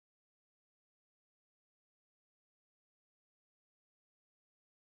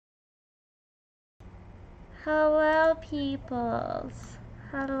Hello, peoples.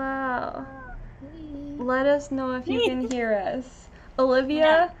 Hello. Hey. Let us know if you can hear us.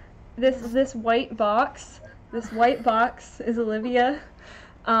 Olivia, this white box. This white box is Olivia.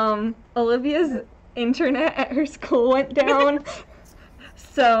 Olivia's internet at her school went down.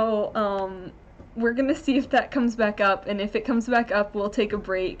 So, we're gonna see if that comes back up, and if it comes back up, we'll take a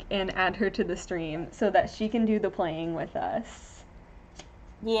break and add her to the stream so that she can do the playing with us.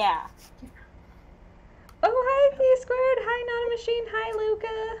 Yeah. Oh, hi, P Squared. Hi, Not a Machine. Hi,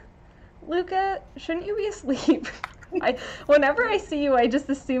 Luca. Luca, shouldn't you be asleep? Whenever I see you, I just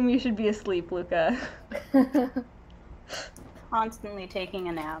assume you should be asleep, Luca. Constantly taking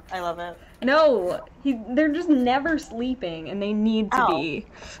a nap. I love it. No, they're just never sleeping, and they need to be.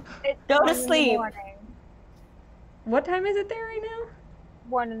 Go to sleep. What time is it there right now?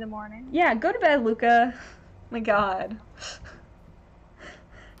 1 in the morning. Yeah, go to bed, Luca. My God.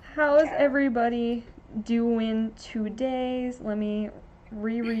 How is everybody doing today? Let me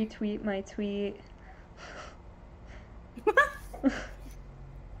retweet my tweet. From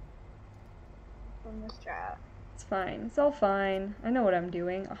this chat. It's fine. It's all fine. I know what I'm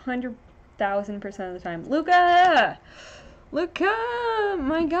doing. 100,000% of the time. Luca! Luca!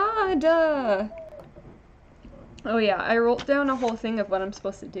 My God! Oh yeah, I wrote down a whole thing of what I'm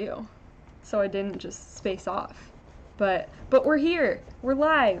supposed to do, so I didn't just space off. But we're here. We're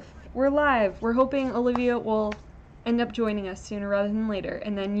live. We're live. We're hoping Olivia will end up joining us sooner rather than later,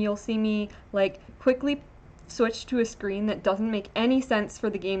 and then you'll see me like quickly switch to a screen that doesn't make any sense for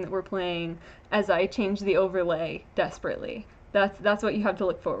the game that we're playing as I change the overlay desperately. That's what you have to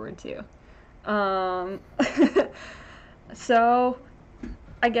look forward to. So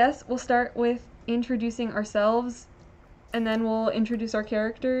I guess we'll start with introducing ourselves, and then we'll introduce our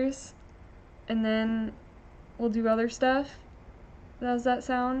characters, and then we'll do other stuff. Does that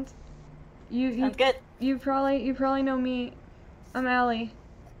sound? Sounds good. You probably know me. I'm Allie.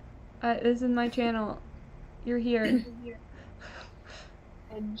 This is my channel. You're here.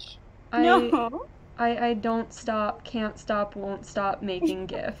 No. I don't stop, can't stop, won't stop making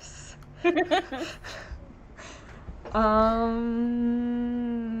GIFs.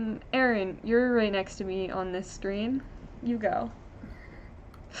 Erin, you're right next to me on this screen. You go.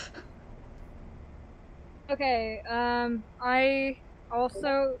 Okay,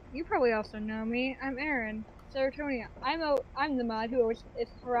 you probably also know me. I'm Erin. Serotonia. I'm the mod who is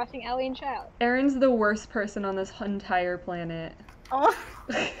harassing Ellie and chat. Erin's the worst person on this entire planet. Oh.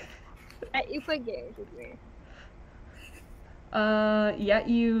 You play games with me. Yet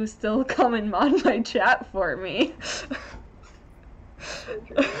you still come and mod my chat for me.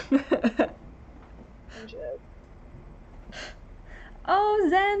 Oh,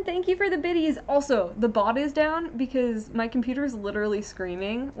 Zen, thank you for the biddies. Also, the bot is down because my computer is literally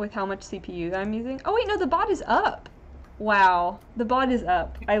screaming with how much CPU I'm using. Oh wait, no, the bot is up. Wow, the bot is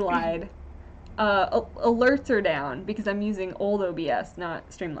up. I lied. Alerts are down because I'm using old OBS, not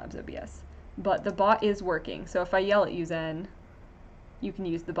Streamlabs OBS. But the bot is working, so if I yell at you, Zen, you can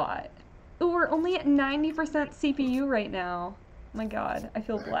use the bot. Ooh, we're only at 90% CPU right now. My God, I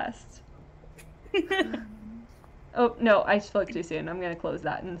feel blessed. Oh, no, I spoke too soon. I'm gonna close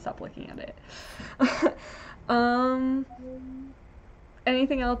that and stop looking at it.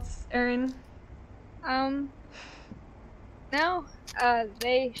 Anything else, Erin? No.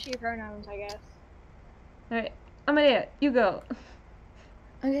 They, she pronouns, I guess. Alright, Amadea, you go.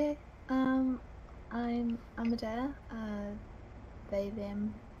 Okay, I'm Amadea, they,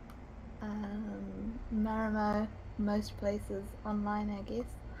 them, Marimo, most places online, I guess.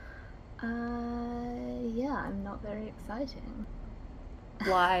 Yeah, I'm not very exciting.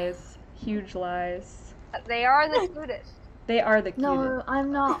 Lies. Huge lies. They are the cutest. They are the cutest. No,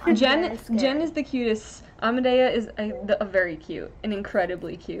 I'm not. I'm Jen very is the cutest. Amadea is a very cute and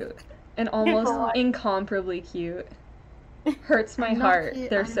incredibly cute and almost incomparably cute. Hurts my heart. Cute,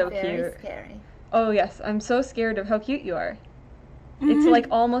 They're I'm so very cute. Scary. Oh yes, I'm so scared of how cute you are. It's like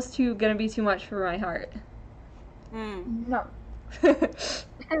almost gonna be too much for my heart. No.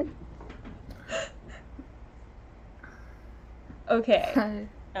 Okay.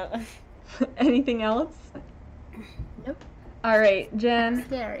 Anything else? Nope. Alright, Jen.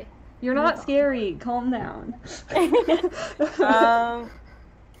 Scary. You're not scary. Calm down.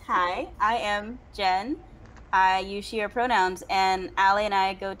 Hi, I am Jen. I use she, her pronouns, and Allie and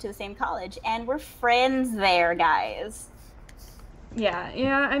I go to the same college, and we're friends there, guys.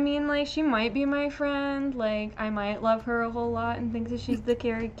 Yeah, I mean, like, she might be my friend. Like, I might love her a whole lot and think that she's the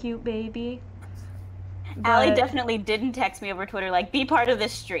very cute baby. Allie definitely didn't text me over Twitter, like, be part of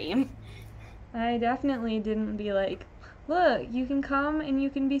this stream. I definitely didn't be like, Look, you can come and you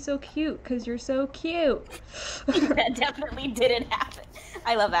can be so cute because you're so cute. That definitely didn't happen.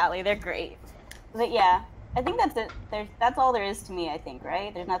 I love Allie. They're great. But yeah, I think that's it. That's all there is to me, I think,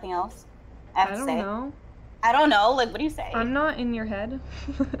 right? There's nothing else I have I to don't say. know. I don't know. Like, what do you say? I'm not in your head.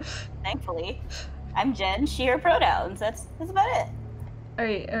 Thankfully. I'm Jen, she, her pronouns. That's about it.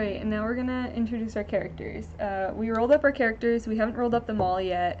 Alright, and now we're gonna introduce our characters. We rolled up our characters. We haven't rolled up them all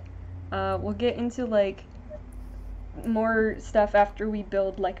yet. We'll get into, like, more stuff after we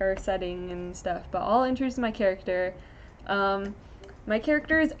build, like, our setting and stuff. But I'll introduce my character. My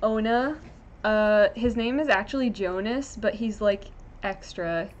character is Ona. His name is actually Jonas, but he's, like,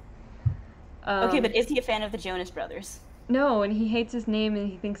 extra. Okay, but is he a fan of the Jonas Brothers? No, and he hates his name and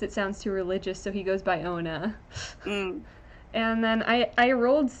he thinks it sounds too religious, so he goes by Ona. Mm. And then I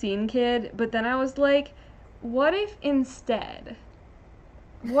rolled Scene Kid, but then I was like, what if instead,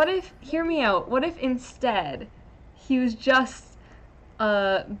 hear me out, what if instead he was just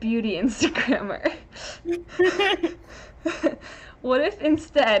a beauty Instagrammer? What if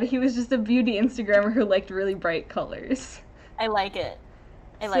instead he was just a beauty Instagrammer who liked really bright colors? I like it.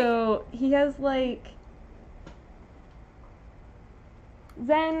 So he has, like...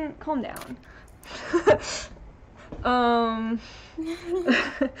 Zen, calm down.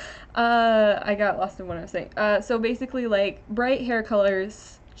 I got lost in what I was saying. So basically, like, bright hair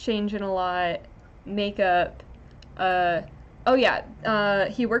colors, changing a lot, makeup, oh yeah,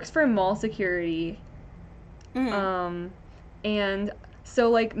 he works for mall security. Mm-hmm. And so,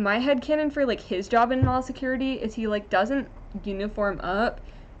 like, my headcanon for, like, his job in mall security is he, like, doesn't uniform up.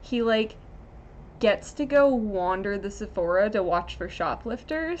 He, like, gets to go wander the Sephora to watch for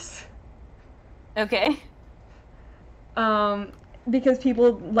shoplifters. Okay. Because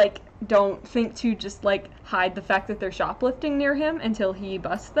people, like, don't think to just, like, hide the fact that they're shoplifting near him until he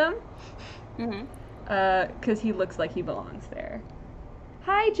busts them. Mm-hmm. Because he looks like he belongs there.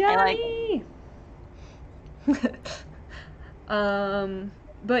 Hi, Johnny!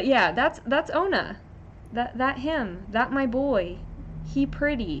 But yeah, that's Ona. That him. That my boy. He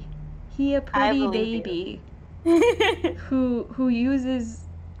pretty. He a pretty baby. who uses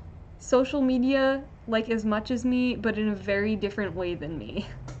social media like as much as me, but in a very different way than me.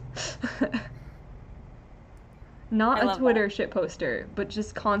 Not a Twitter shitposter, but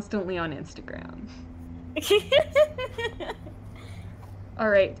just constantly on Instagram.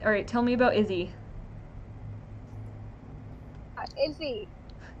 Alright, tell me about Izzy. Izzy.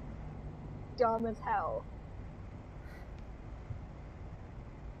 Dumb as hell.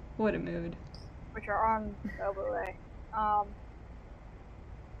 What a mood. Which are on the overlay.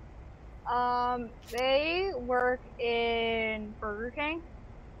 They work in Burger King.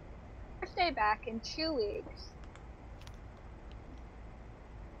 First day back in 2 weeks.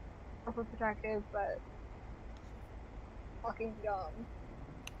 Overprotective, but fucking dumb.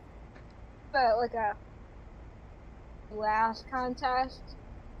 But like a last contest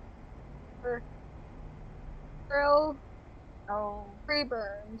for girl. Oh. Free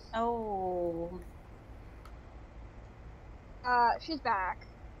burns. Oh. She's back.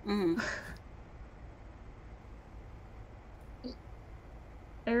 Mm-hmm.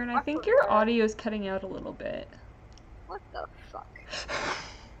 Aaron, I think your audio's cutting out a little bit. What the fuck?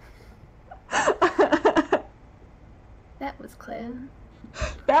 That was clear.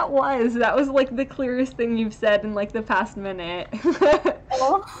 That was like the clearest thing you've said in like the past minute.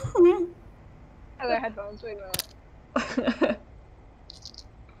 Oh. Other headphones, wait a minute.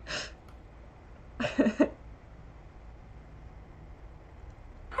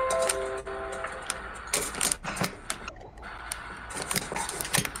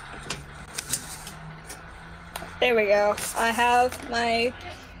 There we go. I have my...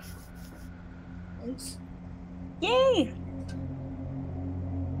 Yay!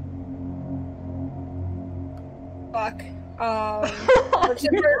 Fuck.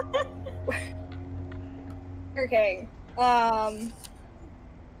 Okay.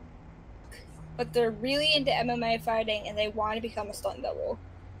 But they're really into MMA fighting and they want to become a stunt double.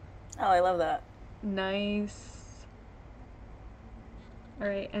 Oh, I love that. Nice.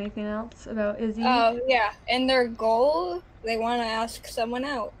 Alright, anything else about Izzy? Oh, yeah. And their goal, they want to ask someone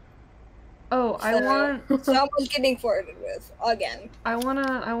out. Oh, So, I want... Someone's getting flirted with, again. I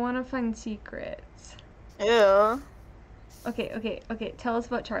wanna find secrets. Yeah. Okay. Tell us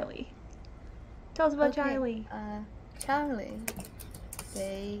about Charlie. Tell us about Charlie. Charlie.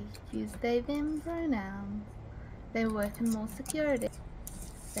 They use they them pronouns. They work in more security.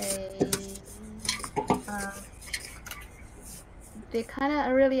 They're kind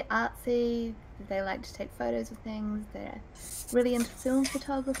of really artsy. They like to take photos of things. They're really into film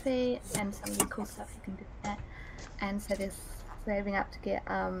photography and some of the cool stuff you can do there. and so they're saving up to get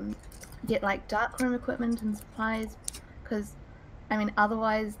like darkroom equipment and supplies, because I mean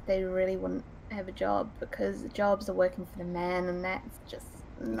otherwise they really wouldn't have a job, because jobs are working for the man and that's just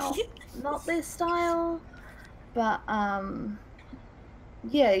not their style. But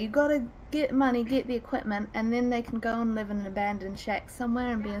yeah, you gotta get money, get the equipment, and then they can go and live in an abandoned shack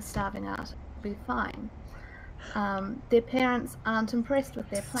somewhere and be a starving artist. Be fine. Their parents aren't impressed with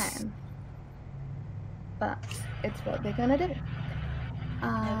their plan, but it's what they're gonna do.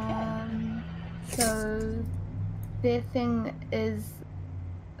 So their thing is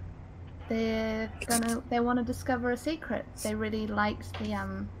they want to discover a secret. They really liked the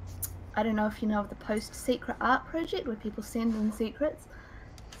I don't know if you know of the Post-Secret Art Project, where people send in secrets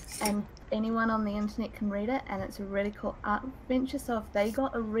and anyone on the internet can read it, and it's a really cool art venture. So if they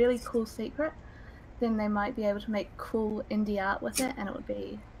got a really cool secret, then they might be able to make cool indie art with it, and it would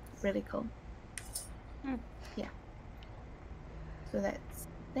be really cool. Yeah. So that's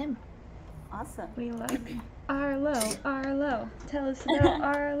them. Awesome. We love Arlo. Arlo. Tell us about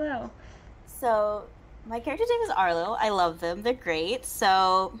Arlo. So, my character's name is Arlo. I love them. They're great.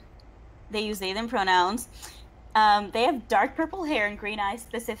 So, they use they, them pronouns. They have dark purple hair and green eyes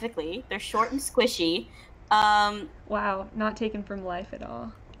specifically. They're short and squishy. Wow, not taken from life at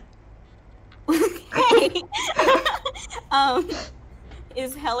all.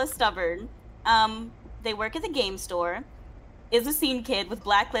 Is hella stubborn. They work at the game store. Is a scene kid with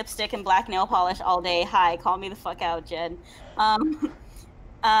black lipstick and black nail polish all day. Hi, call me the fuck out, Jen.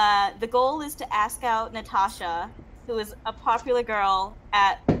 The goal is to ask out Natasha, who is a popular girl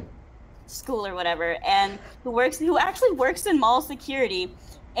at school or whatever, and who actually works in mall security.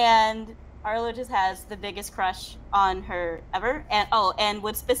 And Arlo just has the biggest crush on her ever, and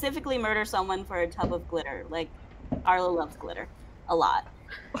would specifically murder someone for a tub of glitter. Like, Arlo loves glitter a lot.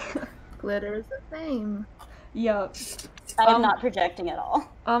 Glitter is a thing. Yup. I am not projecting at all.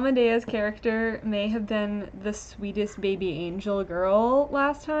 Amadea's character may have been the sweetest baby angel girl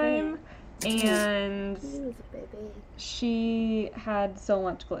last time, and She was a baby. she had so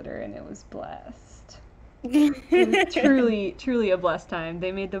much glitter and it was blessed. It was truly, truly a blessed time.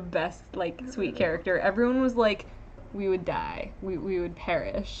 They made the best, like, sweet character. Everyone was like, we would die. We would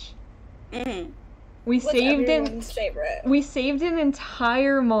perish. Mm-hmm. We saved an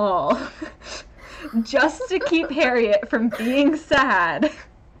entire mall just to keep Harriet from being sad.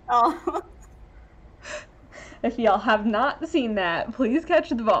 Oh. If y'all have not seen that, please catch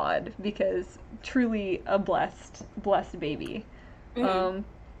the VOD, because truly a blessed baby. Mm-hmm.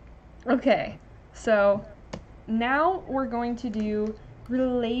 Okay, so now we're going to do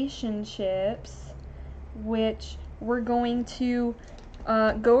relationships, which we're going to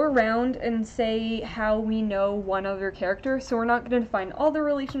go around and say how we know one other character. So we're not going to define all the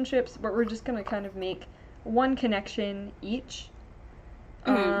relationships, but we're just going to kind of make one connection each.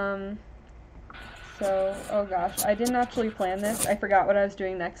 Mm-hmm. So, oh gosh, I didn't actually plan this. I forgot what I was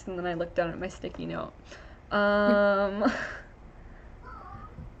doing next, and then I looked down at my sticky note. What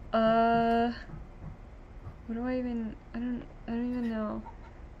do I even, I don't even know.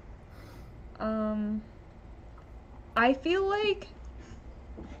 I feel like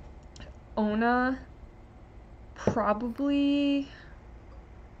Ona probably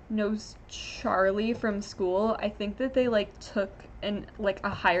knows Charlie from school. I think that they, like, took a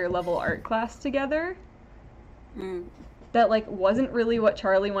higher level art class together. That, like, wasn't really what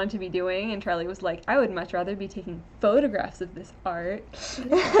Charlie wanted to be doing, and Charlie was like, I would much rather be taking photographs of this art.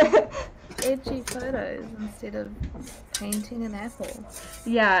 Edgy photos instead of painting an apple.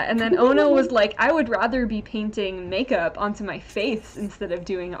 Yeah, and then Ona was like, I would rather be painting makeup onto my face instead of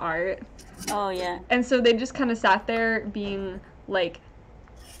doing art. Oh, yeah. And so they just kind of sat there being, like,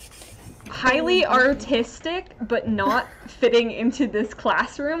 highly artistic, but not fitting into this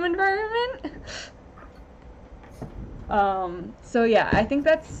classroom environment. So yeah, I think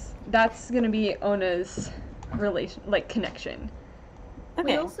that's gonna be Ona's connection.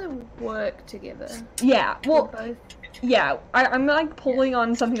 Okay. We also work together. Yeah, well, Both. yeah, I'm like pulling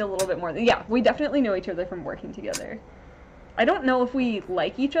on something a little bit more. Yeah, we definitely know each other from working together. I don't know if we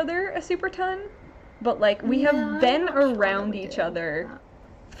like each other a super ton, but like we have been around each other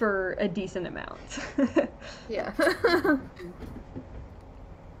for a decent amount. Yeah.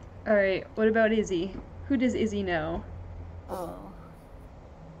 Alright, what about Izzy? Who does Izzy know? Oh.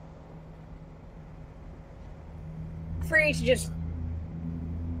 Free to just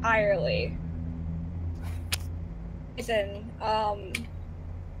entirely. Listen,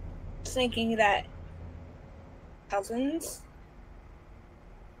 thinking that cousins.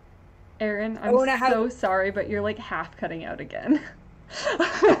 Aaron, I'm so sorry, but you're like half cutting out again.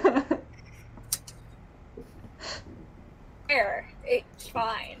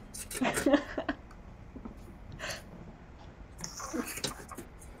 fine.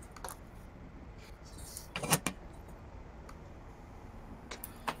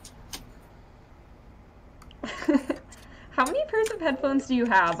 How many pairs of headphones do you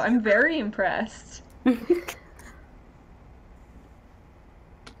have? I'm very impressed. I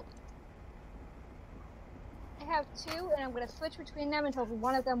have 2, and I'm gonna switch between them until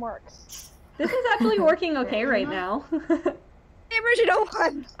one of them works. This is actually working okay right now. The original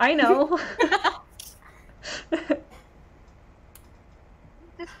one! I know.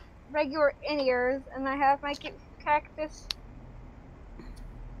 Just regular in-ears, and I have my cute cactus.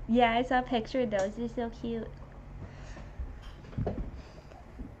 Yeah, I saw a picture of those. They're so cute.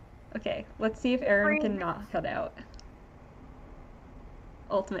 Okay, let's see if Aaron can not cut out.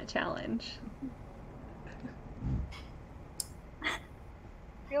 Ultimate challenge.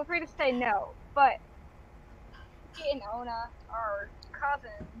 Feel free to say no, but he and Ona are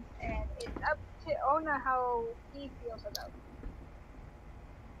cousins, and it's up to Ona how he feels about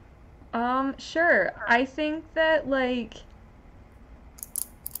it. Sure. I think that, like...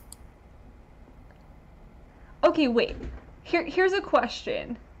 Okay, wait. Here's a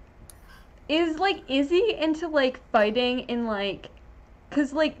question. Is, like, Izzy into, like, fighting in, like...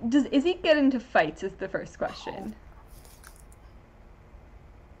 Because, like, does Izzy get into fights is the first question.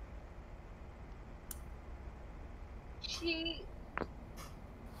 She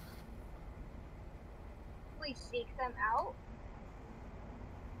really seeks them out,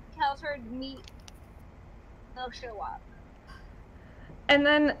 tells her to meet, they'll show up. And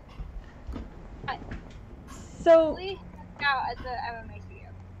then... I- So... Please check out at the MMA studio.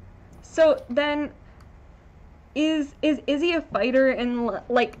 So then, is Izzy a fighter in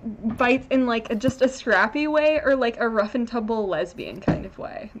like fights in like just a scrappy way or like a rough and tumble lesbian kind of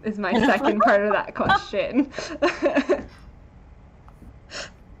way? Is my second part of that question. I was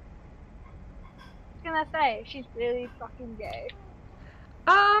gonna say, she's really fucking gay.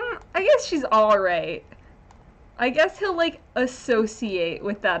 I guess she's all right. I guess he'll like associate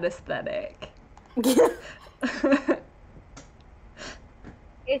with that aesthetic.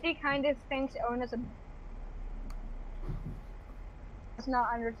 Izzy kind of thinks Ona's does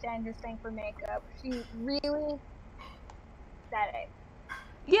not understand his thing for makeup. She really aesthetic.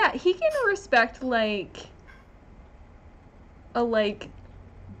 Yeah, he can respect like a like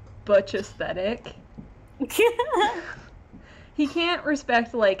butch aesthetic. He can't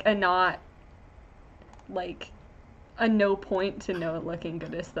respect like a not like a no point to no looking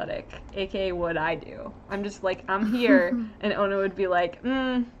good aesthetic, aka what I do. I'm just like, I'm here, and Ona would be like,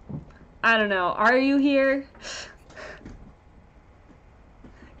 I don't know, are you here?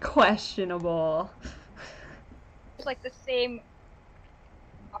 Questionable. It's like the same,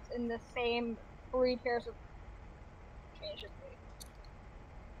 in the same 3 pairs of changes.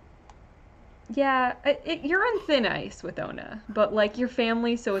 Yeah, you're on thin ice with Ona, but like your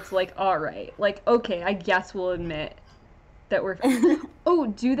family, so it's like, all right, like okay, I guess we'll admit that we're. Oh,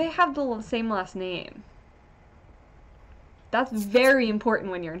 do they have the same last name? That's very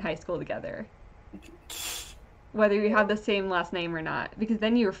important when you're in high school together. Whether you have the same last name or not, because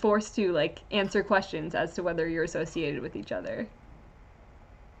then you're forced to like answer questions as to whether you're associated with each other.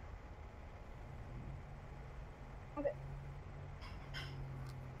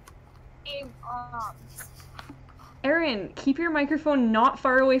 Erin, keep your microphone not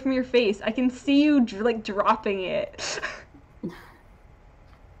far away from your face. I can see you like dropping it.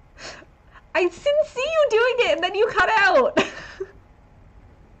 I didn't see you doing it, and then you cut out.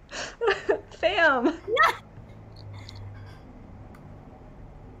 Fam.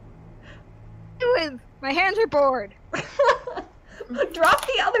 My hands are bored. Drop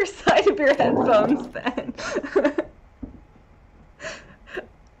the other side of your headphones then.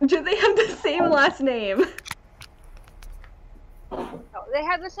 Do they have the same last name? No, they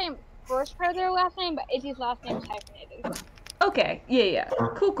have the same first part of their last name, but Izzy's last name is hyphenated. Okay, yeah.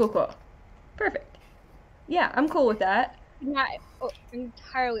 Cool. Perfect. Yeah, I'm cool with that. Not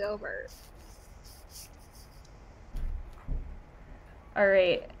entirely over.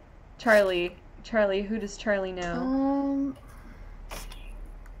 Alright, Charlie, who does Charlie know?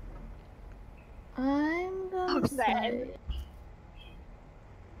 I'm gonna say...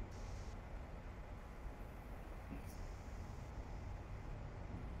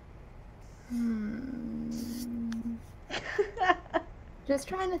 Just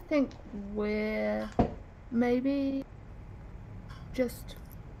trying to think where maybe just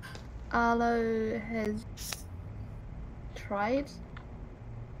Arlo has tried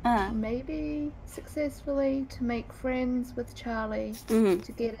maybe successfully to make friends with Charlie to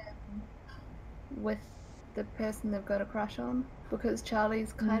get in with the person they've got a crush on, because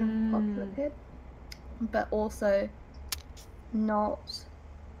Charlie's kind of a popular kid, but also not.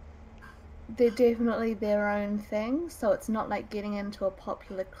 They're definitely their own thing, so it's not like getting into a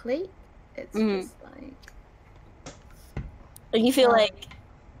popular clique. It's just like. You feel like,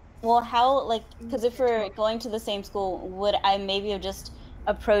 well, how, like, because if we're going to the same school, would I maybe have just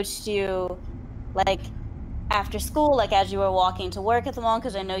approached you, like, after school, like as you were walking to work at the mall,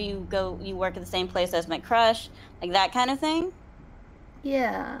 because I know you work at the same place as my crush, like that kind of thing?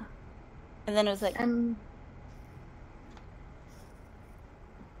 Yeah. And then it was like... And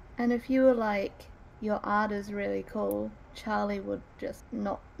if you were like, your art is really cool, Charlie would just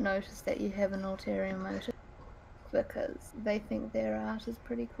not notice that you have an ulterior motive, because they think their art is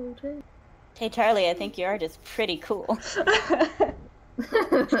pretty cool too. Hey Charlie, I think your art is pretty cool.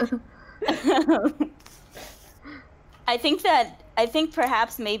 I think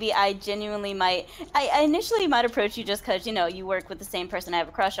perhaps maybe I genuinely might, I initially might approach you just because, you know, you work with the same person I have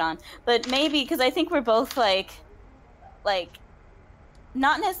a crush on, but maybe because I think we're both like,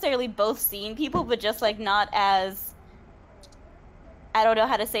 not necessarily both seeing people, but just like not as, I don't know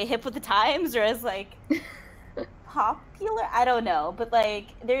how to say, hip with the times, or as like popular, I don't know, but like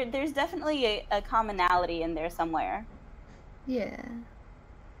there's definitely a commonality in there somewhere. Yeah.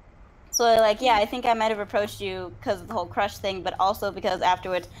 So, like, yeah, I think I might have approached you because of the whole crush thing, but also because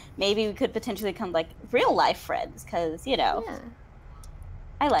afterwards, maybe we could potentially become, like, real-life friends, because, you know, Yeah.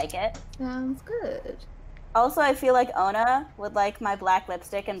 I like it. Sounds good. Also, I feel like Ona would like my black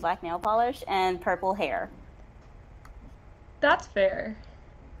lipstick and black nail polish and purple hair. That's fair.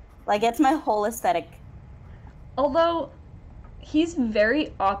 Like, it's my whole aesthetic. Although, he's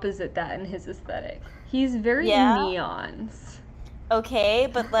very opposite that in his aesthetic. He's very neons. Okay,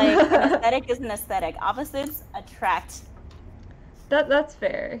 but like an aesthetic is an aesthetic. Opposites attract. That's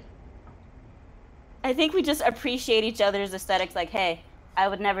fair. I think we just appreciate each other's aesthetics. Like, hey, I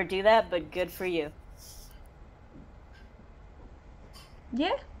would never do that, but good for you.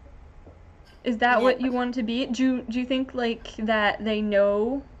 Yeah. Is that what you want to be? Do you think like that they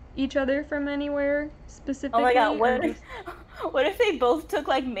know each other from anywhere specifically? Oh my god, what if they both took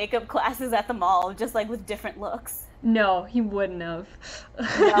like makeup classes at the mall, just like with different looks? No, he wouldn't have.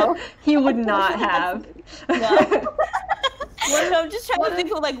 No? He would not have. No. I'm just trying to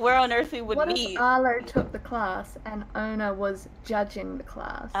think of like where on earth we would meet. What if Arlo took the class and Ona was judging the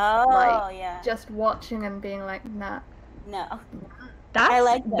class? Oh, like, yeah. just watching and being like, nah. No. That's, I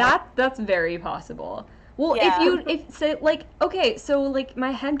like that. That's very possible. Well, Yeah. if so, like, okay, so like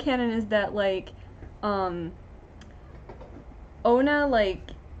my headcanon is that like, Ona like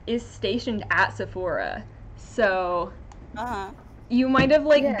is stationed at Sephora. So, you might have,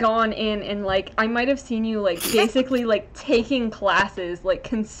 like, gone in and, like, I might have seen you, like, basically, like, taking classes, like,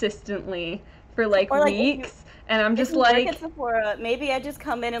 consistently for, like, weeks, and I'm just like... Work at Sephora, maybe I just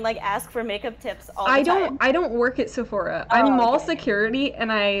come in and, like, ask for makeup tips all the time. I don't work at Sephora. I'm mall security, and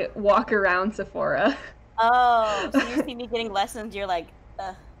I walk around Sephora. Oh, so you see me getting lessons, you're like,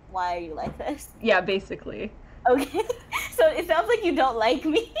 why are you like this? Yeah, basically. Okay, so it sounds like you don't like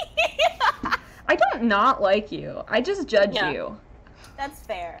me. I don't not like you. I just judge you. That's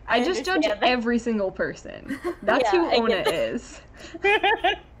fair. I just judge every single person. That's who Ona is.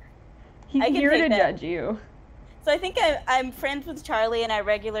 He's here to judge you. So I think I'm friends with Charlie and I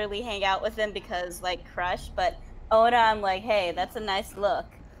regularly hang out with him because, like, crush, but Ona, I'm like, hey, that's a nice look.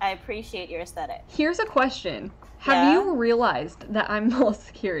 I appreciate your aesthetic. Here's a question. Have you realized that I'm mall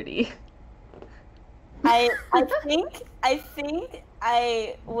security? I think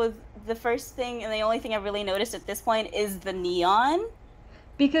I was... The first thing and the only thing I really noticed at this point is the neon.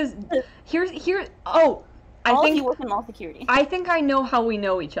 Because I think you work in mall security. I think I know how we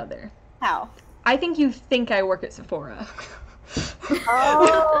know each other. How? I think you think I work at Sephora.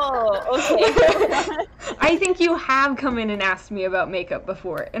 Oh, okay. I think you have come in and asked me about makeup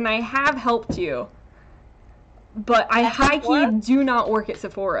before, and I have helped you. But I high-key do not work at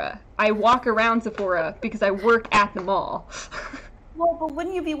Sephora. I walk around Sephora because I work at the mall. Well, but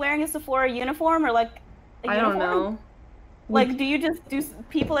wouldn't you be wearing a Sephora uniform or like a uniform? I don't know. Like, do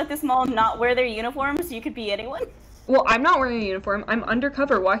people at this mall not wear their uniforms so you could be anyone? Well, I'm not wearing a uniform. I'm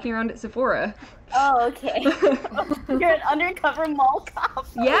undercover walking around at Sephora. Oh, okay. You're an undercover mall cop.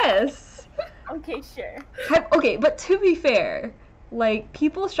 Yes. Okay, sure. Okay, but to be fair, like,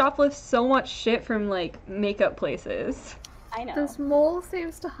 people shoplift so much shit from, like, makeup places. I know. This mall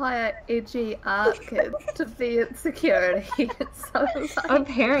seems to hire edgy art kids to be its security. So like...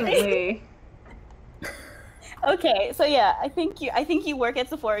 Apparently. Okay, so yeah, I think you work at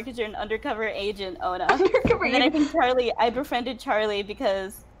Sephora because you're an undercover agent, Ona. Undercover and then I think I befriended Charlie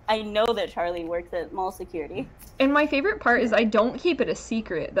because I know that Charlie works at mall security. And my favorite part is I don't keep it a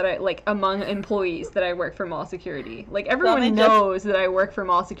secret that I, like, among employees that I work for mall security. Like, everyone knows that I work for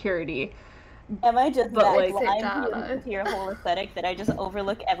mall security. Am I just But, that like, blind to your whole aesthetic that I just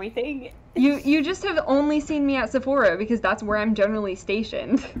overlook everything? You just have only seen me at Sephora because that's where I'm generally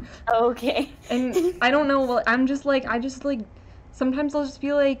stationed. Okay. And I don't know, well, I just like, sometimes I'll just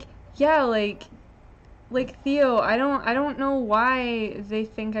be like, yeah, like Theo, I don't know why they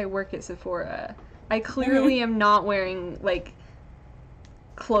think I work at Sephora. I clearly am not wearing, like,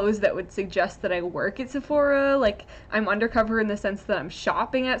 clothes that would suggest that I work at Sephora. Like, I'm undercover in the sense that I'm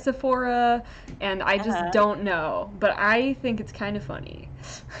shopping at Sephora, and I just don't know. But I think it's kind of funny.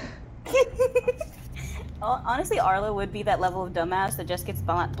 Honestly, Arlo would be that level of dumbass that just gets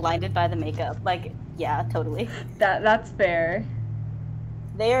blinded by the makeup. Like, yeah, totally. That's fair.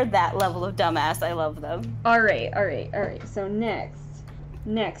 They are that level of dumbass. I love them. All right. So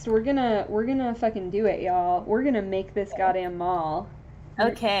next, we're gonna fucking do it, y'all. We're gonna make this goddamn mall.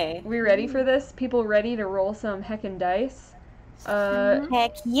 Okay. We ready for this? People ready to roll some heckin' dice?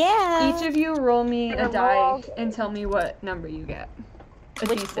 Heck yeah. Each of you roll me a die and tell me what number you get.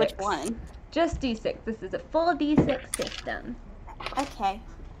 D6. Which one? Just D6. This is a full D6 system. Okay.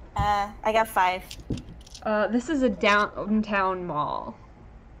 I got 5. This is a downtown mall.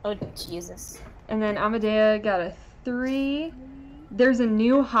 Oh, Jesus. And then Amadea got a 3. There's a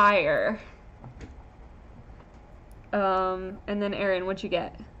new hire. And then Aaron, what'd you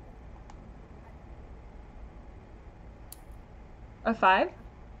get? A 5?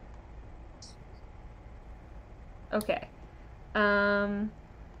 Okay. And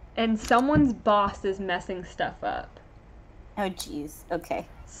someone's boss is messing stuff up. Oh, jeez. Okay.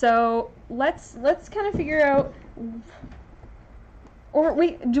 So let's kind of figure out. Or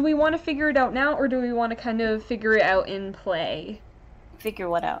wait, do we want to figure it out now, or do we want to kind of figure it out in play? Figure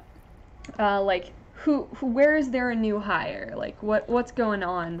what out? Like where is there a new hire? Like what's going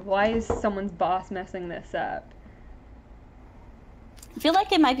on? Why is someone's boss messing this up? I feel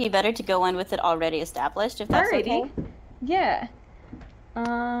like it might be better to go in with it already established, if that's Alrighty. okay. Yeah.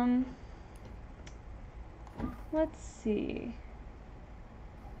 Let's see.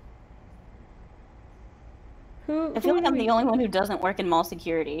 I feel like I'm the only one who doesn't work in mall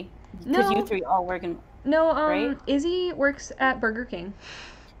security. Because you 3 all work in... No, right? Izzy works at Burger King.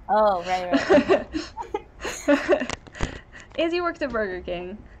 Oh, right. Izzy works at Burger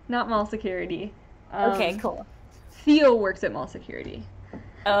King, not mall security. Okay, cool. Theo works at mall security.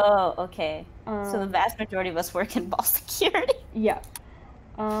 Oh, okay. So the vast majority of us work in mall security. Yeah.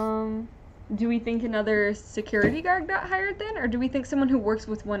 Do we think another security guard got hired then? Or do we think someone who works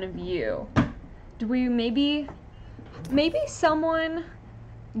with one of you? Do we maybe someone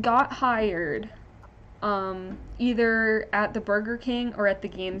got hired either at the Burger King or at the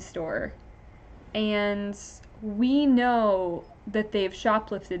game store, and we know that they've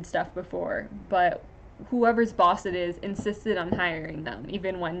shoplifted stuff before, but whoever's boss it is insisted on hiring them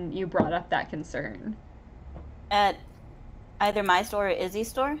even when you brought up that concern. At either my store or Izzy's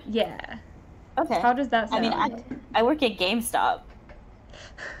store? Yeah. Okay. How does that sound? I mean, I work at GameStop.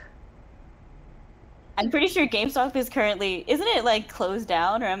 I'm pretty sure GameStop is currently, isn't it like closed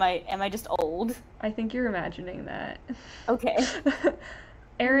down, or am I just old? I think you're imagining that. Okay.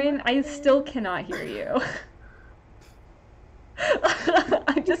 Aaron, I still cannot hear you.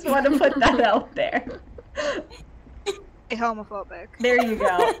 I just want to put that out there. Homophobic. There you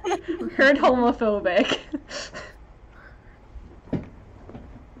go. Heard homophobic.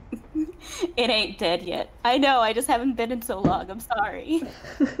 It ain't dead yet. I know, I just haven't been in so long. I'm sorry.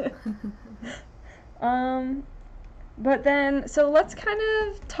 But then, so let's kind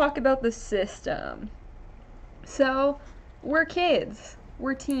of talk about the system. So, we're kids.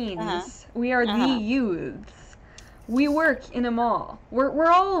 We're teens. We are the youths. We work in a mall. We're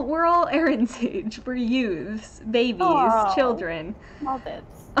all Aaron's age. We're youths, babies, children. Small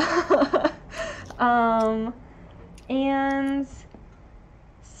bits. And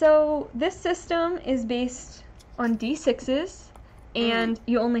so this system is based on D6s, and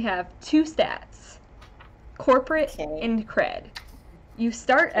you only have 2 stats, corporate and cred. You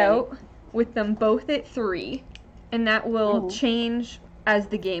start out with them both at 3, and that will change as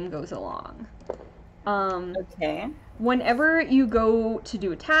the game goes along. Whenever you go to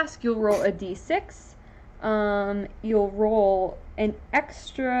do a task, you'll roll a D6. You'll roll an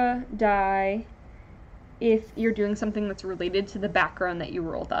extra die if you're doing something that's related to the background that you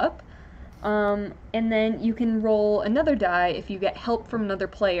rolled up. And then you can roll another die if you get help from another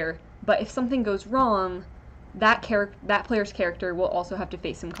player, but if something goes wrong, that player's character will also have to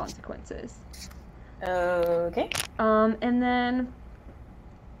face some consequences. Okay. And then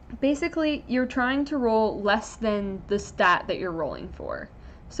basically, you're trying to roll less than the stat that you're rolling for.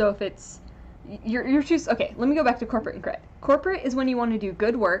 So if it's you're choosing. Okay, let me go back to corporate and cred. Corporate is when you want to do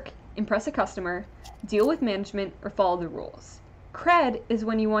good work, impress a customer, deal with management, or follow the rules. Cred is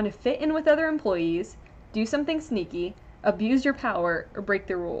when you want to fit in with other employees, do something sneaky, abuse your power, or break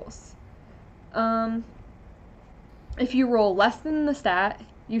the rules. If you roll less than the stat,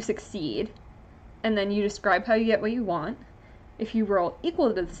 you succeed, and then you describe how you get what you want. If you roll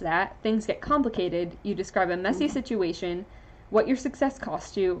equal to the stat, things get complicated. You describe a messy situation, what your success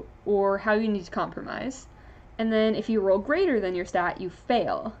cost you, or how you need to compromise. And then if you roll greater than your stat, you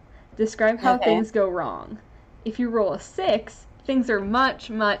fail. Describe how things go wrong. If you roll a 6, things are much,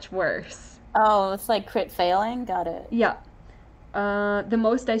 much worse. Oh, it's like crit failing? Got it. Yeah. The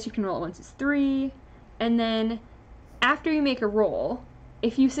most dice you can roll at once is 3. And then after you make a roll,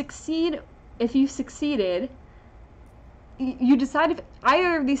 if you succeeded, you decide if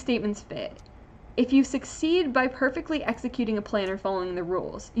either of these statements fit. If you succeed by perfectly executing a plan or following the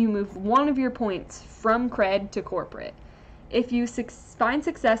rules, you move 1 of your points from cred to corporate. If you find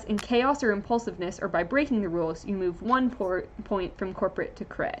success in chaos or impulsiveness or by breaking the rules, you move 1 point from corporate to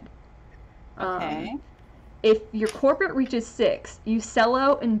cred. Okay. If your corporate reaches 6, you sell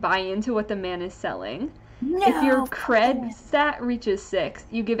out and buy into what the man is selling. No, If your cred stat reaches 6,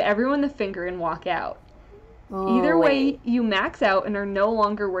 you give everyone the finger and walk out. Either way, you max out and are no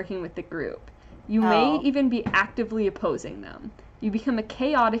longer working with the group. You may even be actively opposing them. You become a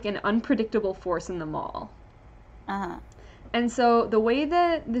chaotic and unpredictable force in the mall. Uh-huh. And so the way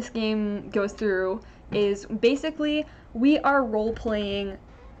that this game goes through is basically we are role-playing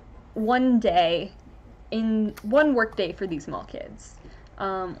one day in one work day for these mall kids.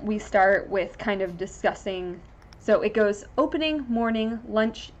 We start with kind of discussing, so it goes opening, morning,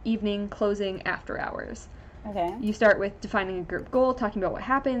 lunch, evening, closing, after hours. Okay. You start with defining a group goal, talking about what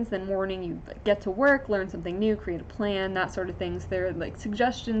happens, then morning you get to work, learn something new, create a plan, that sort of things. There are like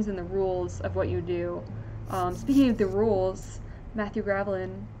suggestions in the rules of what you do. Speaking of the rules, Matthew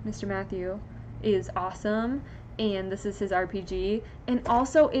Gravelin, Mr. Matthew, is awesome, and this is his RPG. And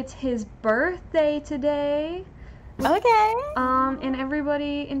also, it's his birthday today. Okay. And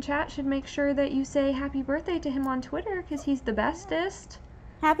everybody in chat should make sure that you say happy birthday to him on Twitter, because he's the bestest.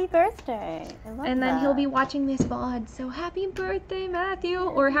 Happy birthday. I love And then he'll be watching this VOD, so happy birthday, Matthew!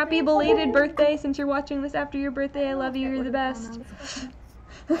 Or happy belated birthday, since you're watching this after your birthday. I love you, you're the best.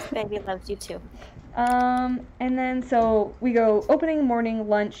 Baby loves you too. And then so we go opening, morning,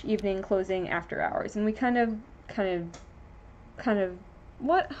 lunch, evening, closing, after hours. And we kind of,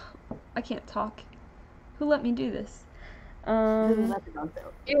 what? I can't talk. Who let me do this?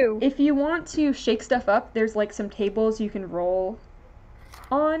 Ew. If you want to shake stuff up, there's like some tables you can roll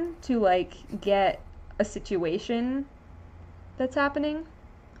on to like get a situation that's happening.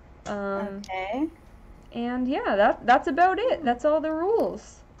 Okay. And yeah, that's about it. That's all the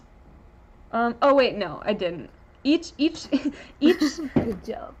rules. Oh wait, no, I didn't. Each Good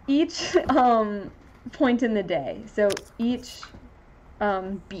job. each point in the day. So each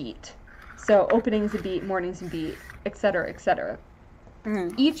beat. So opening's a beat, morning's a beat, etc., etc.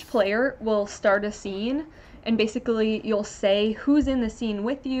 Mm. Each player will start a scene, and basically you'll say who's in the scene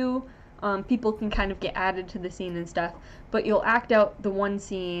with you. People can kind of get added to the scene and stuff, but you'll act out the one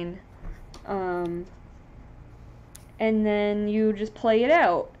scene, and then you just play it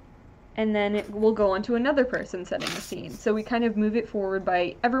out. And then it will go on to another person setting the scene. So we kind of move it forward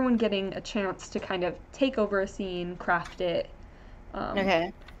by everyone getting a chance to kind of take over a scene, craft it.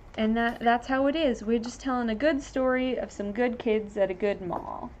 Okay. And that's how it is. We're just telling a good story of some good kids at a good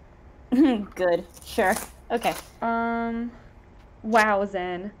mall. Good. Sure. Okay. Wow,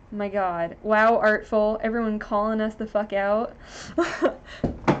 Zen. My god. Wow, Artful. Everyone calling us the fuck out.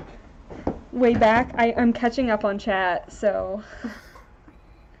 Way back. I'm catching up on chat, so...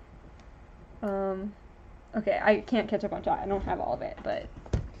 Okay, I can't catch up on chat. I don't have all of it, but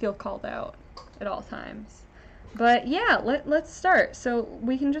feel called out at all times. But yeah, let's start. So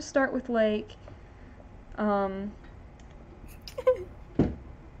we can just start with like,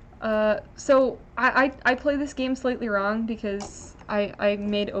 so I play this game slightly wrong because I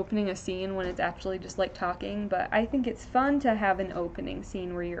made opening a scene when it's actually just like talking, but I think it's fun to have an opening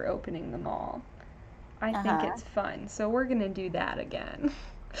scene where you're opening the mall. I think it's fun, so we're gonna do that again.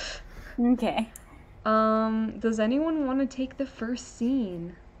 Okay. Does anyone want to take the first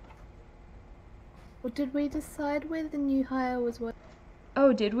scene? Well, did we decide where the new hire was working?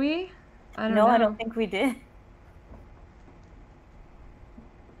 Oh, did we? I don't know. I don't think we did.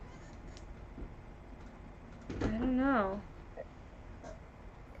 I don't know.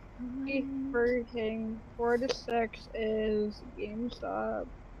 Burger King, 4 to 6 is GameStop.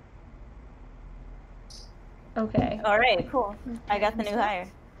 Okay. All right, cool. I got the Okay, new hire.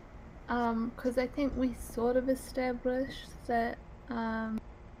 Because I think we sort of established that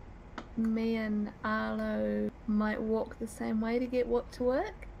me and Arlo might walk the same way to get to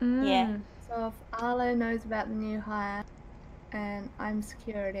work. Yeah. So if Arlo knows about the new hire, and I'm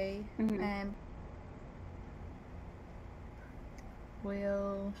security, Mhm. and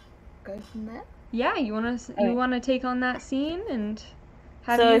we'll go from there. Yeah, you wanna take on that scene and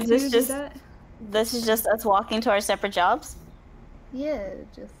have So you is this two do just- that? This is just us walking to our separate jobs? Yeah,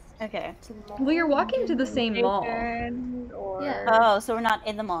 just Okay. to the mall. Well, you're walking to the and- same mall. Station or Yeah. Oh, so we're not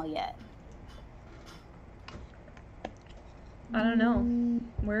in the mall yet. I don't know.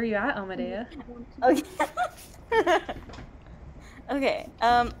 Where are you at, Amadea? Okay. Okay.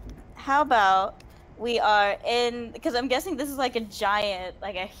 How about we are in, because I'm guessing this is like a giant,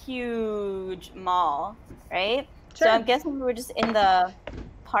 like a huge mall, right? So Sure. I'm guessing we're just in the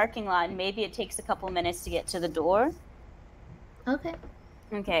parking lot. And maybe it takes a couple minutes to get to the door. Okay.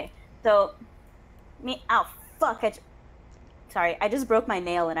 Okay. So ow, fuck! Sorry, I just broke my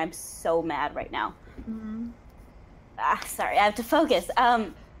nail and I'm so mad right now. Sorry, I have to focus.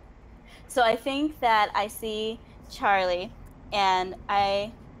 So I think that I see Charlie, and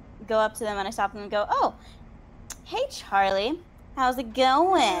I go up to them and I stop them and go, "Oh, hey Charlie, how's it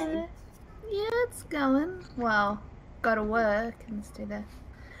going?" Yeah, it's going. Well, gotta work instead of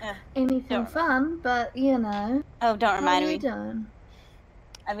Ugh, anything don't- fun, but you know. Oh, don't How remind are me. you doing?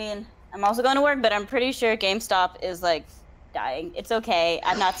 I mean, I'm also going to work, but I'm pretty sure GameStop is like dying. It's okay.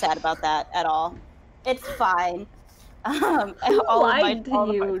 I'm not sad about that at all. It's fine. Who all of lied all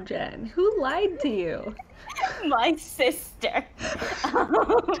to of you, Jen? Who lied to you? my sister.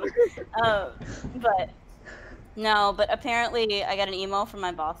 But no, but apparently I got an email from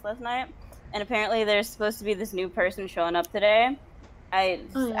my boss last night, and apparently there's supposed to be this new person showing up today.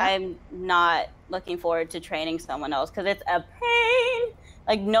 I'm not looking forward to training someone else because it's a pain.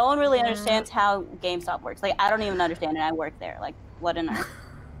 Like no one really understands how GameStop works. Like I don't even understand it. I work there. Like what an earth.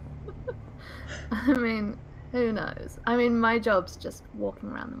 I mean, who knows? I mean, my job's just walking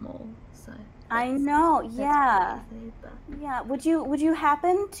around the mall, so. I that's- know. that's Yeah. pretty easy, but- Yeah. Would you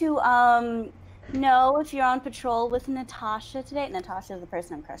happen to know if you're on patrol with Natasha today? Natasha is the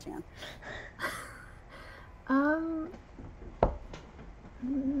person I'm crushing on.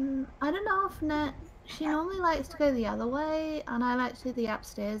 I don't know if Nat. She normally likes to go the other way, and I like to do the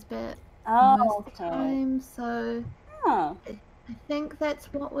upstairs bit most of the time. So Oh. I think that's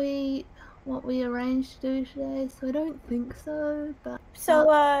what we arranged to do today. So I don't think so, but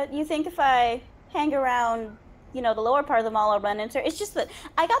So, you think if I hang around, the lower part of the mall, I'll run into her? It's just that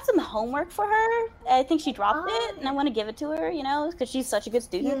I got some homework for her. I think she dropped it, and I want to give it to her, because she's such a good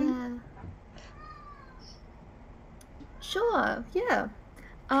student. yeah. Sure. Yeah.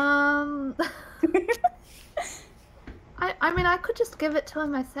 I mean, I could just give it to her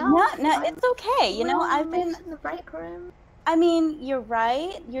myself. No, it's okay. We'll I've meet been. in the break room. I mean, you're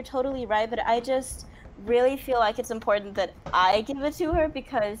right. You're totally right. But I just really feel like it's important that I give it to her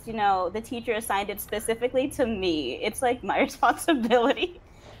because, the teacher assigned it specifically to me. It's like my responsibility.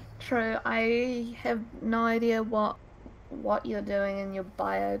 True. I have no idea what you're doing in your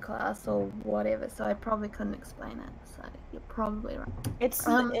bio class or whatever, so I probably couldn't explain it. So you're probably right.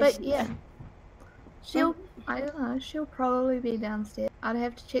 But yeah, I don't know. She'll probably be downstairs. I'd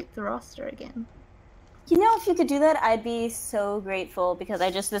have to check the roster again. If you could do that, I'd be so grateful because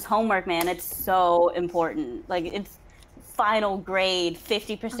this homework, man, it's so important. Like, it's final grade,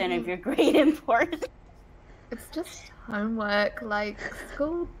 50% of your grade important. It's just homework. Like,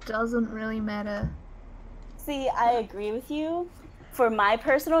 school doesn't really matter. See, I agree with you for my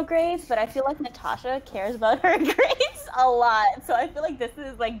personal grades, but I feel like Natasha cares about her grades a lot. So I feel like this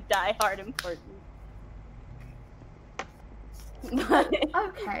is, like, die-hard important.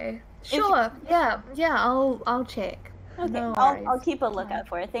 Okay. Sure. Yeah. I'll check. Okay, No I'll worries. keep a lookout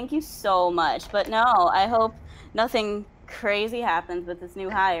for it. Thank you so much. But no, I hope nothing crazy happens with this new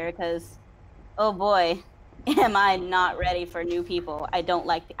hire because, oh boy, am I not ready for new people. I don't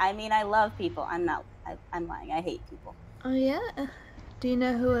like. I mean, I love people. I'm lying. I hate people. Oh yeah. Do you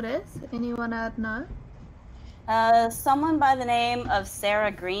know who it is? Anyone I'd know? Someone by the name of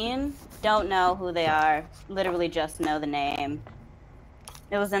Sarah Green. Don't know who they are. Literally just know the name.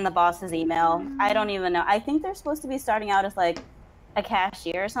 It was in the boss's email. I don't even know. I think they're supposed to be starting out as like a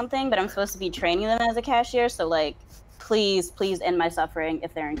cashier or something, but I'm supposed to be training them as a cashier. So like, please end my suffering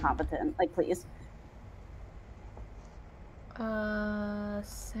if they're incompetent. Like, please.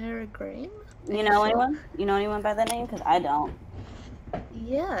 Sarah Green? You know anyone? You know anyone by that name? Because I don't.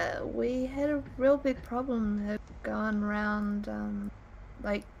 Yeah, we had a real big problem going around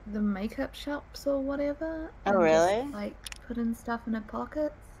like the makeup shops or whatever. Oh, and really? Just, like putting stuff in her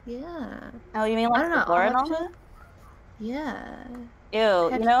pockets. Yeah. Oh, you mean I like don't know. Sephora and I'll all have that? to. Yeah. Ew,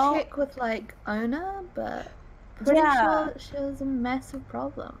 Have you to know, check with like owner, but pretty yeah. sure that she was a massive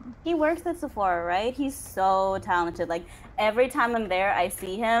problem. He works at Sephora, right? He's so talented. Like every time I'm there, I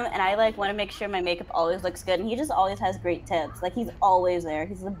see him, and I like want to make sure my makeup always looks good, and he just always has great tips. Like he's always there.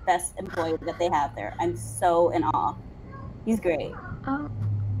 He's the best employee that they have there. I'm so in awe. He's great.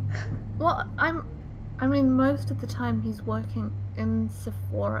 Well, I mean, most of the time he's working in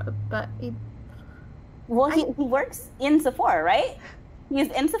Sephora, but Well, he works in Sephora, right? He's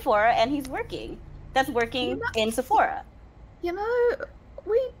in Sephora and he's working. That's working in Sephora. You know,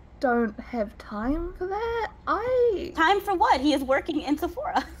 we don't have time for that. Time for what? He is working in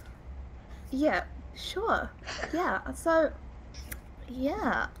Sephora. Yeah, sure. Yeah, so...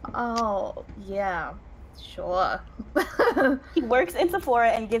 Yeah. Oh, yeah. Sure. He works in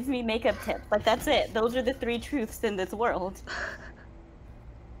Sephora and gives me makeup tips. Like, that's it. Those are the 3 truths in this world.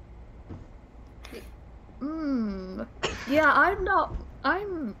 Yeah,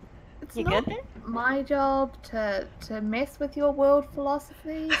 it's You not good there? my job to mess with your world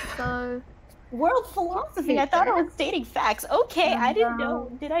philosophy, so... World philosophy? I thought I was stating facts. Okay, I didn't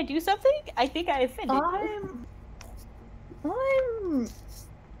know. Did I do something? I think I offended you.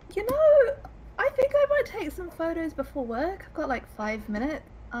 You know, I think I might take some photos before work. I've got like 5 minutes.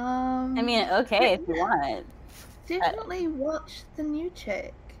 I mean, okay, if you want. Definitely watch the new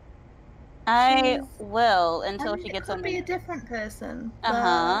chick. I will until she gets on It could be a different person.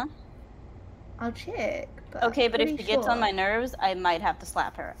 Uh-huh. I'll check. But Okay, but if she pretty gets on sure. my nerves, I might have to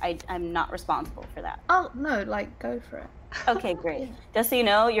slap her. I'm not responsible for that. Oh, no, like, go for it. Okay, great. Just so you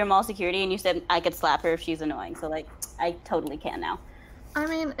know, you're mall security and you said I could slap her if she's annoying. So, like, I totally can now. I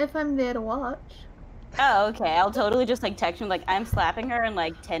mean, if I'm there to watch. Oh, okay. I'll totally just, like, text you, like, I'm slapping her in,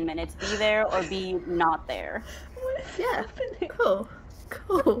 like, 10 minutes. Be there or be not there. Yeah, cool.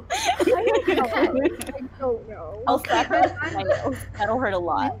 Cool. I don't know. I'll slap her in my nose. That'll hurt a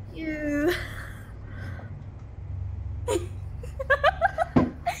lot. Thank you.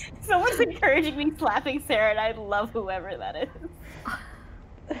 Someone's encouraging me slapping Sarah, and I love whoever that is.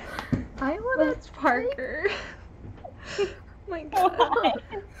 I want to. That's Parker. My God. Why?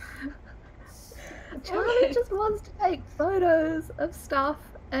 Charlie just wants to take photos of stuff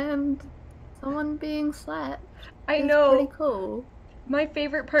and someone being slapped. I It's know. pretty cool. My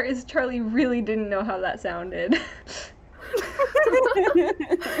favorite part is Charlie really didn't know how that sounded.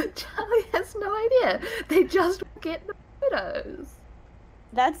 Charlie has no idea. They just get the photos.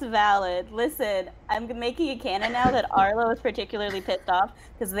 That's valid. Listen, I'm making a canon now that Arlo is particularly pissed off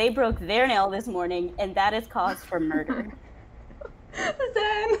because they broke their nail this morning, and that is cause for murder. Zen!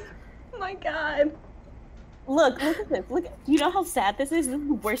 Oh my God. Look at this. Look, you know how sad this is? This is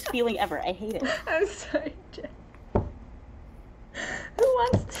the worst feeling ever. I hate it. I'm sorry, Jen. Who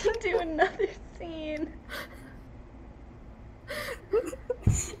wants to do another scene?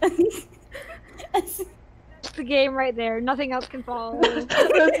 That's the game right there. Nothing else can follow. That's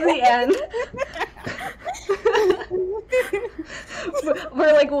the end.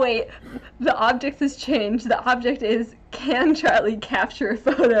 We're like, wait, the object has changed. The object is, can Charlie capture a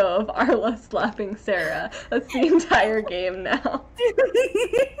photo of Arla slapping Sarah? That's the entire game now.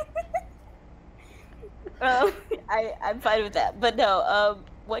 I'm fine with that. But no,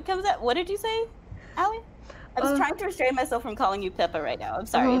 what comes up? What did you say, Allie? I was trying to restrain myself from calling you Pippa right now. I'm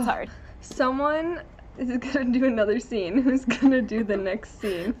sorry, it's hard. Someone is gonna do another scene. Who's gonna do the next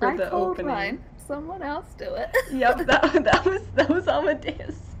scene for the called opening? mine. Someone else do it. Yep, that was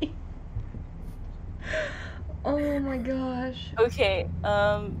Amadeus' scene. Oh my gosh. Okay,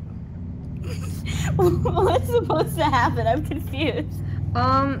 what's supposed to happen? I'm confused.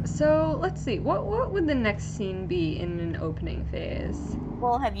 So let's see. What would the next scene be in an opening phase?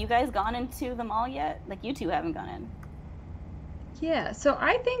 Well, have you guys gone into the mall yet? Like, you two haven't gone in. Yeah, so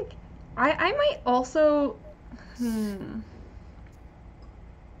I think I might also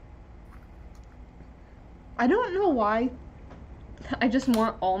I don't know why I just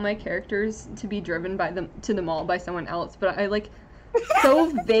want all my characters to be driven to the mall by someone else, but I like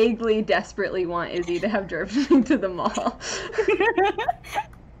so vaguely desperately want Izzy to have driven me to the mall.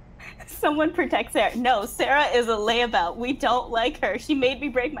 Someone protect Sarah. No, Sarah is a layabout. We don't like her. She made me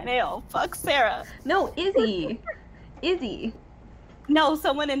break my nail. Fuck Sarah. No, Izzy. Izzy. No,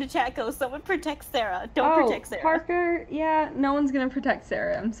 someone in the chat goes, someone protect Sarah. Don't protect Sarah. Parker, yeah, no one's gonna protect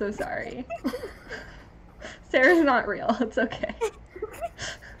Sarah. I'm so sorry. Sarah's not real. It's okay.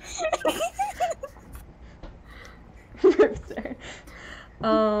 Rip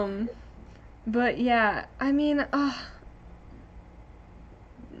Sarah. But yeah, I mean,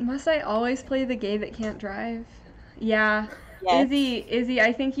 Must I always play the gay that can't drive? Yeah. Yes. Izzy,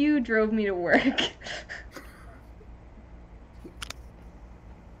 I think you drove me to work.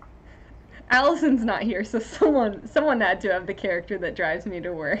 Allison's not here, so someone had to have the character that drives me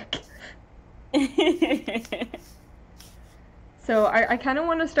to work. So I kind of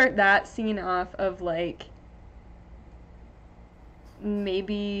want to start that scene off of, like,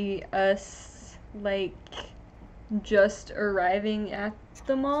 maybe us, like, just arriving at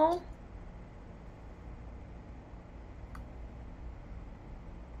the mall.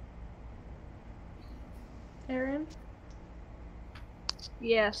 Aaron?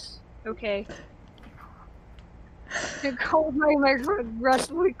 Yes. Okay. Hold my microphone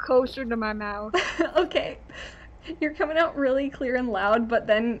aggressively closer to my mouth. Okay. You're coming out really clear and loud, but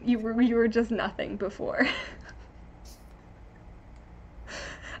then you were just nothing before.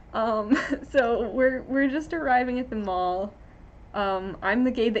 So we're just arriving at the mall. I'm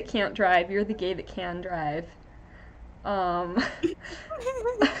the gay that can't drive, you're the gay that can drive.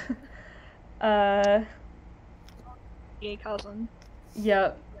 Gay cousin.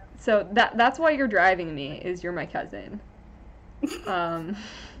 Yep. So that's why you're driving me, is you're my cousin.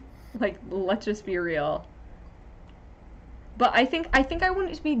 Like, let's just be real. But I think I want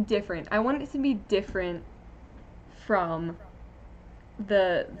it to be different. I want it to be different from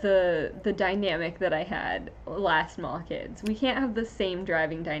the dynamic that I had last Mall Kids. We can't have the same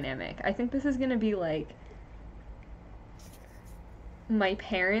driving dynamic. I think this is gonna be like, my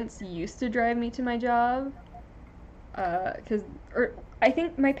parents used to drive me to my job. I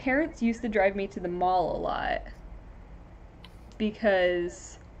think my parents used to drive me to the mall a lot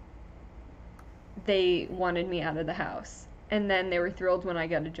because they wanted me out of the house. And then they were thrilled when I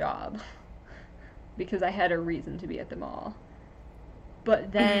got a job because I had a reason to be at the mall.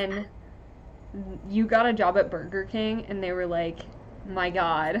 But then you got a job at Burger King and they were like, my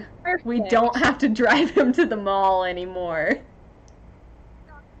God, we don't have to drive him to the mall anymore.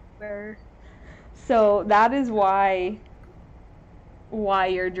 Where? So that is why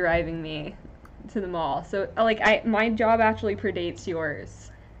you're driving me to the mall. So, like, my job actually predates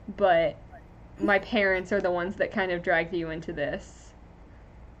yours, but my parents are the ones that kind of dragged you into this.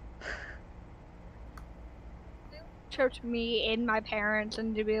 Church me and my parents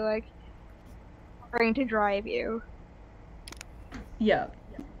and to be like, trying to drive you. Yeah.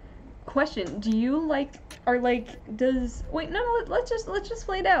 Question: do you like, or like, wait, no, let's just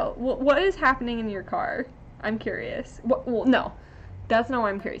play it out. What is happening in your car? I'm curious. Well, no, that's not what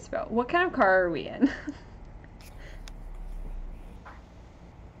I'm curious about. What kind of car are we in?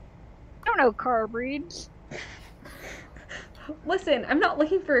 I don't know car breeds. Listen, I'm not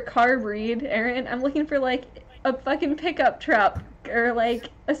looking for a car breed, Aaron. I'm looking for, like, a fucking pickup truck, or like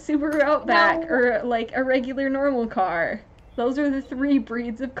a Subaru Outback, or like a regular normal car. Those are the 3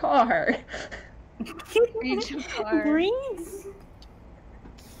 breeds of car. Breeds of car. Breeds?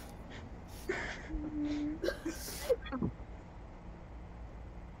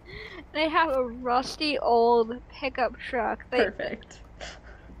 They have a rusty old pickup truck. Perfect.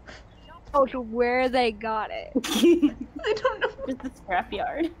 Know to where they got it. I don't know. Just the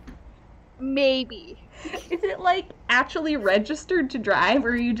scrapyard. Maybe. Is it, like, actually registered to drive,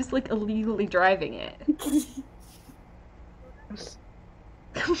 or are you just, like, illegally driving it?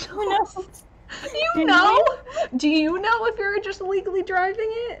 Who knows? Do you know? Do you know if you're just illegally driving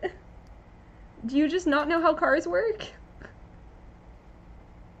it? Do you just not know how cars work?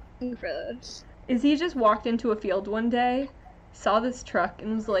 For this. Is he just walked into a field one day, saw this truck,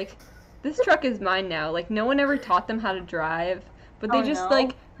 and was like, this truck is mine now. Like, no one ever taught them how to drive, but they just,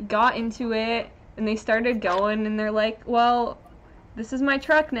 like, got into it, and they started going, and they're like, well, this is my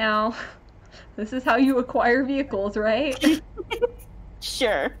truck now. This is how you acquire vehicles, right?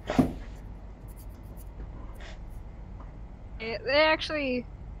 Sure. They actually...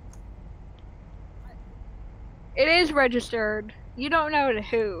 It is registered. You don't know to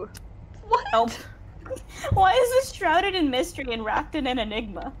who. What? Oh. Why is this shrouded in mystery and wrapped in an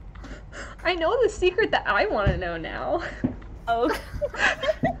enigma? I know the secret that I want to know now. Oh.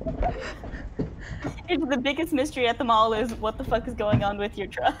 It's the biggest mystery at the mall is what the fuck is going on with your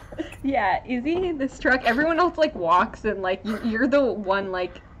truck. Yeah, Izzy, this truck, everyone else, like, walks, and, like, you're the one,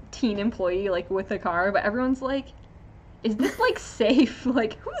 like, teen employee, like, with a car, but everyone's like, is this, like, safe?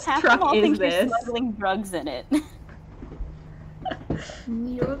 Like, whose Half truck of all is thinks this? you're smuggling drugs in it.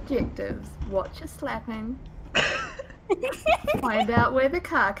 Your objectives: watch your slapping, find out where the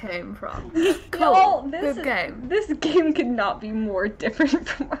car came from. Cool. Y'all, Good game. This game could not be more different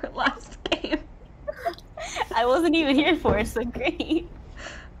from our last game. I wasn't even here for it, so great.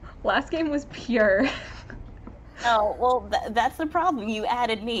 Last game was pure. Oh, well, that's the problem. You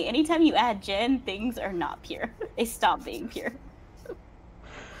added me. Anytime you add Jen, things are not pure. They stop being pure.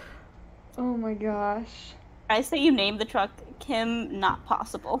 Oh my gosh. I say you name the truck Kim, not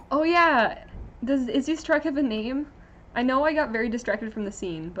possible. Oh yeah. Does Izzy's truck have a name? I know I got very distracted from the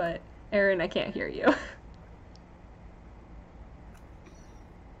scene, but Aaron, I can't hear you.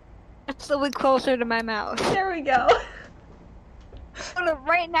 That's a little closer to my mouth. There we go.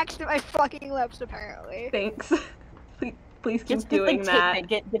 Right next to my fucking lips, apparently. Thanks. Please keep Just doing like, that.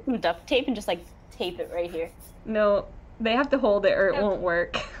 tape it. Get some duct tape and just like tape it right here. No, they have to hold it or it won't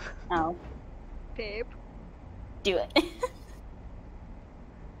work. Oh, Tape. do it.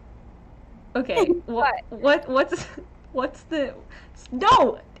 Okay. What's the?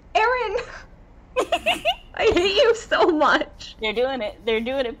 No, Aaron. I hate you so much. They're doing it. They're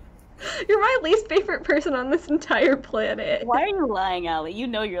doing it. You're my least favorite person on this entire planet. Why are you lying, Allie? You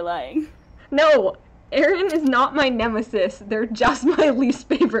know you're lying. No, Aaron is not my nemesis. They're just my least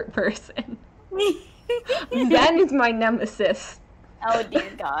favorite person. Zen is my nemesis. Oh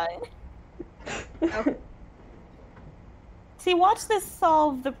dear God. See, watch this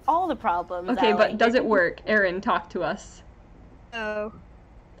solve all the problems. Okay, Allie. but does it work? Aaron, talk to us. Oh.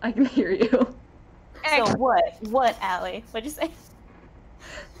 I can hear you. So what? What, Allie? What'd you say?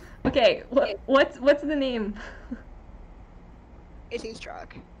 Okay, what's the name? Izzy's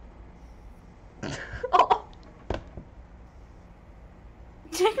truck. Oh.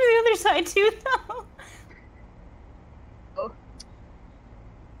 Check the other side too, though. Oh.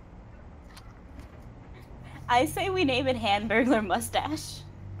 I say we name it Hamburglar Mustache.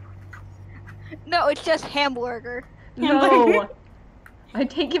 No, it's just hamburger. No. I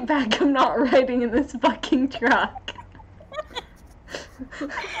take it back. I'm not riding in this fucking truck.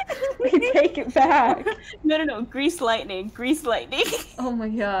 I take it back. No. Grease lightning. Grease lightning. Oh my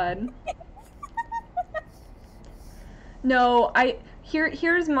god. No,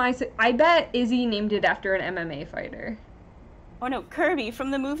 here's my. I bet Izzy named it after an MMA fighter. Oh no, Kirby from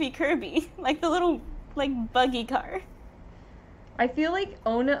the movie Kirby. Like the little, like, buggy car. I feel like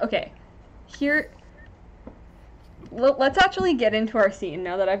Ona. Okay, here. Let's actually get into our scene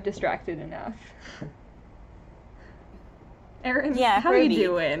now that I've distracted enough. Aaron, Yeah, how you Kirby.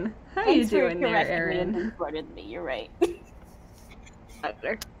 doing? How Thanks you for doing there, correcting me Aaron? and supporting me. You're right.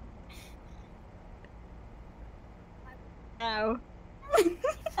 No.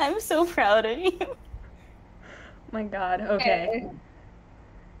 I'm so proud of you. My god, okay.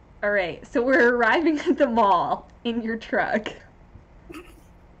 Alright, so we're arriving at the mall in your truck.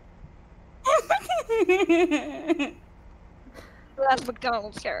 That's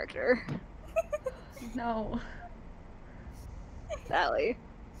McDonald's character. No. Sally.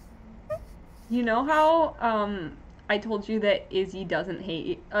 You know how, I told you that Izzy doesn't hate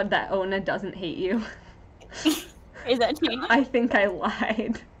you, that Ona doesn't hate you? Is that changing? I think I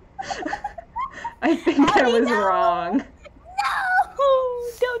lied. I think I was wrong. No!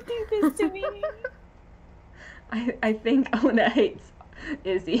 Don't do this to me. I think Ona hates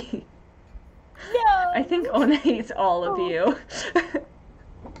Izzy. No! I think Ona hates all of you.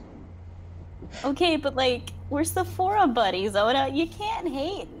 Okay, but like, we're Sephora buddies, Oda. You can't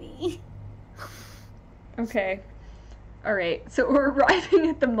hate me. Okay. Alright, so we're arriving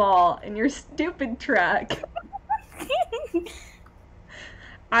at the mall in your stupid truck.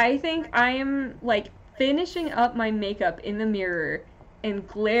 I think I am, like, finishing up my makeup in the mirror and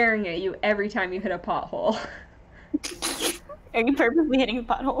glaring at you every time you hit a pothole. Are you purposely hitting the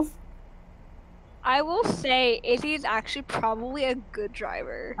potholes? I will say Izzy's actually probably a good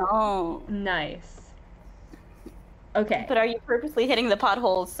driver. Oh. Nice. Okay. But are you purposely hitting the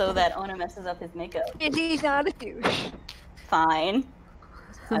potholes so that Ona messes up his makeup? Izzy's not a douche. Fine.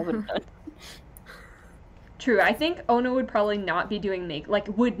 I would have done. True, I think Ona would probably not be doing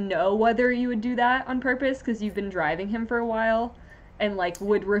would know whether you would do that on purpose because you've been driving him for a while, and, like,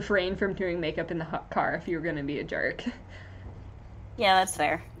 would refrain from doing makeup in the car if you were gonna be a jerk. Yeah, that's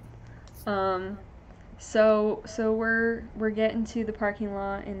fair. So we're getting to the parking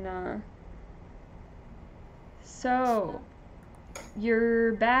lot and, so,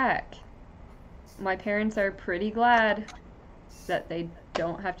 you're back. My parents are pretty glad that they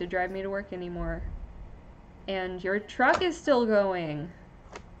don't have to drive me to work anymore. And your truck is still going.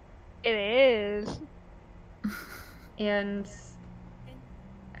 It is. And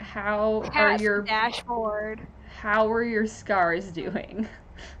how are Past your dashboard. how are your scars doing?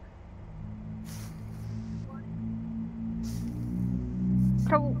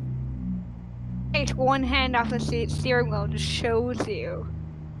 Probably take one hand off the steering wheel just shows you.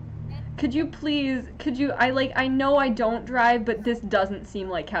 Could you I know I don't drive, but this doesn't seem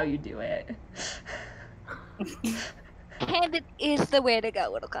like how you do it. Candid is the way to go,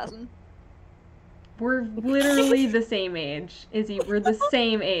 little cousin. We're literally the same age, Izzy. We're the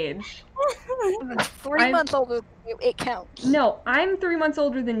same age. 3 I'm- months older, it counts. No, I'm 3 months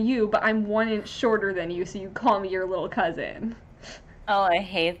older than you, but I'm 1 inch shorter than you, so you call me your little cousin. Oh, I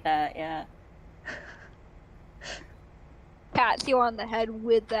hate that, yeah. Pats you on the head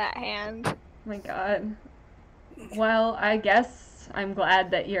with that hand. Oh my god. Well, I guess I'm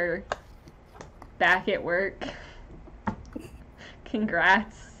glad that you're back at work.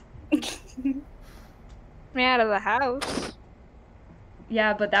 Congrats. Me out of the house.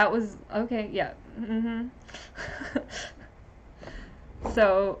 Yeah, but that was okay. Yeah.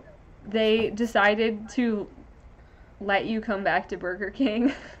 So they decided to let you come back to Burger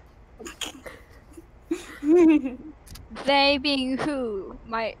King. They being who?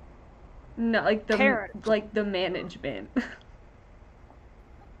 My No, like the Parents. management.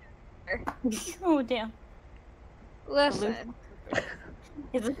 Oh, damn. listen.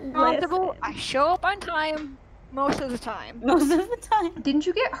 Is it Responsible. I show up on time most of the time. most of the time? Didn't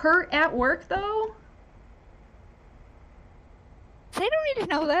you get hurt at work though? They don't need to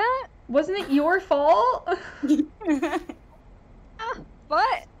know that. Wasn't it your fault?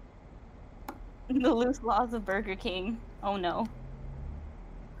 But The loose laws of Burger King. Oh no.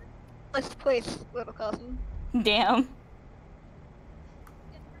 let's place, little cousin. Damn.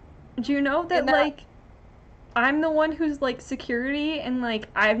 Do you know that And that- like I'm the one who's like security and like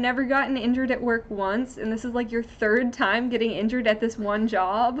I've never gotten injured at work once and this is like your 3rd time getting injured at this one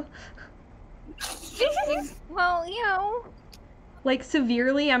job? Well, you know, Like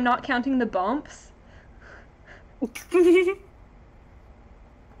severely, I'm not counting the bumps.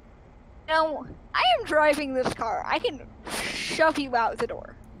 no, I am driving this car. I can shove you out the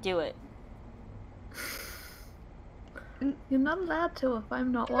door. Do it. You're not allowed to if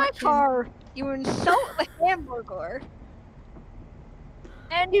I'm not In my watching. car, you insult the hamburger,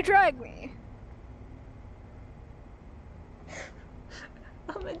 and you drag me.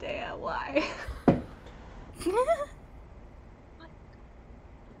 Amadea, why?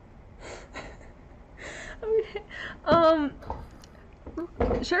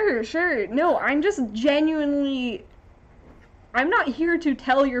 Okay. Sure. No, I'm just genuinely. I'm not here to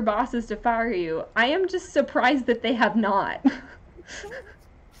tell your bosses to fire you. I am just surprised that they have not.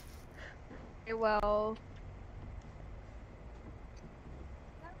 Well,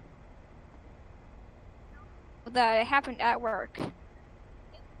 that happened at work.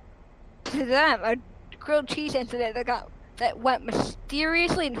 To them, a grilled cheese incident that went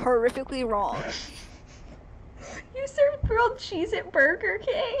mysteriously and horrifically wrong. You served grilled cheese at Burger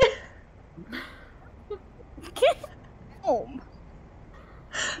King? Home.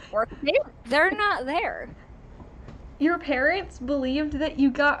 Work. They're not there. Your parents believed that you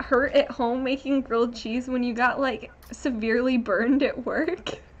got hurt at home making grilled cheese when you got, like, severely burned at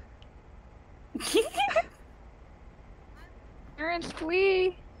work? Parents,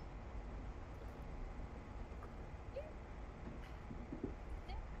 we.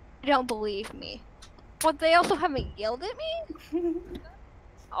 They don't believe me. But they also haven't yelled at me?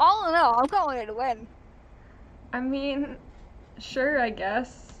 All in all, I'm going to win. I mean, sure, I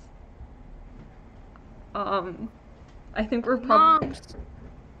guess. I think we're probably, Moms.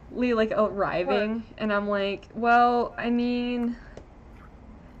 like, arriving, and I'm like, well, I mean...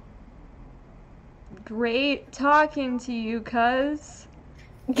 Great talking to you, cuz.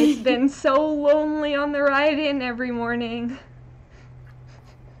 It's been so lonely on the ride in every morning.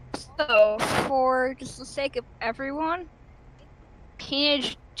 So, for just the sake of everyone,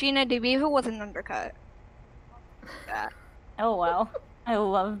 teenage Gina DeVivo was an undercut. That. Oh wow. I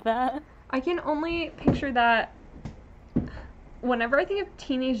love that. I can only picture that. Whenever I think of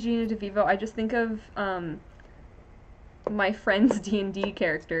teenage Gina DeVivo, I just think of my friend's D&D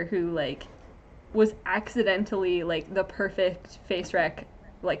character who like was accidentally like the perfect face rec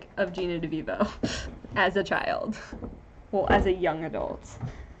like of Gina DeVivo as a child. Well, as a young adult.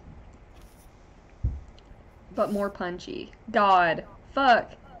 But more punchy. God,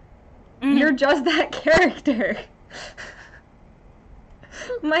 fuck. You're just that character.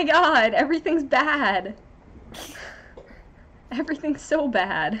 My god, everything's bad. Everything's so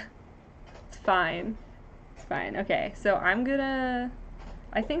bad. It's fine. It's fine. Okay, so I'm gonna...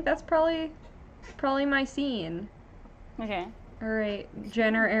 I think that's probably my scene. Okay. Alright,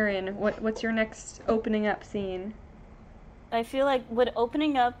 Jen or Erin, what's your next opening up scene? I feel like, would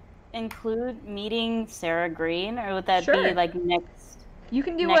opening up include meeting Sarah Green, or would that Sure. be like next? You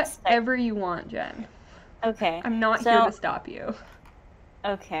can do Next step. whatever you want, Jen. Okay. I'm not So- here to stop you.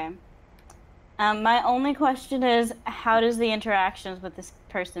 Okay. My only question is, how does the interactions with this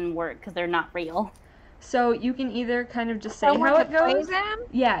person work? Because they're not real. So you can either kind of just say Someone how to it play goes. them?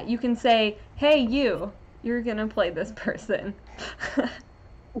 Yeah, you can say, hey, you're gonna play this person.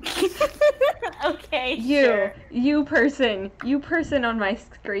 Okay, You, sure. you person on my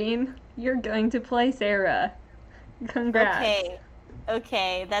screen, you're going to play Sarah. Congrats.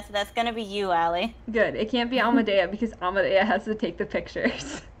 Okay, that's gonna be you, Allie. Good. It can't be Amadea because Amadea has to take the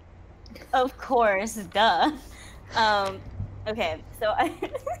pictures. Of course, duh. Okay, so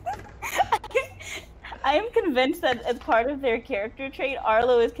I am convinced that as part of their character trait,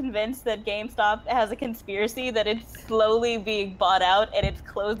 Arlo is convinced that GameStop has a conspiracy that it's slowly being bought out and it's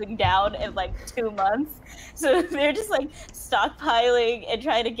closing down in like 2 months. So they're just like stockpiling and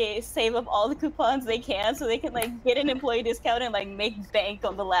trying to save up all the coupons they can so they can like get an employee discount and like make bank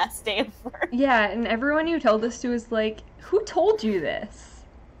on the last day of work. Yeah, and everyone you tell this to is like, who told you this?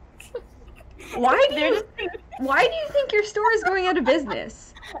 Why do you think your store is going out of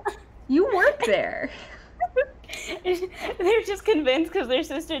business? You work there. They're just convinced because their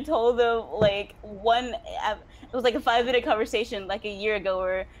sister told them like it was like a 5-minute conversation like a year ago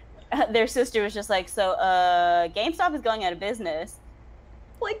where their sister was just like, so GameStop is going out of business.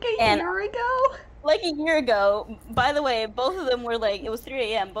 Like a year ago? Like a year ago. By the way, both of them were like, it was 3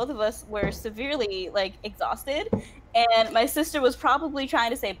 a.m. Both of us were severely like exhausted. And my sister was probably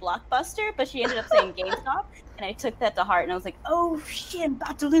trying to say Blockbuster, but she ended up saying GameStop. And I took that to heart and I was like, oh shit, I'm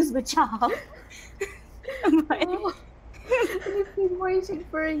about to lose my job. Oh, you've been waiting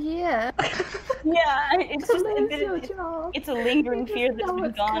for a year. Yeah, it's to just lose your job. it's a lingering You fear just that's know been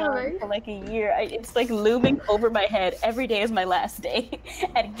it's gone on coming. for like a year. It's like looming over my head. Every day is my last day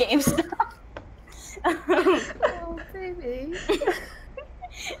at GameStop. Oh, baby.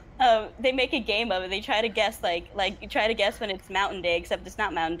 They make a game of it. They try to guess like you try to guess when it's Mountain Day, except it's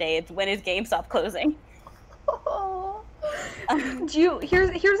not Mountain Day. It's when is GameStop closing. Oh.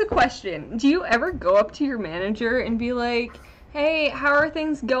 Here's a question. Do you ever go up to your manager and be like, hey, how are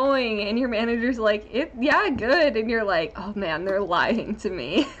things going? And your manager's like, yeah, good. And you're like, oh man, they're lying to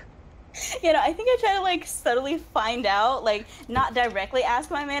me. You know, I think I try to like subtly find out, like not directly ask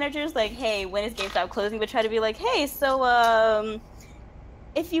my managers like, hey, when is GameStop closing, but try to be like, hey, so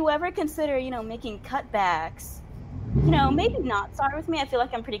if you ever consider, you know, making cutbacks, you know, maybe not start with me. I feel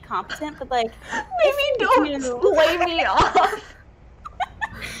like I'm pretty competent, but like Maybe don't lay me off.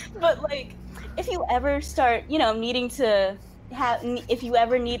 But like if you ever start, you know, needing to if you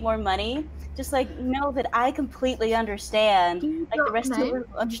ever need more money, just like know that I completely understand. Like the rest of the world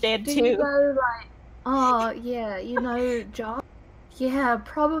understand Do too. you know, like, oh yeah, you know, job? Yeah,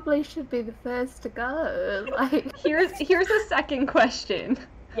 probably should be the first to go. Like, Here's a second question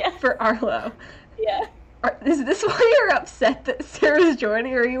Yeah. for Arlo. Yeah. Is this why you're upset that Sarah's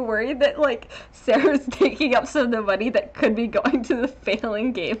joining? Or are you worried that like Sarah's taking up some of the money that could be going to the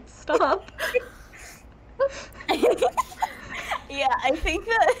failing GameStop? Yeah, I think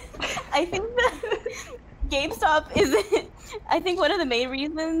that GameStop is. I think one of the main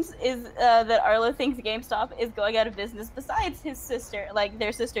reasons is that Arlo thinks GameStop is going out of business. Besides his sister, like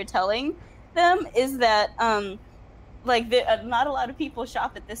their sister telling them, is that like not a lot of people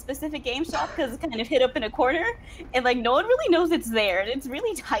shop at this specific GameStop because it's kind of hid up in a corner, and like no one really knows it's there, and it's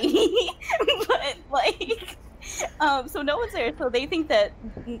really tiny. But like, so no one's there, so they think that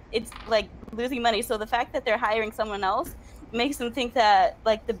it's like losing money. So the fact that they're hiring someone else makes them think that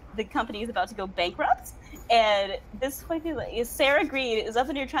like the company is about to go bankrupt. And this funny thing is Sarah Green is up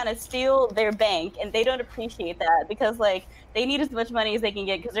in here trying to steal their bank, and they don't appreciate that because like they need as much money as they can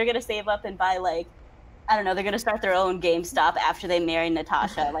get because they're gonna save up and buy like, I don't know, they're gonna start their own GameStop after they marry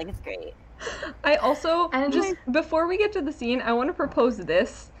Natasha. Like it's great. I also just before we get to the scene, I want to propose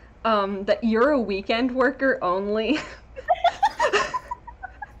this: that you're a weekend worker only.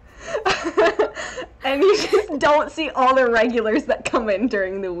 And you just don't see all the regulars that come in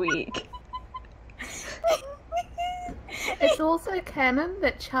during the week. it's also canon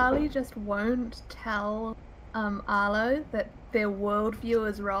that Charlie just won't tell Arlo that their worldview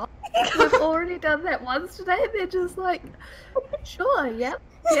is wrong. We've already done that once today. They're just like, sure, yep,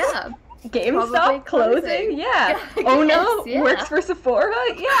 yeah. GameStop Probably closing? closing. Yeah. Yeah, Oh yes, no, yeah. works for Sephora?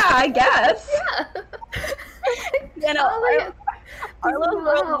 Yeah, I guess. Yeah. You know, Charlie Arlo's doesn't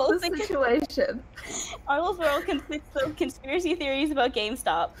world know the mostly situation. Arlo's world consists of conspiracy theories about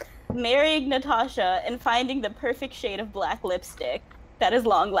GameStop, marrying Natasha, and finding the perfect shade of black lipstick that is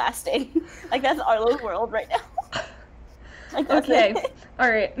long lasting. Like that's Arlo's world right now. Like, Okay.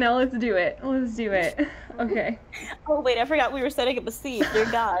 Alright, now let's do it. Let's do it. Okay. Oh wait, I forgot we were setting up a scene. Dear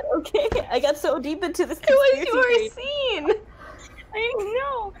God. Okay, I got so deep into this It was conspiracy your theory. scene! I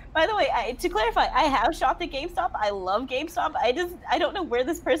know. By the way, to clarify, I have shopped at GameStop. I love GameStop. I don't know where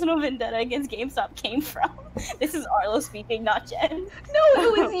this personal vendetta against GameStop came from. This is Arlo speaking, not Jen. No,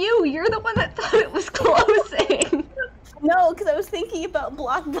 it was you. You're the one that thought it was closing. No, because I was thinking about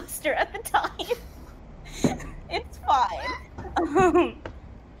Blockbuster at the time. It's fine.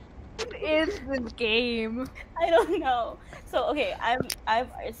 What is this game? I don't know. So okay,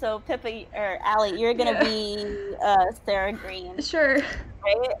 so Pippa or Allie, you're gonna be Sarah Green, Sure.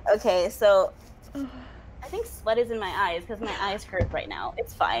 right? Okay, so I think sweat is in my eyes because my eyes hurt right now.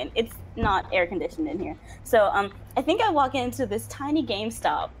 It's fine. It's not air conditioned in here. So I think I walk into this tiny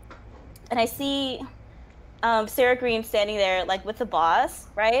GameStop, and I see Sarah Green standing there like with the boss,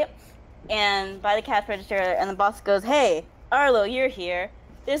 right? And by the cash register, and the boss goes, "Hey, Arlo, you're here.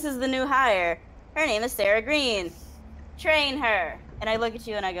 This is the new hire. Her name is Sarah Green. Train her." And I look at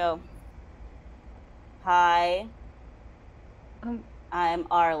you and I go, "Hi, I'm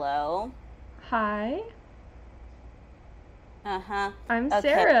Arlo." Hi. Uh-huh. I'm Okay.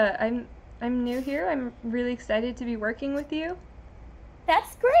 Sarah. I'm new here. I'm really excited to be working with you.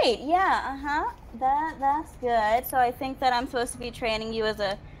 That's great. Yeah, uh-huh. That's good. So I think that I'm supposed to be training you as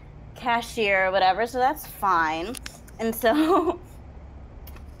a cashier or whatever, so that's fine. And so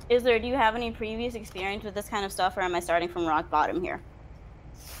do you have any previous experience with this kind of stuff, or am I starting from rock bottom here?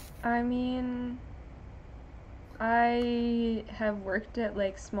 I mean, I have worked at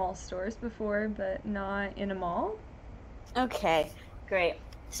like small stores before, but not in a mall. Okay, great.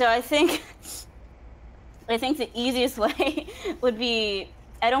 So I think the easiest way would be,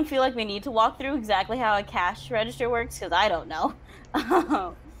 I don't feel like we need to walk through exactly how a cash register works because I don't know.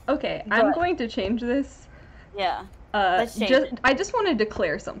 Okay, I'm But- going to change this. Yeah. Let's change it. I just want to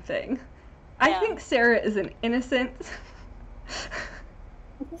declare something. I Yeah. think Sarah is an innocent.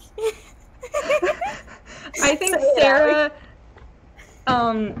 I think Say it, Sarah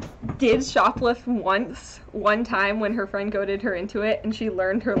did shoplift one time when her friend goaded her into it, and she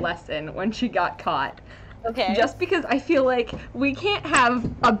learned her lesson when she got caught. Okay. Just because I feel like we can't have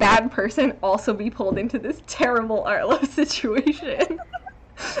a bad person also be pulled into this terrible Arlo situation.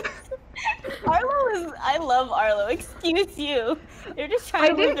 I love Arlo. Excuse you. They're just trying I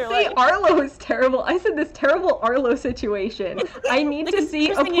to live didn't their say life. Arlo is terrible. I said this terrible Arlo situation. I need The to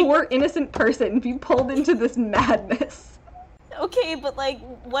see a first thing poor innocent person be pulled into this madness. Okay, but like,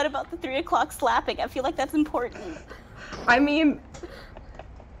 what about the 3 o'clock slapping? I feel like that's important. I mean,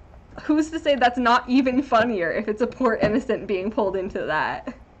 who's to say that's not even funnier if it's a poor innocent being pulled into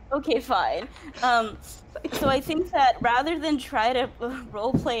that? Okay, fine. So I think that rather than try to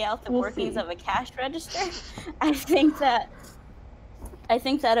role play out the We'll workings see. of a cash register, I think that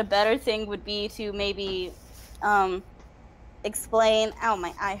a better thing would be to maybe explain. Ow,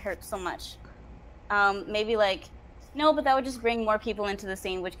 my eye hurts so much. Maybe like, no, but that would just bring more people into the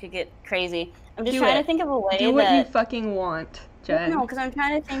scene, which could get crazy. I'm just Do trying it. to think of a way Do what you that. fucking want, Jen. No, because I'm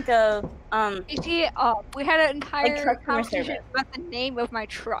trying to think of You see, we had an entire customer conversation service. about the name of my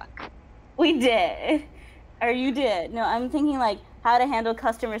truck. We did. Or you did. No, I'm thinking like how to handle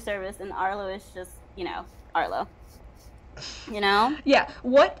customer service, and Arlo is just, Arlo. You know? Yeah,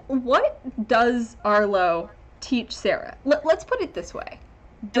 what does Arlo teach Sarah? Let's put it this way.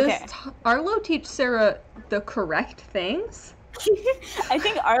 Does Okay. Arlo teach Sarah the correct things? I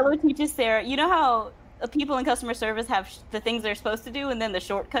think Arlo teaches Sarah, you know how people in customer service have the things they're supposed to do and then the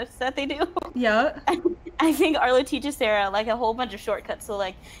shortcuts that they do? Yeah. I think Arlo teaches Sarah like a whole bunch of shortcuts. So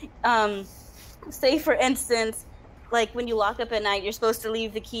like, say for instance, like when you lock up at night, you're supposed to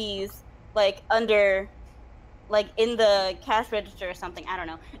leave the keys like under, like in the cash register or something. I don't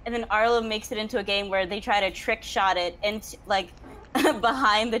know. And then Arlo makes it into a game where they try to trick shot it and like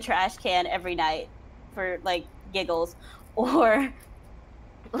behind the trash can every night for like giggles, or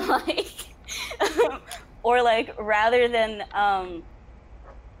like, or like rather than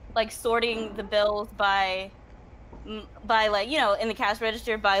like sorting the bills by like, in the cash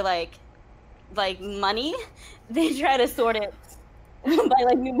register by like money, they try to sort it by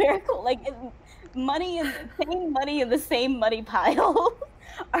like numerical, like money and same money in the same money pile.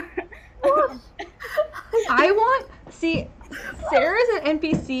 See, Sarah's an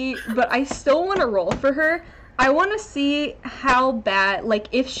NPC, but I still want to roll for her. I want to see how bad, like,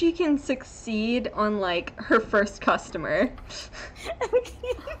 if she can succeed on, like, her first customer.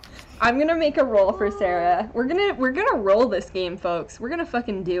 I'm gonna make a roll for Sarah. We're gonna roll this game, folks. We're gonna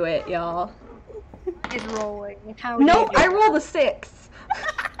fucking do it, y'all. Is rolling. How No, do you I do rolled a 6.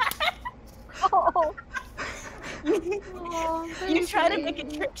 Oh. You try to make a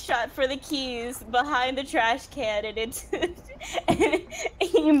trick shot for the keys behind the trash can, and and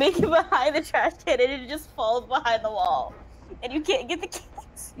you make it behind the trash can, and it just falls behind the wall. and you can't get the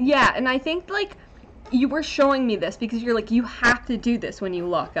keys. Yeah, and I think, like, you were showing me this because you're like, you have to do this when you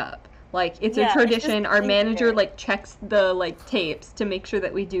lock up. Like, it's a Yeah, it's tradition. just Our manager, easier. like, checks the, like, tapes to make sure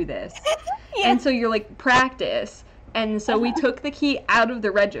that we do this. Yeah. And so you're like, practice. And so we took the key out of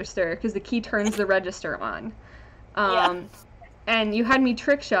the register because the key turns the register on. And you had me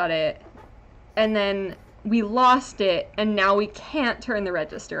trick shot it. And then we lost it. And now we can't turn the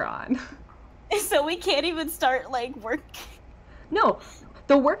register on. So we can't even start, like, work. No.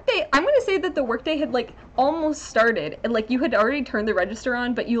 The workday, I'm going to say that the workday had, like, almost started. And, like, you had already turned the register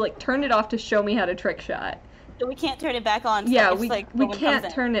on, but you, like, turned it off to show me how to trick shot. So we can't turn it back on. So Yeah, it's, we like, we no one can't comes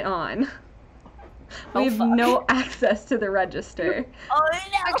in. turn it on. Oh, We have fuck. no access to the register. Oh,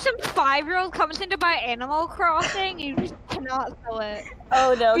 Like some 5-year-old comes in to buy Animal Crossing, you just cannot sell it.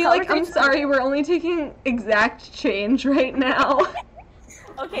 Oh no. Be like, I'm conversation- sorry, we're only taking exact change right now.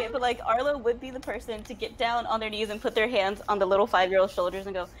 Okay, but like Arlo would be the person to get down on their knees and put their hands on the little 5-year-old shoulders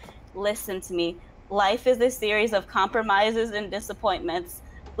and go, listen to me. Life is a series of compromises and disappointments.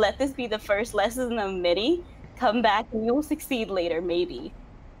 Let this be the first lesson of many. Come back and you'll succeed later, maybe.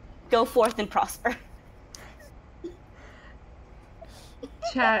 Go forth and prosper.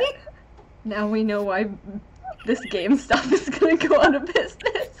 Chat, now we know why this GameStop is gonna go out of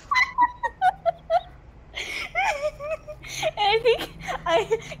business. And I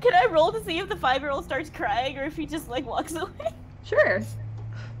think can I roll to see if the 5-year-old starts crying or if he just like walks away? Sure.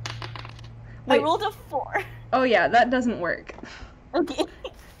 I Wait. rolled a 4. Oh yeah, that doesn't work. Okay.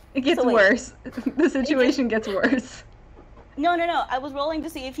 It gets So wait. worse. The situation gets worse. No. I was rolling to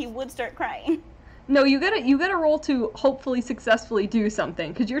see if he would start crying. No, you gotta roll to hopefully successfully do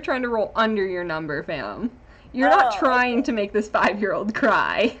something, because you're trying to roll under your number, fam. You're not Oh, trying to make this 5-year-old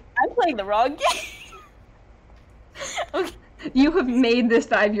cry. I'm playing the wrong game. Okay. You have made this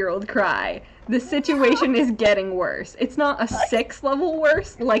 5-year-old cry. The situation is getting worse. It's not a 6 level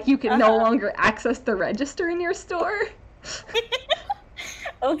worse, like you can no Uh-huh. longer access the register in your store.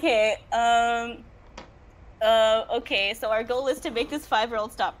 Okay, okay, so our goal is to make this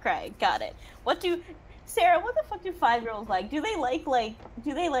 5-year-old stop crying. Got it. Sarah, what the fuck do 5-year-olds like? Do they like,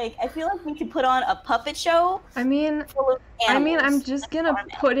 I feel like we could put on a puppet show I mean, full of animals. I'm just gonna farm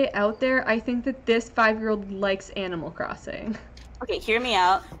put it out there. I think that this 5-year-old likes Animal Crossing. Okay, hear me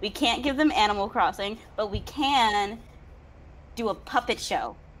out. We can't give them Animal Crossing, but we can do a puppet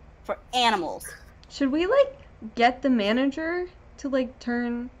show for animals. Should we, like, get the manager to, like,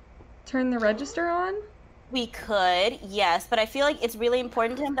 turn the register on? We could, yes, but I feel like it's really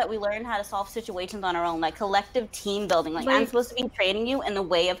important to him that we learn how to solve situations on our own, like collective team building. Like I'm Like- supposed to be training you in the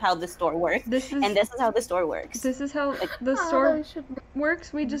way of how the store works, This is and this is how the store works. this is how the Oh, store they should-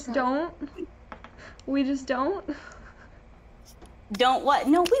 works. We just Okay. don't. We just don't. Don't what?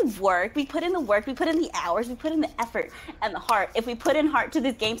 No, we work. We put in the work. We put in the hours. We put in the effort and the heart. If we put in heart to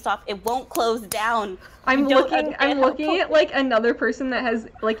this GameStop, it won't close down. I'm You don't looking understand how at like another person that has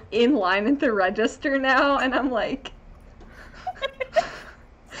like in line at the register now, and I'm like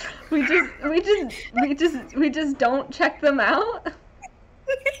we just don't check them out.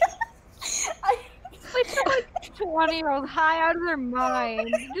 Like some like 20-year-old high out of their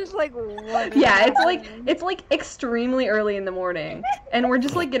mind. Just like what? Yeah, it's like extremely early in the morning, and we're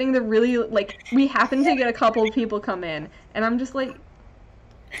just like getting the really like we happen to get a couple of people come in, and I'm just like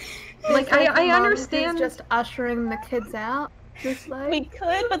It's the I mom who's understand. just ushering the kids out. Just like, We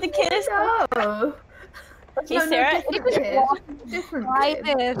could, but the kid is. no. Okay, No, Sarah. different kid. Different Try kid.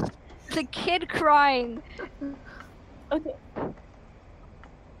 this. It's a kid crying. Okay.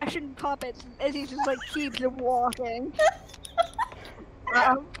 Action puppets as he just like keeps walking.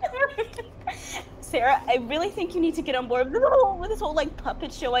 Sarah, I really think you need to get on board with this whole like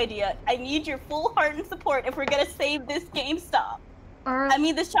puppet show idea. I need your full heart and support if we're gonna save this GameStop. I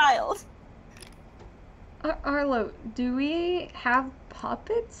mean, this child. Arlo, do we have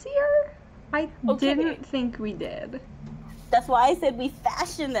puppets here? I Okay. didn't think we did. That's why I said we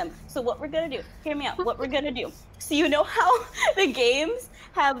fashion them. So what we're gonna do, hear me out, what we're gonna do. So you know how the games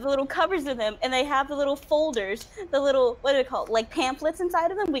have the little covers in them and they have the little folders, the little, what are they called, like pamphlets inside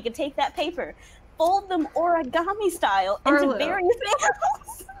of them? We could take that paper, fold them origami style into Arlo. various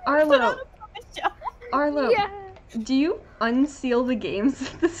animals. Put on Arlo, a puppet show. Arlo, Yeah. do you unseal the games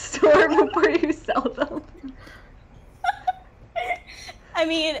at the store before you sell them? I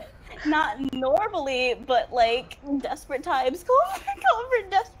mean, not normally, but like desperate times call for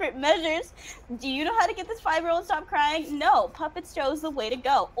desperate measures. Do you know how to get this 5-year-old to stop crying? No, puppet show's the way to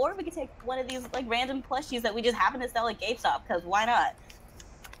go. Or we could take one of these like random plushies that we just happen to sell at GameStop, because why not?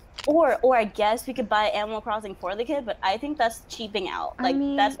 Or I guess we could buy Animal Crossing for the kid, but I think that's cheaping out. I Like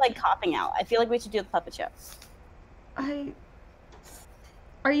mean- that's like copping out. I feel like we should do the puppet show.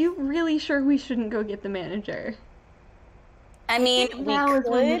 Are you really sure we shouldn't go get the manager? I mean, we now is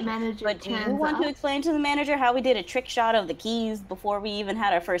when the could, manager but do you turns want to up explain to the manager how we did a trick shot of the keys before we even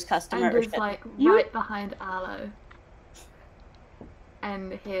had our first customer? and or is should- like You- right behind Arlo.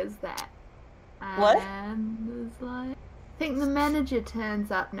 And here's that. What? And is like, I think the manager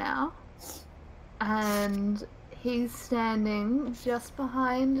turns up now, and he's standing just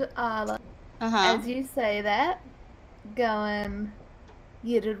behind Arlo. Uh-huh. As you say that, going,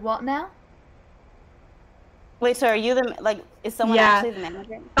 you did what now? Wait, so are you the, like, is someone Yeah. actually the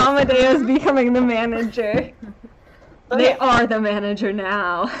manager? Amadeo's becoming the manager. They Okay. are the manager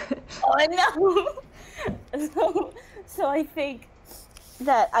now. Oh, no! So I think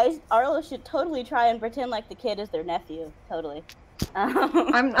that Arlo should totally try and pretend like the kid is their nephew. Totally.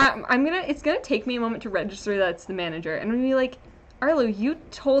 It's gonna take me a moment to register that it's the manager, and I'm gonna be like, Arlo, you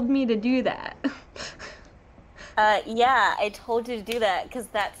told me to do that. Yeah, I told you to do that because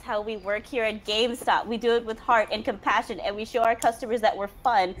that's how we work here at GameStop. We do it with heart and compassion, and we show our customers that we're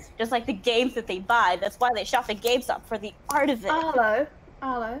fun, just like the games that they buy. That's why they shop at GameStop, for the art of it.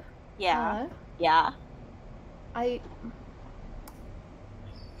 Arlo. Yeah. Yeah.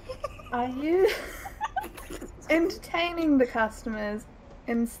 Are you entertaining the customers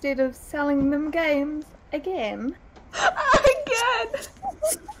instead of selling them games again? Again!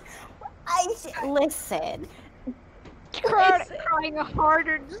 Listen. Crying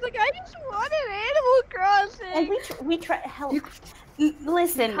harder. Just like, I just want an Animal Crossing. And we try help.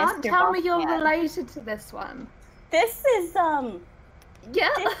 Listen, You can't Mr. tell me you're Bossman. related to this one. This is Yeah.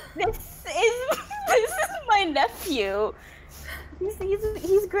 this is my nephew.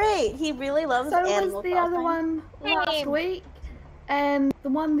 He's great. He really loves So Animal was the other Crossing. one last Same. week, and the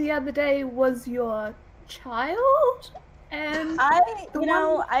one the other day was your child, and I the you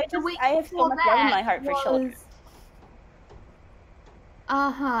know one I the just week I have so before much love in that my heart for children.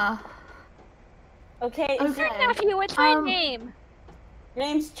 Uh-huh. Okay, Okay. so Your nephew, what's my Um, name? your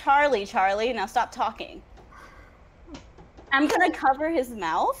name's Charlie. Charlie, now stop talking. I'm gonna cover his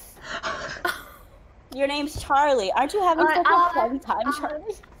mouth. Your name's Charlie. Aren't you having Alright, such a Arlo, fun time, Arlo.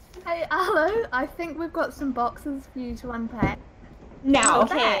 Charlie? Hey, Arlo, I think we've got some boxes for you to unpack. Now,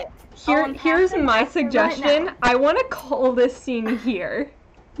 Okay. here's my right suggestion. now. I want to call this scene here.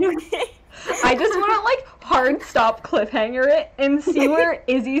 Okay. I just want to like hard stop cliffhanger it and see where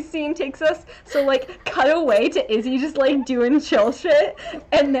Izzy's scene takes us. So like cut away to Izzy just like doing chill shit,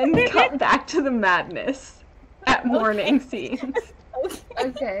 and then cut back to the madness at morning scenes.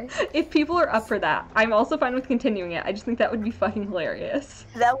 Okay. If people are up for that, I'm also fine with continuing it. I just think that would be fucking hilarious.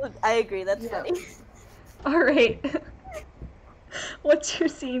 I agree. That's Yeah. funny. All right. What's your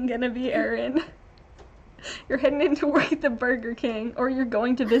scene gonna be, Erin? You're heading into work at the Burger King, or you're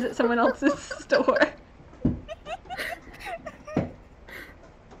going to visit someone else's store.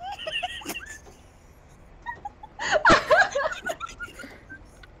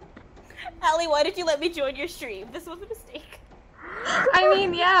 Allie, why did you let me join your stream? This was a mistake. I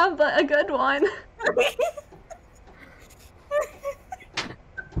mean, yeah, but a good one.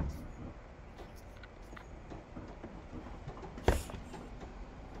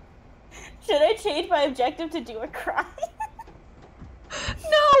 Should I change my objective to do a cry?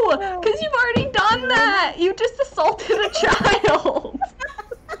 No, because you've already done that. You just assaulted a child.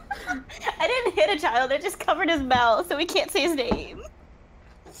 I didn't hit a child, I just covered his mouth so we can't say his name.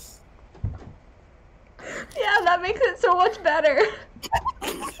 Yeah, that makes it so much better.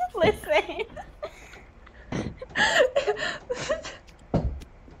 Listen.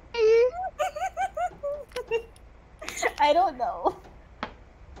 I don't know.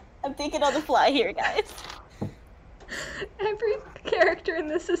 I'm thinking on the fly here, guys. Every character in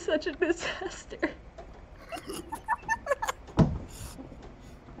this is such a disaster.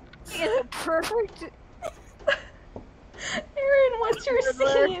 It's perfect. Erin, what's your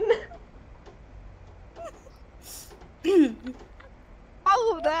scene?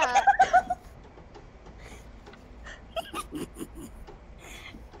 All of that.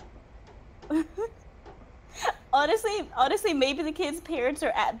 Honestly, maybe the kid's parents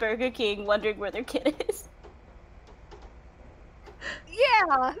are at Burger King wondering where their kid is.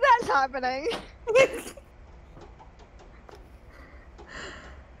 Yeah, that's happening.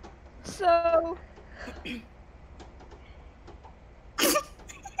 So.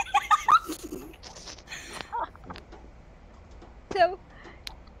 So,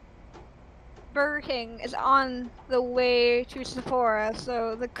 Burger King is on the way to Sephora,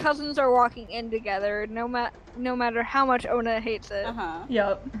 so the cousins are walking in together, no matter how much Ona hates it.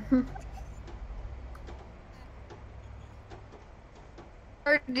 Yup.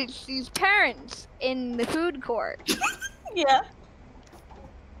 Or these parents in the food court Yeah.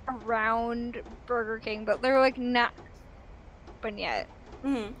 around Burger King, but they're like not open yet.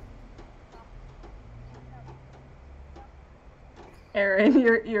 Mm-hmm. Aaron,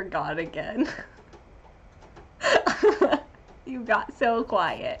 you're gone again. You got so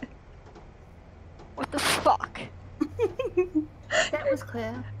quiet. What the fuck? That was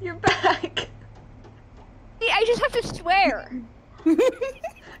clear. You're back. See, I just have to swear.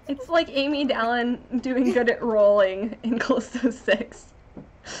 It's like Amy Dallin doing good at rolling in Callisto 6.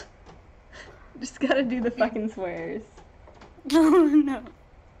 Just gotta do the fucking swears. Oh no.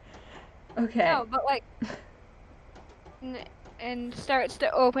 Okay. No, but like, and starts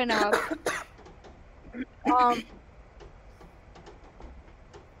to open up.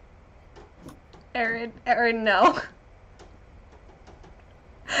 Aaron, no.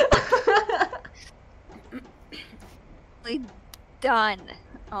 Like, done.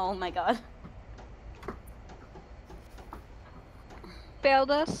 Oh my god. Failed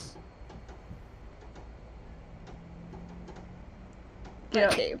us. My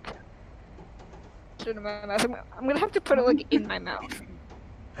Yep. tape. Shit in my mouth. I'm gonna have to put it like in my mouth.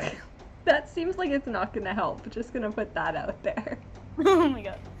 That seems like it's not gonna help. Just gonna put that out there. Oh my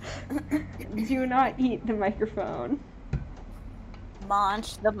god. Do not eat the microphone.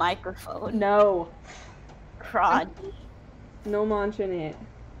 Launch the microphone. No. Crod. No munching it.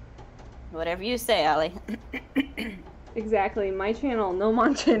 Whatever you say, Allie. Exactly. My channel, no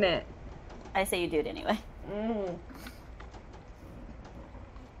munching it. I say you do it anyway. Mm.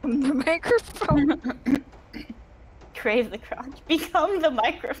 The microphone. Crave the crotch. Become the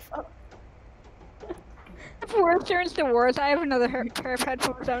microphone. If worse turns to worse, I have another pair of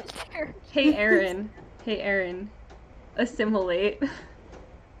headphones downstairs. Hey, Aaron. Hey, Aaron. Assimilate.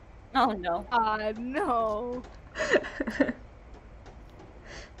 Oh no. No.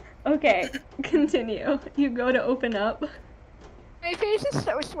 Okay, continue. You go to open up. My face is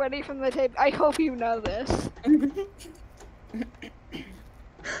so sweaty from the tape. I hope you know this.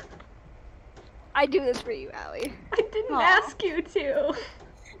 I do this for you, Allie. I didn't Aw. ask you to.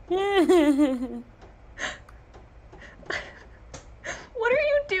 What are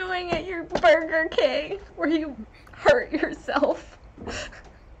you doing at your Burger King where you hurt yourself?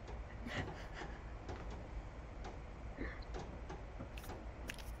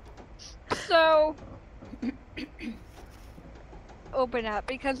 So, open up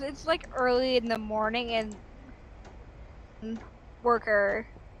because it's like early in the morning and worker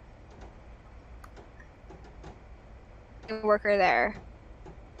there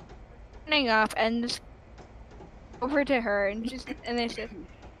opening up and just over to her and they said,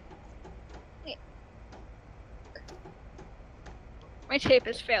 my tape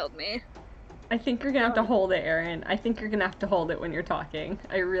has failed me. I think you're gonna have to hold it, Aaron. I think you're gonna have to hold it when you're talking.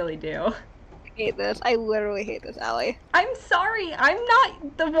 I really do. I hate this. I literally hate this, Allie. I'm sorry. I'm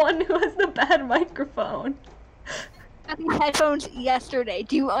not the one who has the bad microphone. I got these headphones yesterday.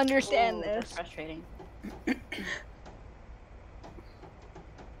 Do you understand Ooh, this? that's frustrating.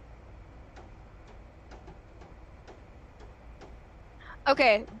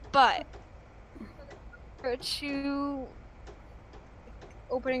 Okay, but to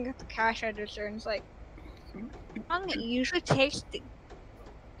opening up the cash register and it's like, how long it usually takes to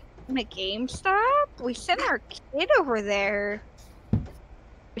a GameStop? We sent our kid over there.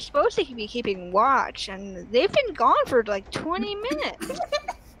 We're supposed to be keeping watch, and they've been gone for like 20 minutes.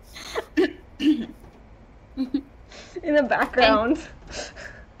 In the background.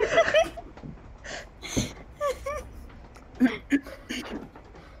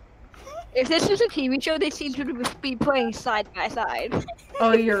 If this was a TV show, these scenes would be playing side by side.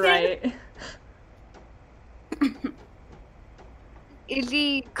 Oh, you're right.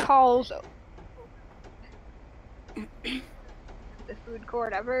 Izzy calls the food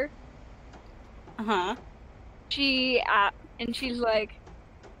court ever. Uh-huh. And she's like,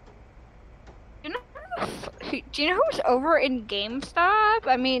 do you know who's over in GameStop?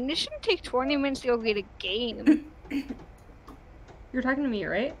 I mean, this shouldn't take 20 minutes to go get a game. You're talking to me,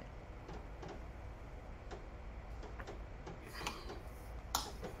 right?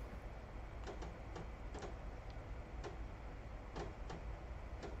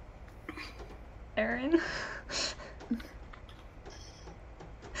 Aaron?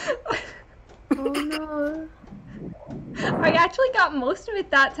 Oh no. I actually got most of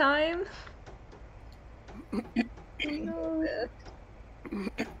it that time. No.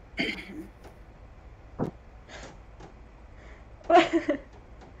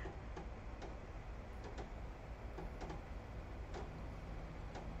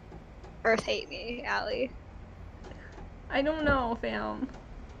 Earth hate me, Allie. I don't know, fam.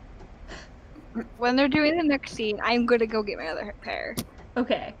 when they're doing the next scene, I'm gonna go get my other pair.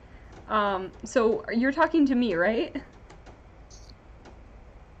 Okay. So you're talking to me, right?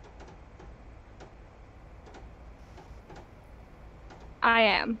 I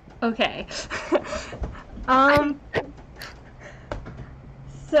am. Okay.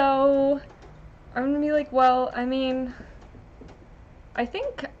 So I'm gonna be like, well, I mean, I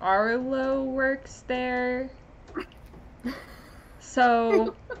think Arlo works there.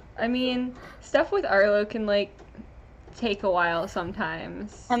 So, I mean, stuff with Arlo can, like, take a while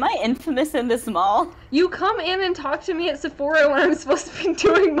sometimes. Am I infamous in this mall? You come in and talk to me at Sephora when I'm supposed to be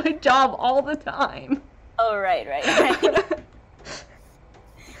doing my job all the time. Oh, right.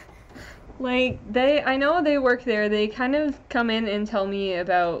 Like, I know they work there. They kind of come in and tell me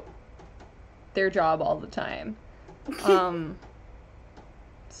about their job all the time.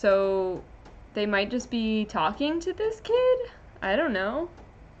 So they might just be talking to this kid? I don't know.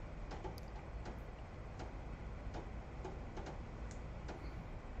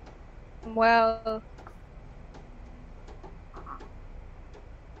 Well,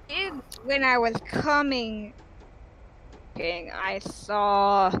 when I was coming, I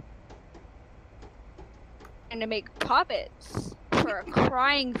saw and to make puppets for a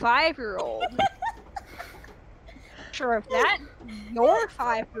crying 5-year-old. Sure, if that's your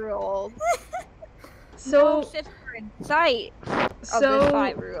 5-year-old, So, no sister in sight of this so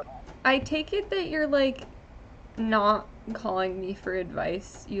 5-year-old. I take it that you're, like, not calling me for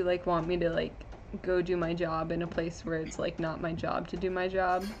advice. You, like, want me to, like, go do my job in a place where it's, like, not my job to do my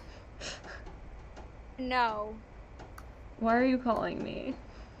job. No, Why are you calling me?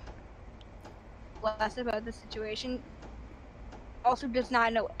 less about the situation. Also does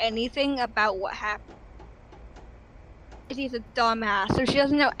not know anything about what happened. She's a dumbass, so she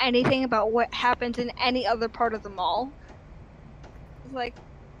doesn't know anything about what happens in any other part of the mall. It's like,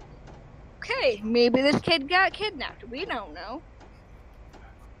 okay, maybe this kid got kidnapped. We don't know.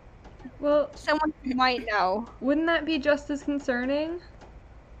 Well, Someone might know. wouldn't that be just as concerning?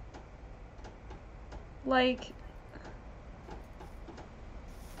 Like,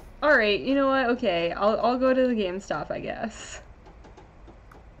 alright, you know what? Okay, I'll go to the GameStop, I guess.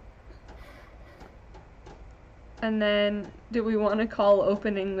 And then, do we want to call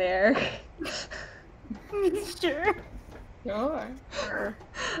opening there? Sure. Sure.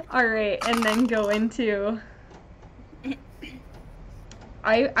 Alright, and then go into...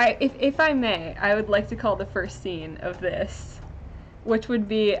 if I may, I would like to call the first scene of this, which would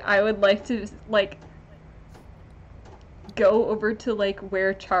be, I would like to, like, go over to, like,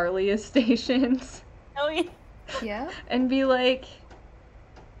 where Charlie is stationed, Oh, yeah. Yeah. and be like,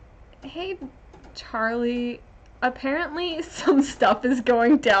 hey, Charlie, apparently some stuff is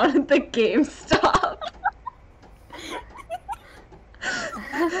going down at the GameStop.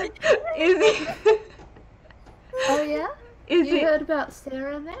 Is Oh yeah? Is You it? heard about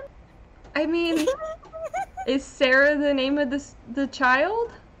Sarah then? I mean, is Sarah the name of the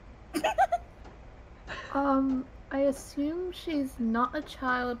child? I assume she's not a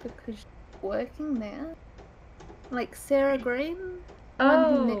child because she's working there. Like Sarah Green,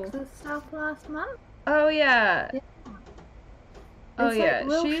 one who Oh, Nix's stuff last month. oh yeah. Yeah. Oh It's yeah, like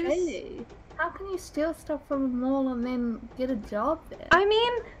real she's. shady. How can you steal stuff from a mall and then get a job there? I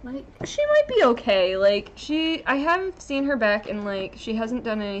mean, Like, she might be okay. Like, I haven't seen her back and, like, she hasn't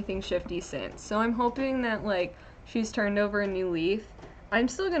done anything shifty since. So I'm hoping that, like, she's turned over a new leaf. I'm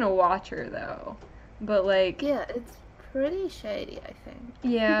still gonna watch her, though. But, like, yeah, it's pretty shady, I think.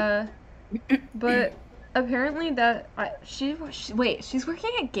 yeah. But apparently wait, she's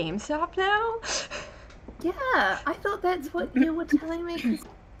working at GameStop now? Yeah, I thought that's what you were telling me 'cause it's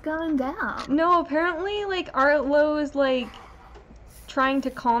going down. No, apparently, like, Arlo is, like, trying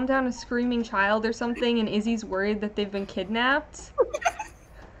to calm down a screaming child or something, and Izzy's worried that they've been kidnapped.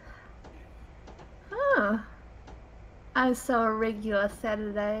 Huh. I saw a regular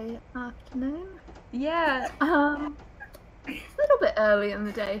Saturday afternoon. Yeah, It's a little bit early in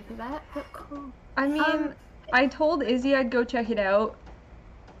the day for that, but cool. I mean, I told Izzy I'd go check it out.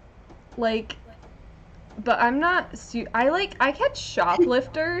 Like, but I'm not I catch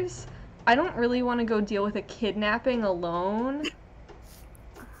shoplifters. I don't really want to go deal with a kidnapping alone.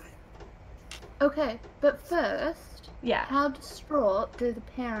 Okay, but first, Yeah, how distraught do the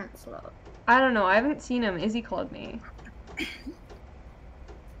parents look? I don't know. I haven't seen him. Izzy called me.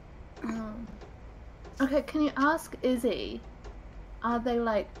 Okay, can you ask Izzy, are they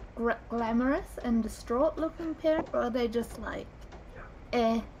like glamorous and distraught looking parents, or are they just like,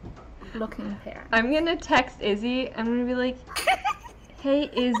 looking parents? I'm gonna text Izzy. I'm gonna be like, hey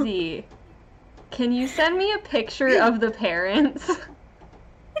Izzy, can you send me a picture of the parents?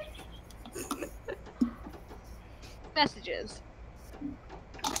 messages.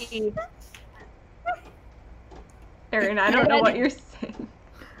 Erin, I don't know what you're saying.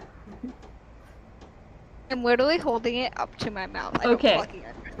 I'm literally holding it up to my mouth. I Okay. don't fucking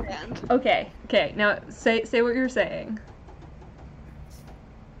understand. Okay. Now say what you're saying.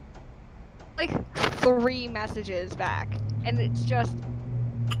 Like 3 messages back, and it's just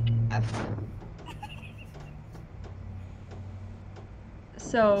F.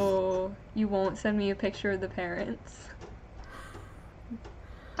 So you won't send me a picture of the parents?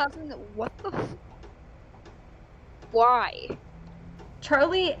 Cousin, what the? Why?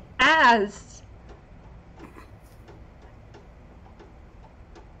 Charlie asked.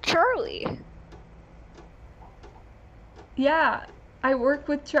 Charlie. Yeah, I work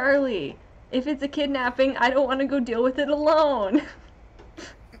with Charlie. If it's a kidnapping, I don't want to go deal with it alone.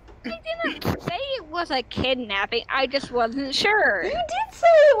 I didn't say it was a kidnapping. I just wasn't sure. You did say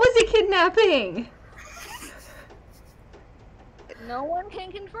it was a kidnapping. No one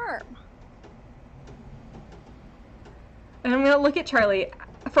can confirm. And I'm gonna look at Charlie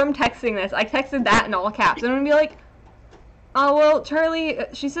from texting this. I texted that in all caps. And I'm gonna be like, oh, well, Charlie,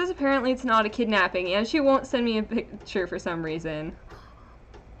 she says apparently it's not a kidnapping, and she won't send me a picture for some reason.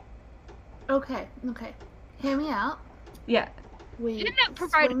 Okay. Hear me out. Yeah. We You didn't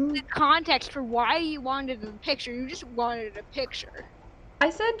provide swing- the context for why you wanted the picture. You just wanted a picture. I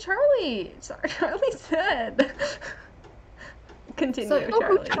said Charlie. Sorry, Charlie said. Continue, So- Oh,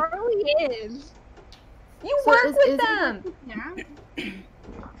 who Charlie. Charlie is. You So work is with he them! with the parent?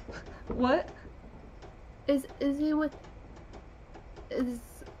 What? Is he with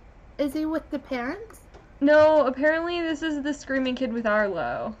is he with the parents? No, apparently this is the screaming kid with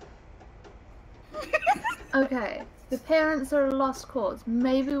Arlo. Okay, the parents are a lost cause.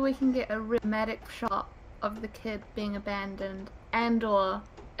 Maybe we can get a dramatic shot of the kid being abandoned and/or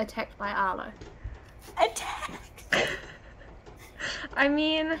attacked by Arlo. Attack! I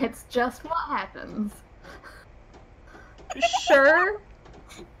mean, It's just what happens. sure,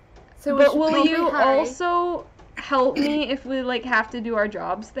 So we but should will probably you hurry. also help me if we, like, have to do our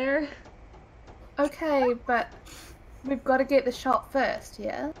jobs there? Okay, but we've got to get the shot first,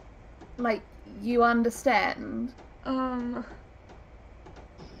 yeah? Like, you understand?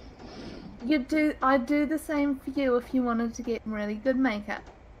 I'd do the same for you if you wanted to get really good makeup.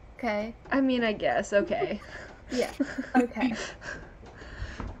 Okay? I mean, I guess, okay. Yeah. Okay.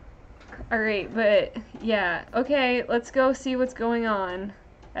 Alright, but, yeah, okay, let's go see what's going on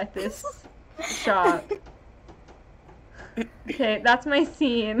at this shop. Okay, that's my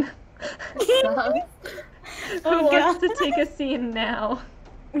scene. So, Who Oh, wants God. to take a scene now?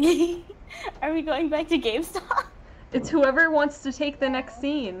 Are we going back to GameStop? It's whoever wants to take the next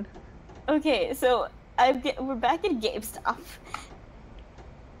scene. Okay, so we're back at GameStop.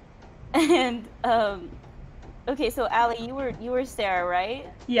 And okay, so Allie, you were Sarah, right?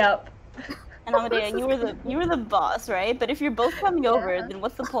 Yep. And Amadea, you were the boss, right? But if you're both coming over, Yeah. then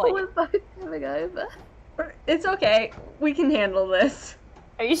what's the we're point? both coming over. It's okay. We can handle this.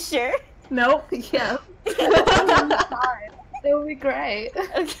 Are you sure? Nope. Yeah. Fine. It'll be great.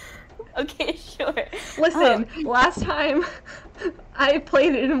 Okay. Okay, sure. Listen, last time I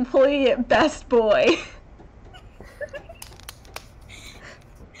played an employee at Best Boy.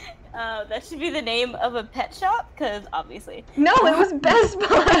 That should be the name of a pet shop, because obviously. No, it was Best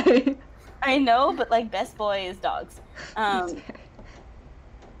Buy. I know, but like Best Boy is dogs.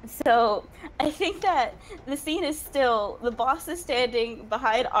 So I think that the scene is still the boss is standing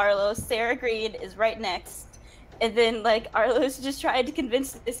behind Arlo, Sarah Green is right next, and then like Arlo's just trying to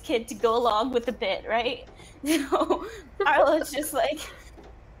convince this kid to go along with the bit, right? So Arlo's just like,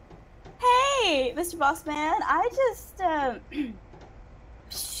 "Hey, Mr. Boss Man, I just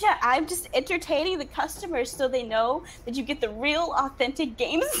I'm just entertaining the customers so they know that you get the real authentic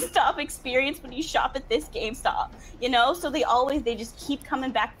GameStop experience when you shop at this GameStop, you know? So they just keep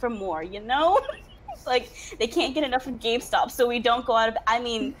coming back for more, you know? Like, they can't get enough of GameStop, so we don't go out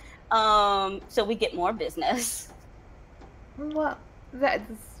of, so we get more business. Well,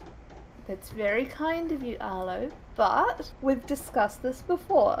 that's very kind of you, Arlo, but we've discussed this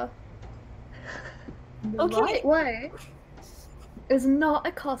before. The Okay. right way is not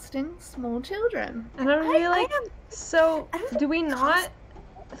accosting small children. And I'm really I like, am- so I don't do we not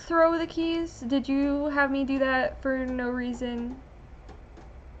throw the keys? Did you have me do that for no reason?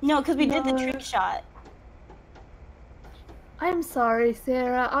 No, because we did the No. trick shot. I'm sorry,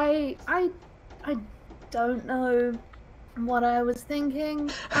 Sarah. I don't know what I was thinking.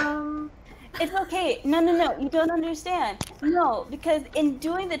 It's okay. No, you don't understand. No, because in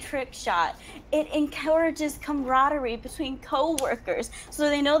doing the trick shot, it encourages camaraderie between co-workers, so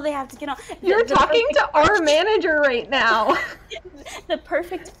they know they have to get on. You're talking to our manager right now. The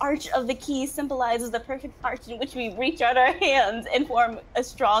perfect arch of the key symbolizes the perfect arch in which we reach out our hands and form a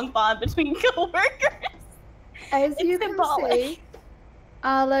strong bond between co-workers. As It's you can symbolic. see,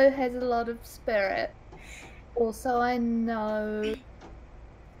 Arlo has a lot of spirit. Also, I know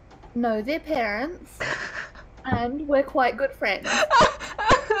their parents, and we're quite good friends.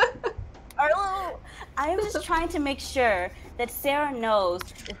 Arlo, I'm just trying to make sure that Sarah knows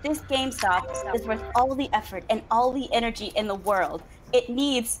that this GameStop is worth all the effort and all the energy in the world. It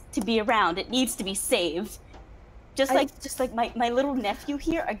needs to be around. It needs to be saved. Just like my little nephew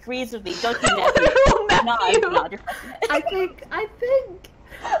here agrees with me. Don't you, nephew? Little nephew. No, just I think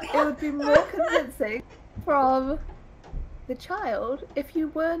it would be more convincing from the child if you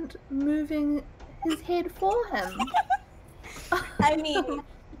weren't moving his head for him. I mean,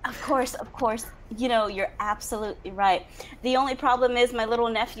 of course, you know, you're absolutely right. The only problem is my little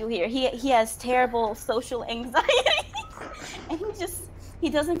nephew here. He has terrible social anxiety, and he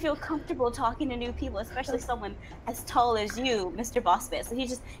doesn't feel comfortable talking to new people, especially someone as tall as you, Mr. Bossman. So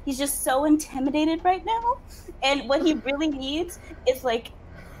he's just so intimidated right now. And what he really needs is like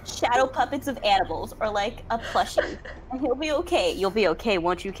shadow puppets of animals or like a plushie, and he'll be okay. You'll be okay,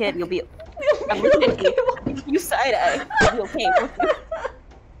 won't you, kid? You'll be. I'm looking at you. You side eye. You'll be okay, won't you?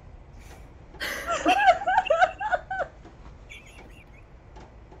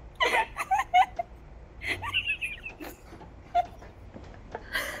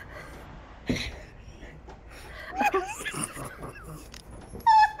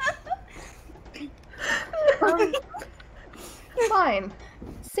 Fine.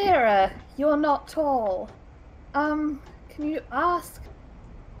 Sarah, you're not tall. Can you ask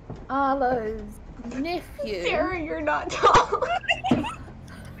Arlo's nephew Sarah, you're not tall.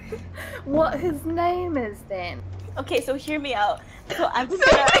 what his name is then? Okay, so hear me out. So I'm just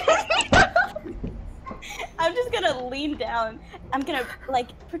gonna lean down. I'm gonna like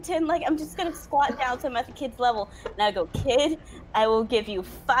pretend like I'm just gonna squat down so I'm at the kid's level. And I go, kid, I will give you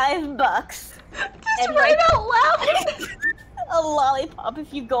 $5. Just And, right like, out loud. a lollipop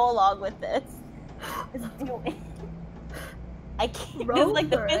if you go along with this. Let's do it. I can't. This is like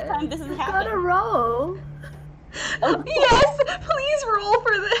the for fifth it. time this has You've happened. gotta roll. Yes, please roll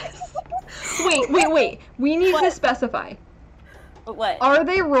for this. Wait. We need to What? specify. What? Are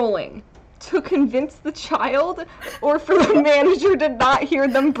they rolling to convince the child or for the manager to not hear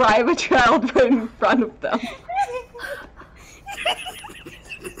them bribe a child right in front of them?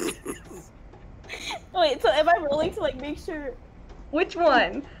 Wait, so am I rolling to like make sure? Which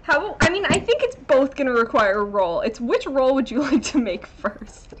one? I mean, I think it's both gonna require a roll. It's which roll would you like to make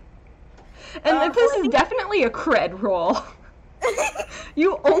first? And this is definitely a cred roll.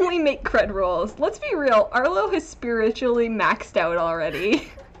 You only make cred rolls. Let's be real, Arlo has spiritually maxed out already.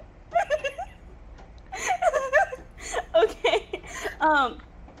 Okay. I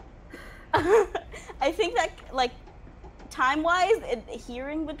think that like time-wise,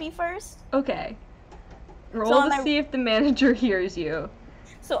 hearing would be first. Okay. Roll So to see if the manager hears you.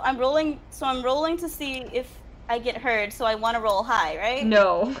 So I'm rolling to see if I get heard. So I want to roll high, right?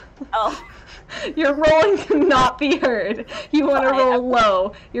 No. Oh. You're rolling to not be heard. You want to Fine, roll okay.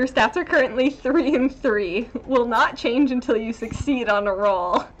 low. Your stats are currently 3 and 3. Will not change until you succeed on a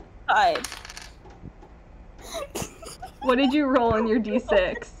roll. 5. What did you roll in your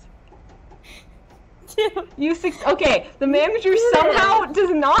d6? 2. Okay, the manager somehow does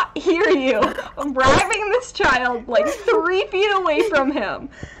not hear you. I'm bribing this child like 3 feet away from him.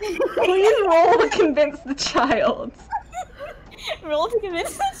 Please roll to convince the child. Roll to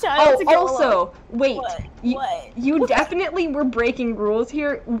convince the child to Oh, go also, along. wait. What? You definitely were breaking rules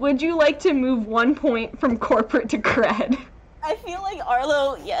here. Would you like to move 1 point from corporate to cred? I feel like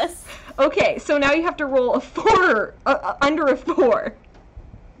Arlo, yes. Okay, so now you have to roll a 4, under a 4.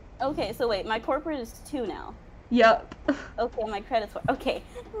 Okay, so wait, my corporate is 2 now. Yep. Okay, my credits were okay.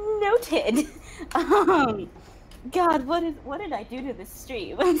 Noted. God, what did I do to this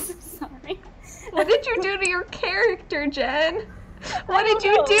stream? I'm so sorry. What did you do to your character, Jen? What I did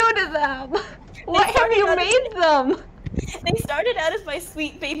you don't know. do to them? What have started you out as- made them? They started out as my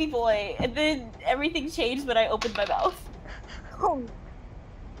sweet baby boy, and then everything changed when I opened my mouth. Oh,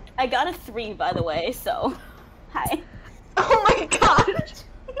 I got a 3, by the way, so hi. Oh my gosh.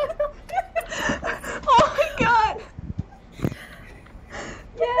 Oh my god.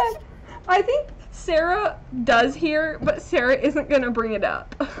 Yeah. I think Sarah does hear, but Sarah isn't gonna bring it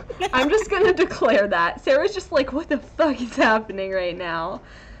up. I'm just gonna declare that. Sarah's just like, what the fuck is happening right now?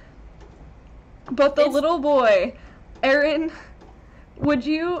 But the It's- little boy, Aaron, would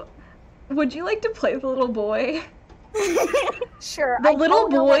you like to play the little boy? Sure. The I little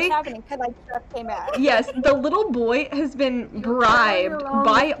don't know what's boy- happening because I just came out. Yes, the little boy has been You're bribed going along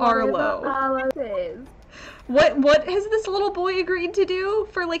by with whatever Arlo. Arlo says. What has this little boy agreed to do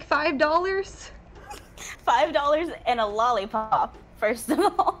for like $5? $5 and a lollipop, first of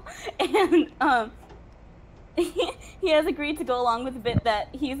all. And he has agreed to go along with the bit that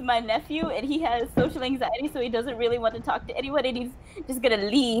he's my nephew and he has social anxiety, so he doesn't really want to talk to anyone and he's just gonna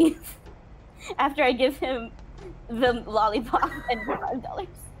leave after I give him the lollipop and $5.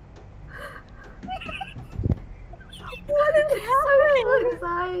 What is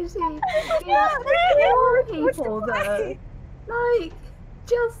social anxiety? Yeah, tall people though. Like,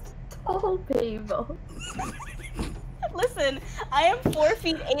 just tall people. Listen, I am 4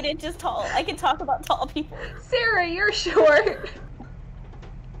 feet 8 inches tall. I can talk about tall people. Sarah, you're short.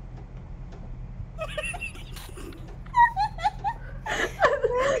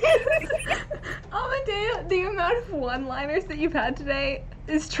 Amadeo, the amount of one-liners that you've had today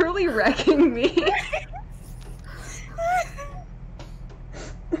is truly wrecking me.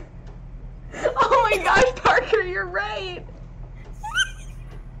 Oh my gosh, Parker, you're right.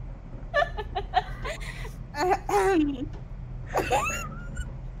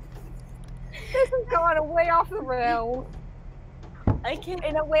 This is going way off the rails I can't.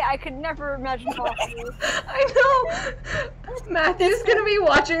 in a way I could never imagine possible. I know. Matthew's gonna be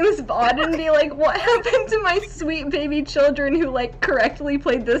watching this VOD and be like, what happened to my sweet baby children who like correctly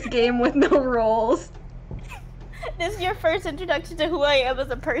played this game with no roles? This is your first introduction to who I am as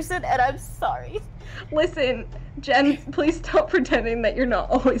a person, and I'm sorry. Listen, Jen, please stop pretending that you're not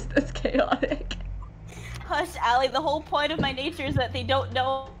always this chaotic. Hush, Allie. The whole point of my nature is that they don't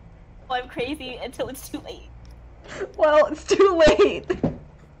know I'm crazy until it's too late. Well, it's too late.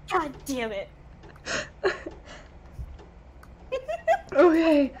 God damn it.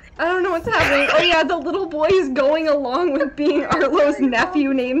 Okay, I don't know what's happening. Oh yeah, the little boy is going along with being Arlo's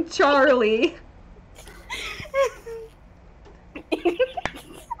nephew named Charlie.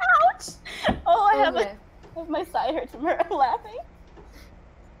 Ouch! Oh, I have Okay. my side hurts from her laughing.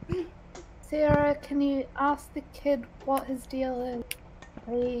 Sarah, can you ask the kid what his deal is,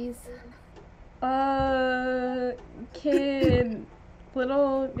 please? Kid,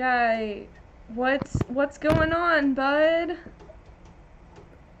 little guy, what's going on, bud?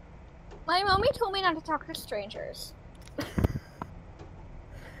 My mommy told me not to talk to strangers.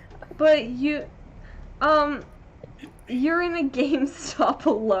 But you're in a GameStop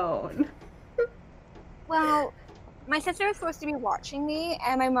alone. Well, my sister was supposed to be watching me,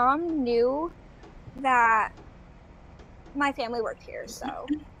 and my mom knew that my family worked here, so.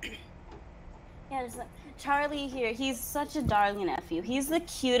 Yeah, just, Charlie here, he's such a darling nephew. He's the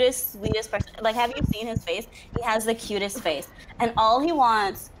cutest, sweetest person. Like, have you seen his face? He has the cutest face. And all he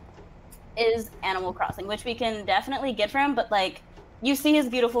wants is Animal Crossing, which we can definitely get for him, but, like, you see his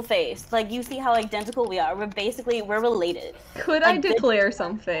beautiful face. Like, you see how identical we are. We're related. Could I Like, this- declare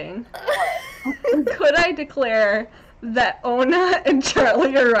something? Could I declare that Ona and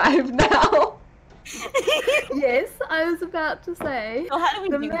Charlie arrived now? Yes, I was about to say. So how do we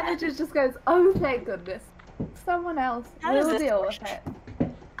The do that? manager just goes, oh, thank goodness. Someone else How does will this deal work? with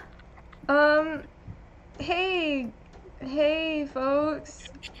it. Hey folks,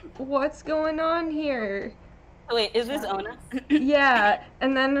 what's going on here? Oh, wait, is this Ona? Yeah,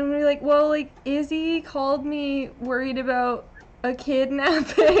 and then we're like, well, like, Izzy called me worried about a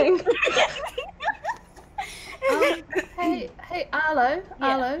kidnapping. Hey, Arlo,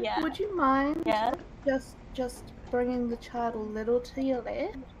 yeah. would you mind Yeah? just bringing the child a little to your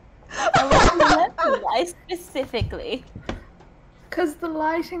left? I specifically. Because the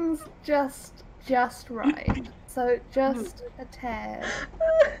lighting's just right. So just a tad.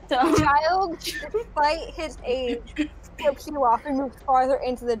 The So, child, despite his age, flips you off and moves farther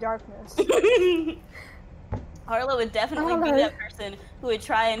into the darkness. Harlow would definitely be Arlo. that person who would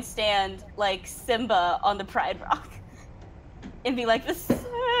try and stand like Simba on the Pride Rock. And be like, the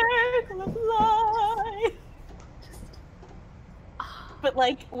circle of life. But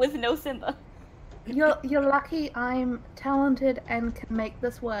like, with no Simba. You're lucky I'm talented and can make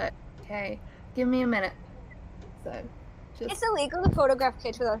this work. Okay, give me a minute. So, just It's illegal to photograph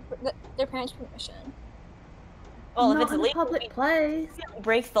kids without their parents' permission. Well, not if it's in a illegal, public place. we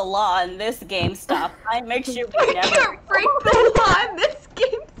break the law in this game. Stop. I make sure we We never. can't break the law in this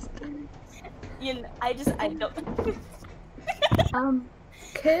game. You know, I don't.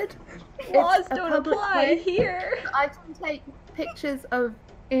 Kid, Laws it's a don't public apply place. here. I can take pictures of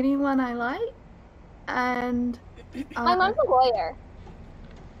anyone I like, and My mom's a lawyer.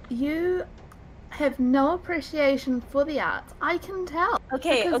 you have no appreciation for the arts. I can tell.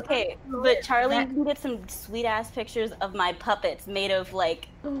 Okay, Because okay, I but Charlie that- can get some sweet ass pictures of my puppets made of like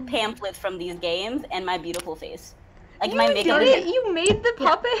pamphlets from these games and my beautiful face. Like my You makeup. did it? You made the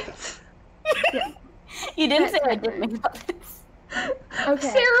puppets? Yeah. You didn't say I That's didn't make puppets. Okay.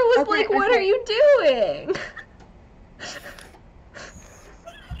 Sarah was okay, like, what okay. are you doing?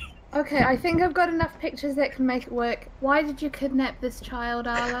 Okay, I think I've got enough pictures that can make it work. Why did you kidnap this child,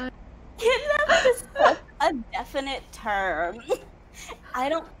 Arlo? Kidnapping is such a definite term. I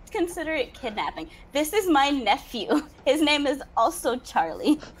don't consider it kidnapping. This is my nephew. His name is also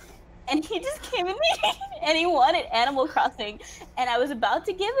Charlie. And he just came in and he wanted Animal Crossing. And I was about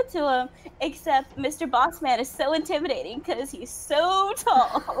to give it to him, except Mr. Bossman is so intimidating because he's so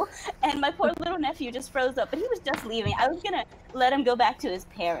tall. And my poor little nephew just froze up. But he was just leaving. I was going to let him go back to his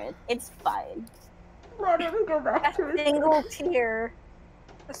parents. It's fine. Let him go back to his Single tear.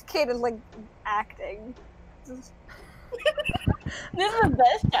 This kid is like acting. This is the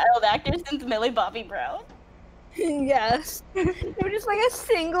best child actor since Millie Bobby Brown. Yes. They were just like a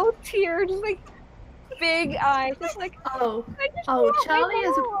single tear, just like big eyes, just like Oh, I just oh, want my Charlie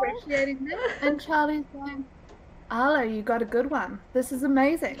is mom. appreciating this, and Charlie's going, Arlo, you got a good one. This is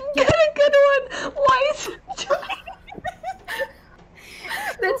amazing. Get a good one. Why is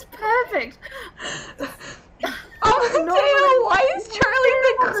That's perfect. Oh, Normally- Taylor, why is Charlie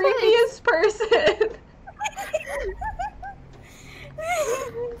the creepiest person?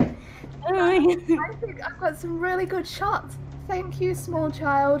 Oh my God. I think I've got some really good shots. Thank you, small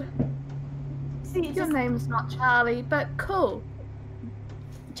child. See, Your just, name's not Charlie, but cool.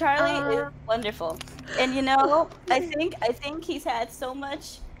 Charlie is wonderful. And you know, I think he's had so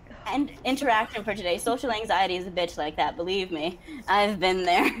much and interaction for today. Social anxiety is a bitch like that, believe me. I've been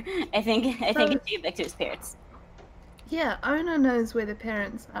there. I think it's due back to his parents. Yeah, Ona knows where the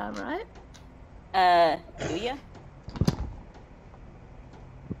parents are, right? Do ya?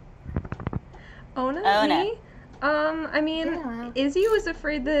 Ona? Ona. Me? I mean, Yeah. Izzy was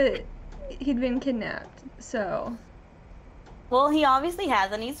afraid that he'd been kidnapped, so. Well, he obviously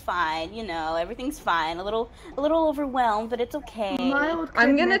hasn't. He's fine. You know, everything's fine. A little overwhelmed, but it's okay. Mild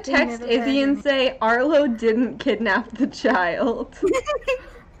I'm gonna kidnapping text never Izzy hurt and say, Arlo didn't kidnap the child.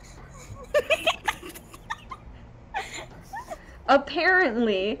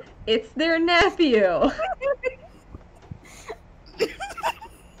 Apparently, it's their nephew.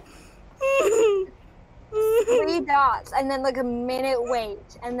 3 dots and then like a minute wait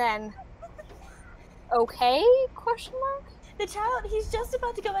and then okay? Question mark? The child, he's just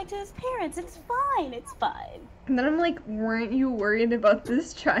about to go back to his parents. It's fine. It's fine. And then I'm like, weren't you worried about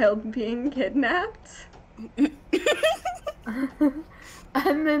this child being kidnapped? And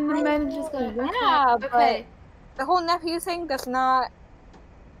then the manager's going, Yeah, okay. The whole nephew thing does not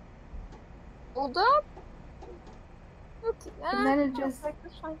hold up. Okay, The manager's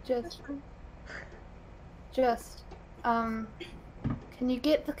that's fine. just, can you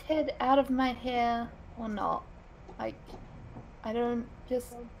get the kid out of my hair or not? Like, I don't,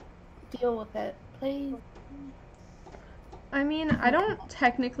 just deal with it, please. I mean, I don't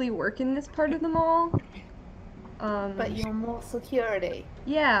technically work in this part of the mall. But you're more security.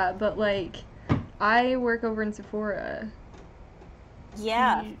 Yeah, but like, I work over in Sephora.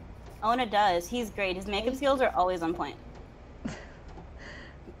 Yeah, You- Ona does. He's great. His makeup skills are always on point.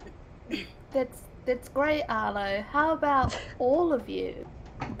 That's great, Arlo. How about all of you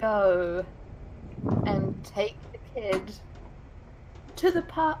go and take the kid to the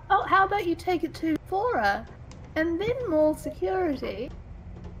park? Oh, how about you take it to Sephora, and then more security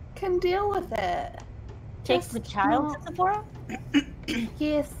can deal with it. Take Just the child not- to Sephora?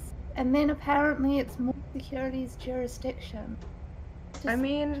 Yes, and then apparently it's more security's jurisdiction. I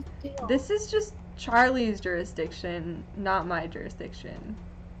mean, Deal. this is just Charlie's jurisdiction, not my jurisdiction.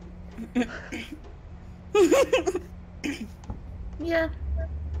 Yeah.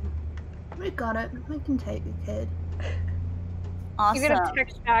 We got it. We can take the kid. Awesome. You get a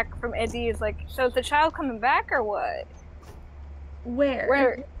text back from Izzy is like, so is the child coming back or what?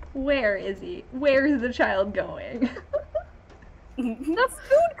 Where? Where is he? Where is the child going? The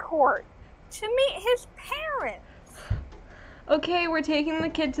food court to meet his parents. Okay, we're taking the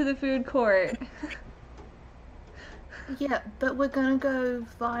kid to the food court. Yeah, but we're gonna go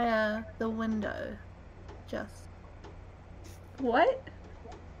via the window. Just. What?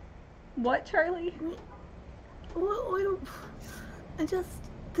 What, Charlie?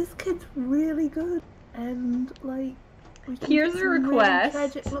 This kid's really good, and like, we can Here's get a some really request.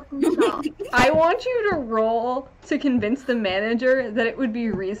 tragic-looking shots. I want you to roll to convince the manager that it would be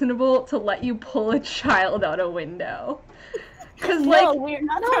reasonable to let you pull a child out a window. Cause No, like, we're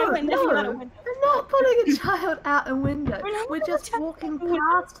not No, throwing this out a no, window. not putting a child out a window. We're not We're putting a just child walking out a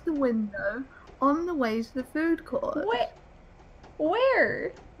window. past the window on the way to the food court. What?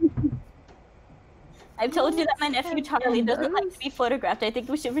 Where? I've told you that my nephew Charlie doesn't like to be photographed. I think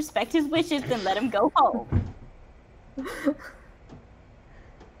we should respect his wishes and let him go home.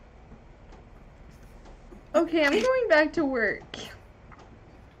 Okay, I'm going back to work.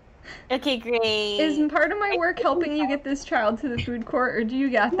 Okay, great. Is part of my work helping you get this child to the food court, or do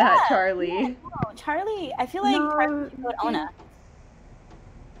you got that, Charlie? Yeah, no, Charlie, I feel like Charlie should go to Ona.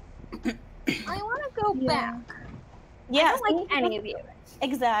 I want to go back. Yeah, I don't like any of you.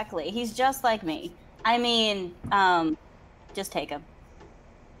 exactly. He's just like me. I mean, just take him.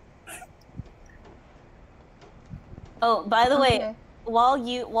 Oh, by the way, Okay.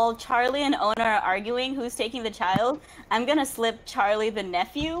 while Charlie and Ona are arguing who's taking the child, I'm gonna slip Charlie the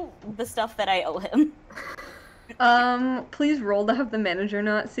nephew the stuff that I owe him. Please roll to have the manager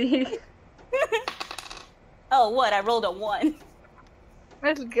not see. Oh, what? I rolled a 1.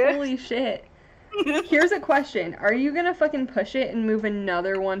 That's good. Holy shit. Here's a question. Are you gonna fucking push it and move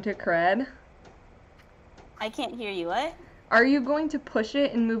another one to cred? I can't hear you. What? Are you going to push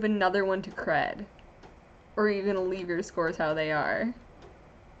it and move another one to cred? Or are you gonna leave your scores how they are?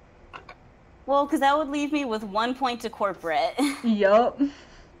 Well, because that would leave me with 1 point to corporate. Yup.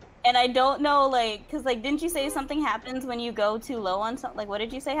 And I don't know, like, because, like, didn't you say something happens when you go too low on something? Like, what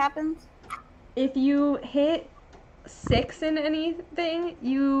did you say happens? If you hit 6 in anything,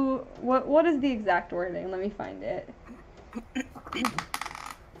 you... What is the exact wording? Let me find it.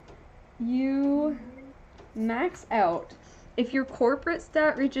 You max out. If your corporate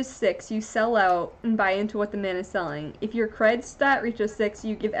stat reaches 6, you sell out and buy into what the man is selling. If your cred stat reaches 6,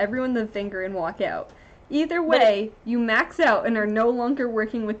 you give everyone the finger and walk out. Either way, you max out and are no longer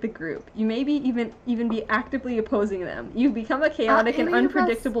working with the group. You may be even be actively opposing them. You've become a chaotic and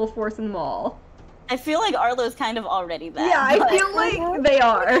unpredictable force in the mall. I feel like Arlo's kind of already that. Yeah, I but- feel like they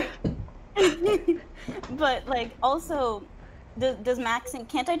are. But, like, also, does maxing...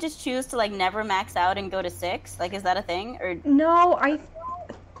 Can't I just choose to, like, never max out and go to 6? Like, is that a thing? Or... No, I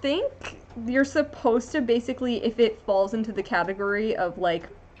think you're supposed to basically, if it falls into the category of, like,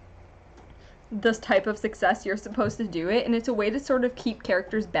 this type of success, you're supposed to do it, and it's a way to sort of keep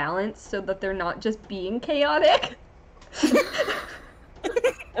characters balanced so that they're not just being chaotic.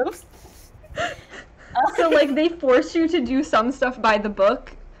 Oops. So, like, they force you to do some stuff by the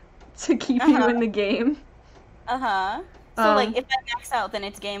book to keep you in the game. Uh-huh. So, like, if I max out, then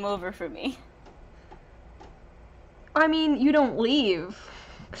it's game over for me. I mean, you don't leave.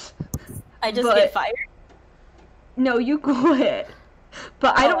 I just But- get fired? No, you quit.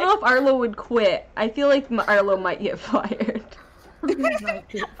 But I don't know if Arlo would quit. I feel like Arlo might get fired.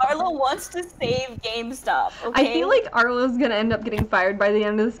 Arlo wants to save GameStop, okay? I feel like Arlo's gonna end up getting fired by the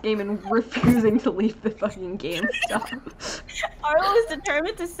end of this game and refusing to leave the fucking GameStop. Arlo is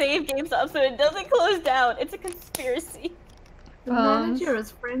determined to save GameStop so it doesn't close down. It's a conspiracy. The manager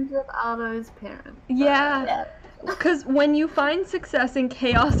is friends with Arlo's parents. Yeah. Because when you find success in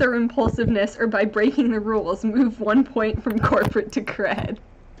chaos or impulsiveness or by breaking the rules, move 1 point from corporate to cred.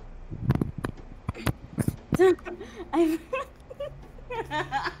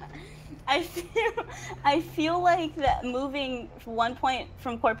 I feel like that moving 1 point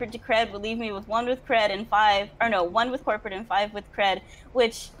from corporate to cred would leave me with 1 with cred and 5, or no, 1 with corporate and 5 with cred,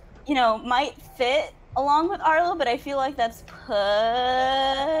 which, you know, might fit along with Arlo, but I feel like that's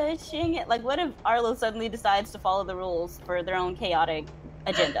pushing it. Like, what if Arlo suddenly decides to follow the rules for their own chaotic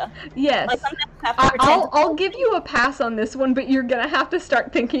agenda? Yes. Like, sometimes you have to pretend I'll give you a pass on this one, but you're gonna have to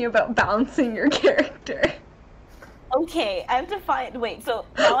start thinking about balancing your character. Okay, I have to find. Wait, so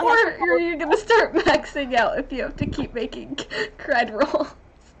now I have to Or you're gonna start maxing out if you have to keep making cred rolls.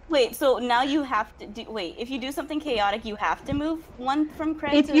 Wait, so now you have to do. Wait, if you do something chaotic, you have to move 1 from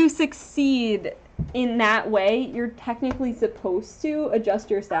cred If to. you succeed in that way, you're technically supposed to adjust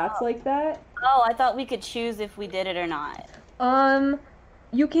your stats like that. Oh, I thought we could choose if we did it or not.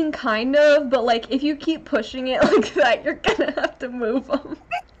 You can kind of, but like if you keep pushing it like that, you're gonna have to move them.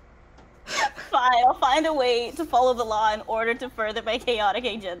 Fine, I'll find a way to follow the law in order to further my chaotic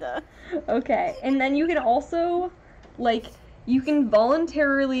agenda. Okay, and then you can also, like, you can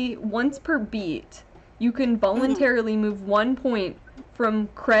voluntarily, once per beat, you can voluntarily move 1 point from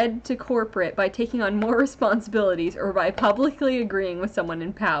cred to corporate by taking on more responsibilities or by publicly agreeing with someone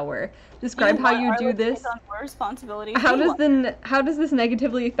in power. Describe how you do this. On more responsibilities. How does this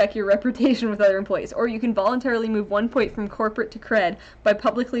negatively affect your reputation with other employees? Or you can voluntarily move 1 point from corporate to cred by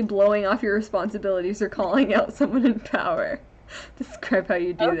publicly blowing off your responsibilities or calling out someone in power. Describe how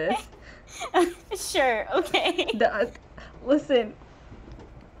you do this. Sure, okay. Listen,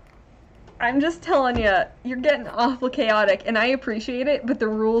 I'm just telling you, you're getting awful chaotic, and I appreciate it, but the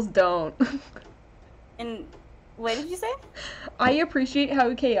rules don't. And what did you say? I appreciate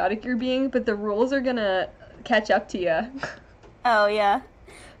how chaotic you're being, but the rules are gonna catch up to you. Oh yeah,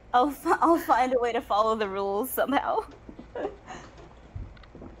 I'll find a way to follow the rules somehow.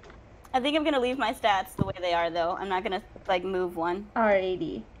 I think I'm gonna leave my stats the way they are though. I'm not gonna like move one.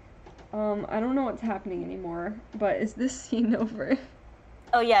 Alrighty. I don't know what's happening anymore, but is this scene over?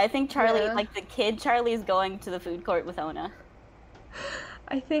 Oh yeah, I think Charlie, Yeah. like the kid Charlie, is going to the food court with Ona.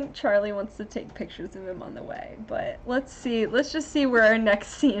 I think Charlie wants to take pictures of him on the way, but let's see. Let's just see where our next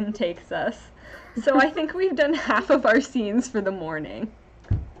scene takes us. So I think we've done half of our scenes for the morning.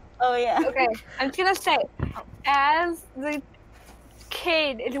 Oh yeah. Okay, I'm just gonna say, as the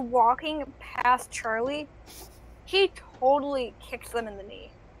kid is walking past Charlie, he totally kicks them in the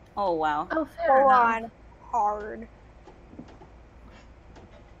knee. Oh wow. Oh, fair Full enough. on hard.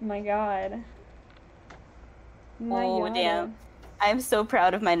 My God. My Oh, God. damn. I'm so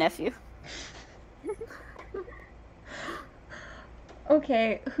proud of my nephew.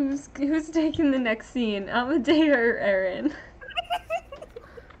 Okay, who's taking the next scene? Amadea or Erin?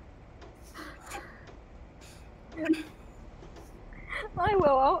 I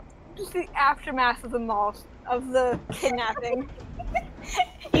will. Just the aftermath of the kidnapping.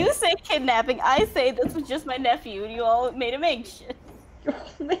 You say kidnapping, I say this was just my nephew, and you all made him anxious. You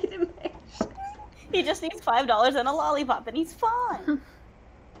all made him anxious. He just needs $5 and a lollipop, and he's fine.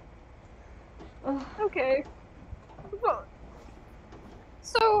 Oh, Okay. Well,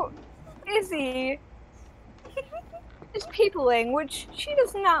 so, Izzy is peopling, which she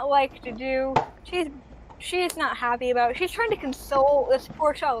does not like to do. She is not happy about it. She's trying to console this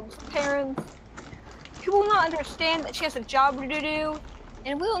poor child's parents, who will not understand that she has a job to do,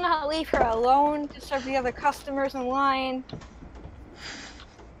 and will not leave her alone to serve the other customers in line.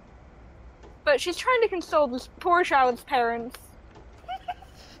 But she's trying to console this poor child's parents.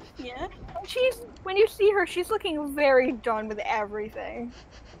 Yeah. When you see her, she's looking very done with everything.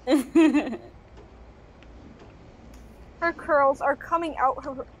 Her curls are coming out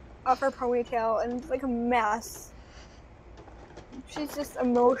of her ponytail, and it's like a mess. She's just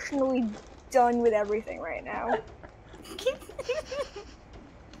emotionally done with everything right now.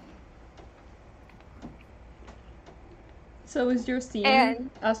 so is your scene And-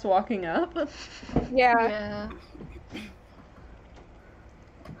 us walking up? Yeah. Yeah.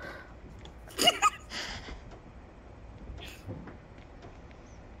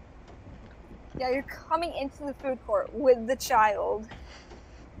 Yeah, you're coming into the food court with the child.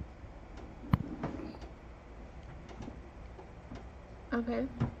 Okay.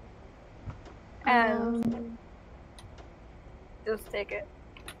 And just take it.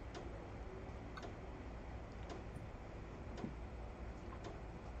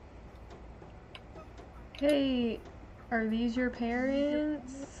 Hey, are these your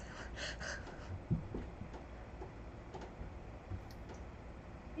parents?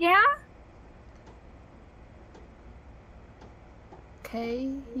 Yeah? Okay,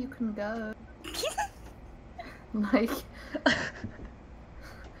 you can go. Like,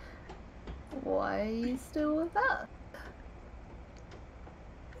 why are you still with us?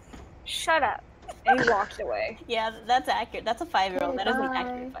 Shut up. And he walks away. Yeah, that's accurate. That's a 5-year-old. Okay, That is an bye.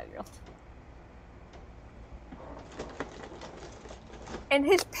 accurate 5-year-old. And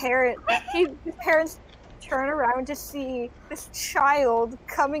his parents turn around to see this child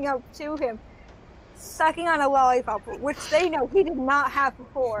coming up to him, sucking on a lollipop, which they know he did not have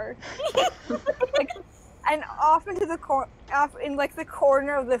before. And off into the off in like the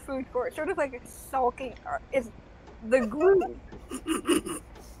corner of the food court, sort of like sulking, is the group.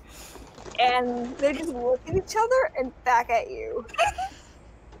 And they just look at each other and back at you.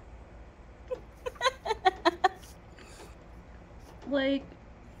 Like,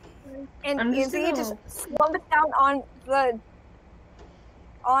 And I'm just Izzy gonna- just slumps down on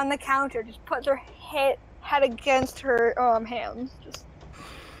the counter, just puts her head against her hands. Just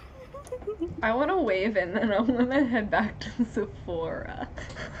I want to wave and then I want to head back to Sephora.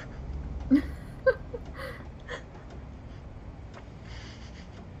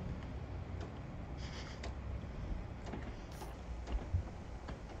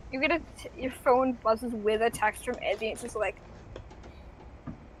 you get your phone buzzes with a text from Izzy, and it's just like,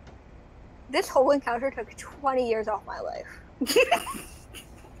 this whole encounter took 20 years off my life.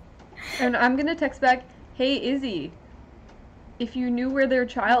 And I'm gonna text back, hey Izzy, if you knew where their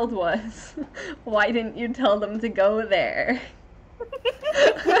child was, why didn't you tell them to go there?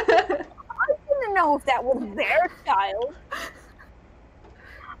 I didn't know if that was their child.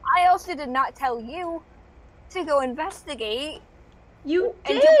 I also did not tell you to go investigate You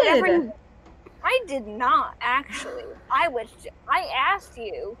and did! I did not, actually. I asked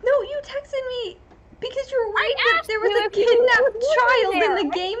you. No, you texted me because you were worried that asked there was you a if you kidnapped were child there. in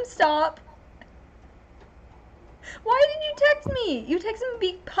the GameStop. Why did you text me? You texted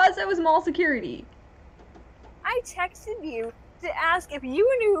me because I was mall security. I texted you to ask if you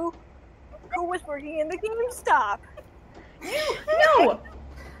knew who was working in the GameStop. No!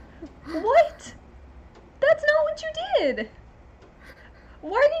 What? That's not what you did!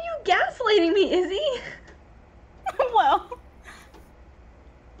 Why are you gaslighting me, Izzy? Well.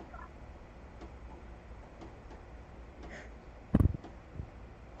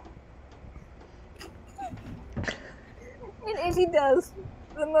 And Izzy does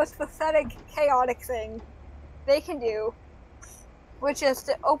the most pathetic, chaotic thing they can do, which is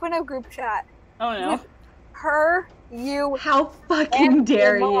to open a group chat. Oh no. With her, you, How fucking and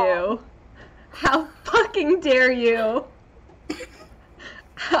dare your mom. you? How fucking dare you?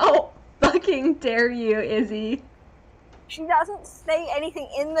 How fucking dare you, Izzy? She doesn't say anything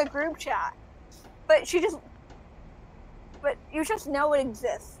in the group chat, but you just know it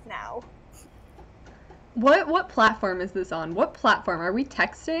exists now. What platform is this on? What platform? Are we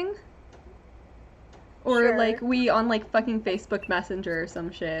texting? Or Sure. like we on like fucking Facebook Messenger or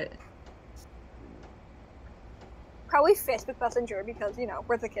some shit? Probably Facebook Messenger because, you know,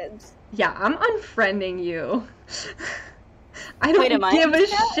 we're the kids. Yeah, I'm unfriending you. I don't Wait, am I give in a the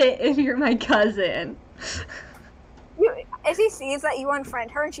chat? shit if you're my cousin. If he sees that you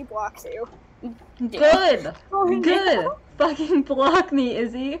unfriend her and she blocks you. Good. Oh, Good. no. Fucking block me,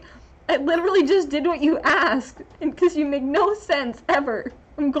 Izzy. I literally just did what you asked, because you make no sense ever.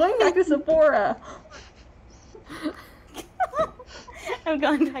 I'm going back to Sephora. I'm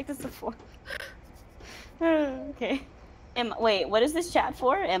going back to Sephora. Okay. Wait, what is this chat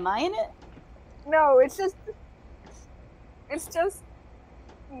for? Am I in it? No, it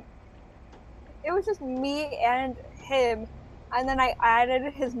was just me and him, and then I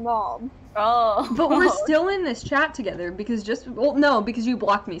added his mom. Oh. But we're still in this chat together because no, because you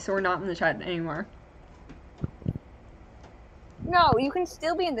blocked me, so we're not in the chat anymore. No, you can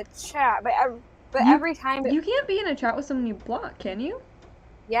still be in the chat, but every time You can't be in a chat with someone you block, can you?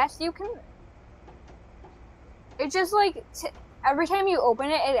 yes, you can. It's just like every time you open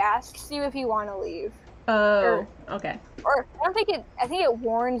it, it asks you if you want to leave, Oh, okay. or I think it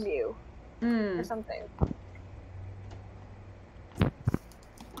warns you or something.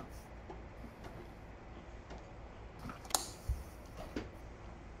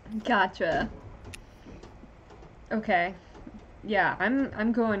 Gotcha. Okay. Yeah,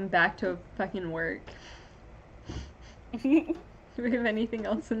 I'm going back to fucking work. Do we have anything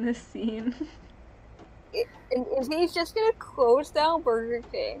else in this scene? And he's just gonna close down Burger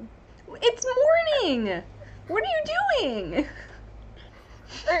King. It's morning! What are you doing?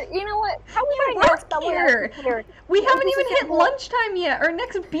 Or you know what? How You would I know work someone here. else is here? We Yeah, haven't this even is hit your- lunchtime yet. Our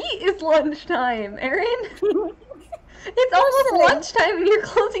next beat is lunchtime, Erin. It's almost Listen. lunchtime and you're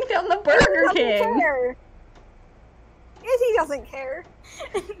closing down the Burger Izzy King. doesn't care. Izzy doesn't care.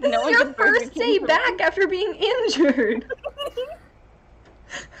 This is your first day back after being injured.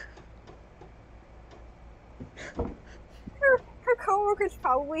 Her coworker's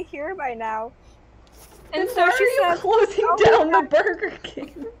probably here by now. And And so so are she you says, closing "I'll be down the back." Burger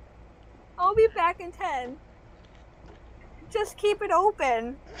King? I'll be back in 10. Just keep it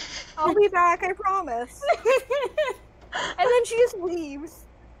open. I'll be back, I promise. And then she just leaves.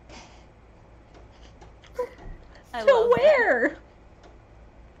 I To love that. where?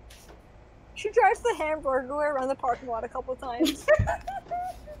 She drives the Hamburglar around the parking lot a couple times.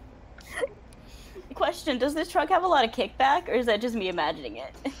 Question, does this truck have a lot of kickback, or is that just me imagining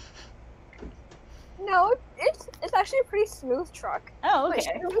it? No, it's actually a pretty smooth truck. Oh, But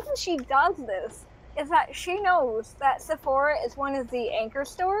okay. the reason she does this is that she knows that Sephora is one of the anchor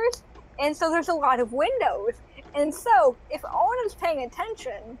stores, and so there's a lot of windows. And so, if Owen's paying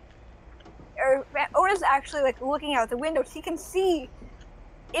attention, or Owen's actually like looking out the windows, he can see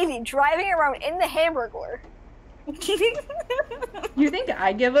Izzy driving around in the Hamburglar. You think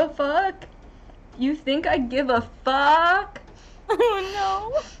I give a fuck? You think I give a fuck? Oh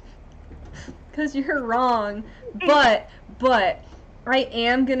no. Because you're wrong. But I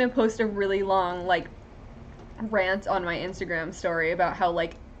am gonna post a really long, like, rant on my Instagram story about how,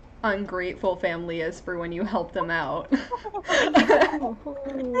 like, ungrateful family is for when you help them out.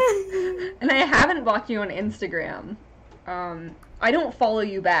 And I haven't blocked you on Instagram. I don't follow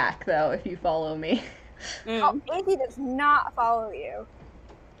you back, though, if you follow me. Oh, Izzy does not follow you.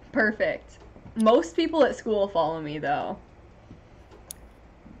 Perfect. Most people at school follow me, though.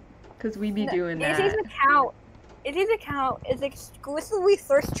 Because we be doing that. Izzy's account is exclusively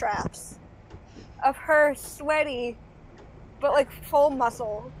thirst traps. of her sweaty, but like full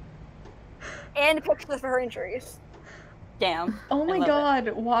muscle, and pictures of her injuries. Damn. Oh I my love god,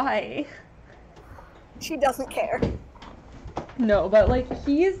 why? She doesn't care. No, but like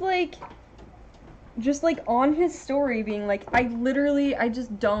he's like just like on his story being like, I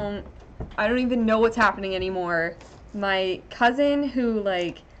don't even know what's happening anymore. My cousin who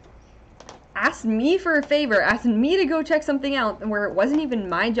like asked me for a favor, asked me to go check something out where it wasn't even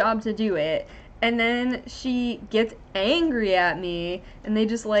my job to do it, and then she gets angry at me and they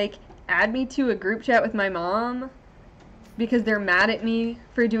just like add me to a group chat with my mom because they're mad at me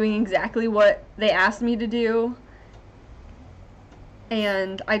for doing exactly what they asked me to do.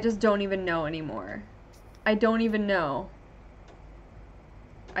 And I just don't even know anymore. I don't even know.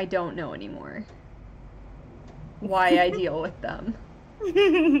 I don't know anymore why I deal with them.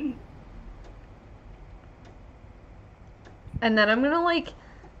 it. And then I'm gonna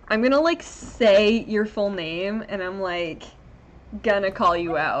like say your full name and I'm like gonna call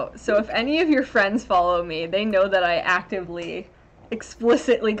you out. So if any of your friends follow me, they know that I actively,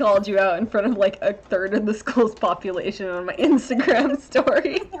 explicitly called you out in front of like a third of the school's population on my Instagram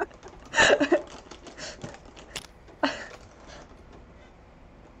story.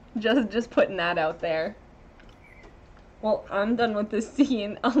 Just putting that out there. Well, I'm done with this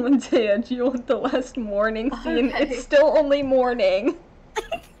scene. I'm gonna deal with the last morning scene. Okay. It's still only morning.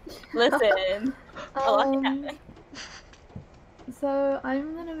 Listen, a lot can happen. So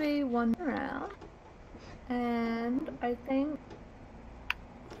I'm gonna be wandering around, and I think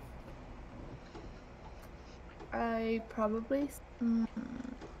I probably I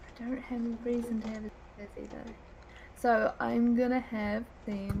don't have a reason to have it busy though. So I'm gonna have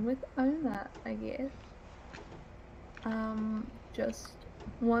scene with Ona, I guess. Just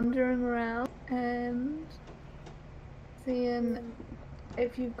wandering around and seeing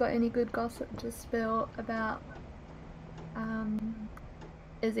if you've got any good gossip to spill about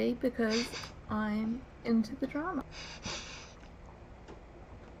Izzy, because I'm into the drama.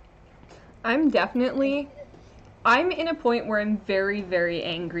 I'm in a point where I'm very, very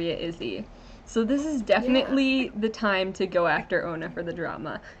angry at Izzy. So this is definitely the time to go after Ona for the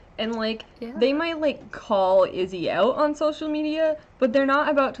drama. And like, they might like call Izzy out on social media, but they're not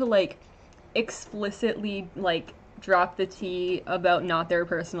about to like explicitly like drop the tea about not their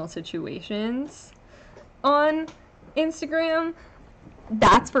personal situations on Instagram.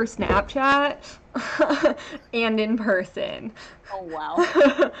 That's for Snapchat and in person.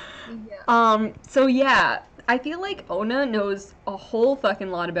 Oh wow. So yeah, I feel like Ona knows a whole fucking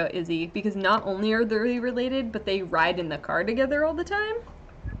lot about Izzy because not only are they related, but they ride in the car together all the time.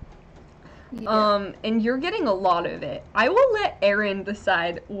 Yeah. And you're getting a lot of it. I will let Erin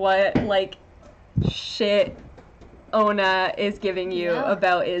decide what like shit Ona is giving you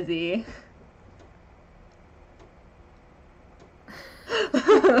about Izzy.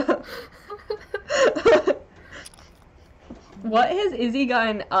 What has Izzy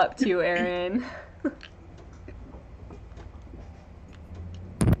gotten up to, Erin?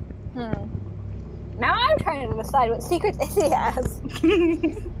 Now I'm trying to decide what secrets Izzy has.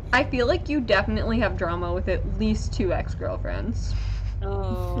 I feel like you definitely have drama with at least 2 ex-girlfriends.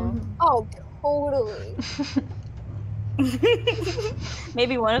 Oh. Oh, totally.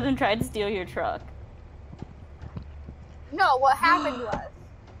 Maybe one of them tried to steal your truck. No, what happened was.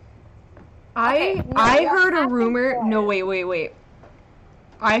 I heard a rumor. No, wait.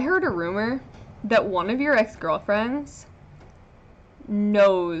 I heard a rumor that one of your ex-girlfriends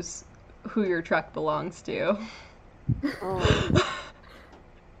knows who your truck belongs to. Oh.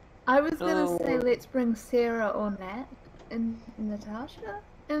 I was gonna say let's bring Sarah or Nat and Natasha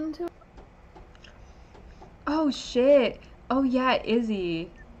into. Oh shit. Oh yeah, Izzy.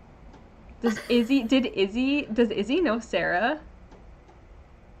 Does Izzy know Sarah?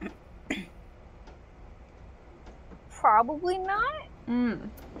 Probably not.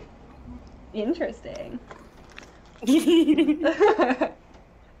 Interesting.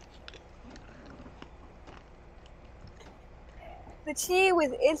 The tea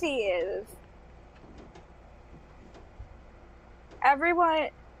with Izzy is everyone.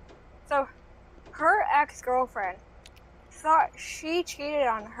 So, her ex-girlfriend thought she cheated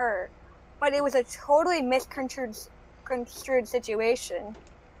on her, but it was a totally misconstrued situation.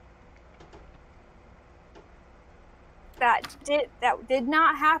 That did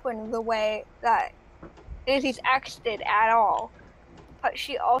not happen the way that Izzy's ex did at all. But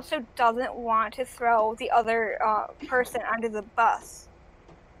she also doesn't want to throw the other person under the bus.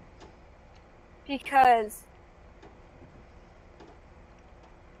 Because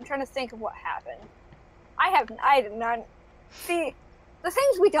I'm trying to think of what happened. I did not see. The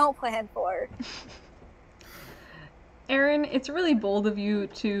things we don't plan for. Aaron, it's really bold of you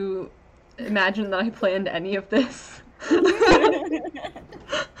to imagine that I planned any of this.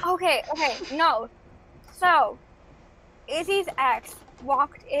 Okay, no. So, Izzy's ex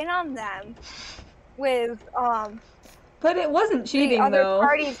walked in on them with But it wasn't the cheating, other though.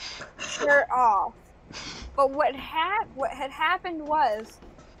 party's shirt off. But what had happened was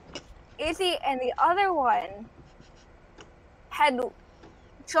Izzy and the other one had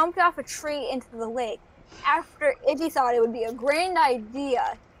jumped off a tree into the lake after Izzy thought it would be a grand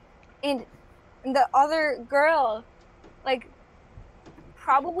idea, and the other girl, like,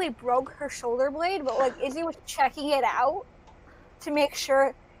 probably broke her shoulder blade, but, like, Izzy was checking it out to make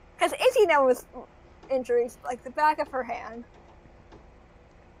sure, because Izzy now was injuries, like, the back of her hand.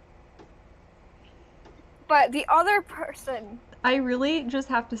 But the other person... I really just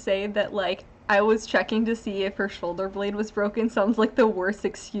have to say that, like, I was checking to see if her shoulder blade was broken. Sounds like the worst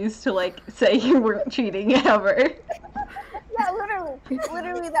excuse to, like, say you weren't cheating ever. Yeah,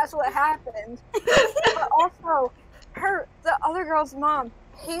 literally that's what happened. But also, the other girl's mom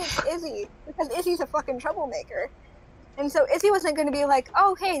hates Izzy because Izzy's a fucking troublemaker. And so Izzy wasn't going to be like,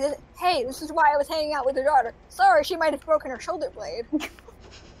 oh, hey, this is why I was hanging out with your daughter. Sorry, she might have broken her shoulder blade.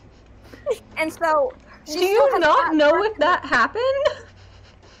 And so... Do you not know if that happened?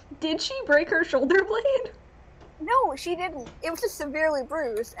 Did she break her shoulder blade? No, she didn't. It was just severely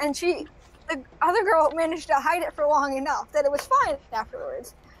bruised. And the other girl managed to hide it for long enough that it was fine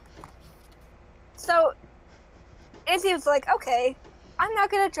afterwards. So, Izzy was like, okay, I'm not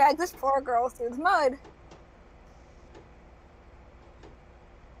going to drag this poor girl through the mud.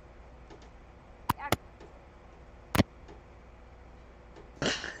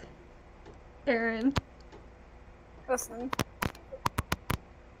 Aaron. Listen.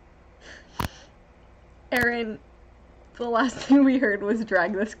 Aaron, the last thing we heard was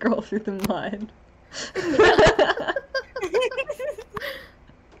drag this girl through the mud.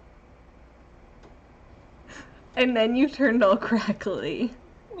 And then you turned all crackly.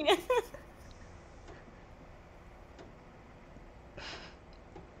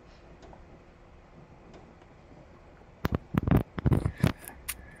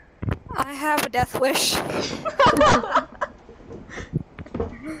 I have a death wish.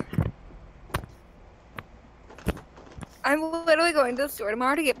 I'm literally going to the store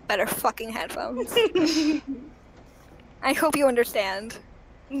tomorrow to get better fucking headphones. I hope you understand.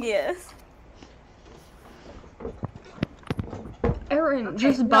 Yes. Aaron, Okay,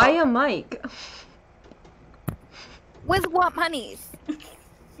 just buy a mic. With what monies?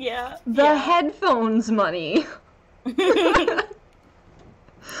 Yeah. The headphones money. These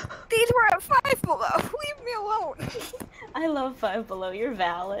were at $5 below. Leave me alone. I love Five Below. You're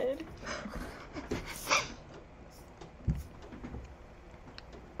valid.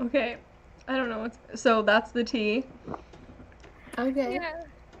 Okay, I don't know what's... So that's the tea. Okay, Yeah.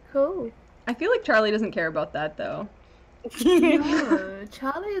 cool. I feel like Charlie doesn't care about that, though. No,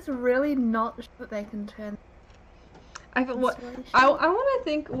 Charlie is really not sure that they can turn. I feel, what... situation. I want to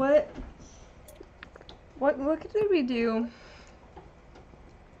think what did we do?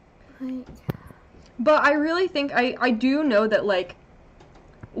 Like, But I really think I do know that, like,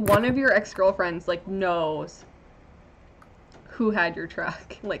 one of your ex-girlfriends, like, knows who had your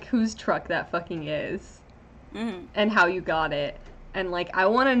truck, like, whose truck that fucking is, and how you got it, and, like, I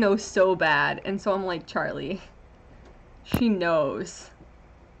want to know so bad, and so I'm like, Charlie, she knows.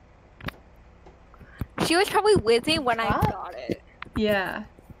 She was probably with me when I What? got it. Yeah,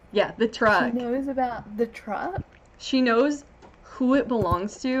 the truck. she knows about the truck? She knows who it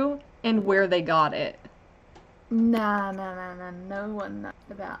belongs to and where they got it. Nah, no one knows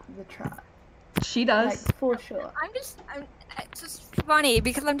about the truck. She does. Like, for sure. It's just funny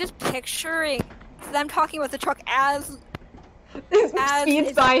because I'm just picturing them talking about the truck as Speeds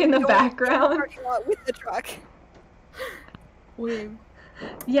it's by in the going background. parking lot with the truck. Weird.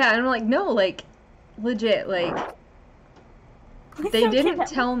 Yeah, and I'm like, no, like, legit, like, they didn't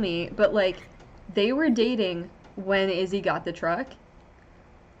tell me, but, like, they were dating when Izzy got the truck,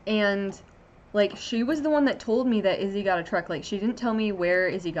 and, like, she was the one that told me that Izzy got a truck. Like, she didn't tell me where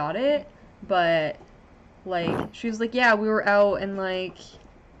Izzy got it, but, like, she was like, yeah, we were out, and, like,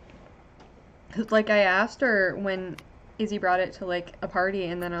 I asked her when Izzy brought it to, like, a party,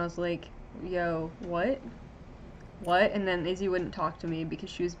 and then I was like, yo, what? And then Izzy wouldn't talk to me because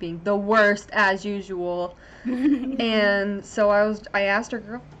she was being the worst as usual. And so I asked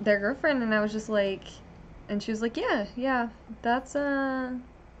their girlfriend, and I was just like, and she was like, yeah, that's I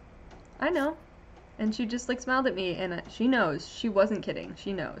know. And she just, like, smiled at me, and she knows. She wasn't kidding.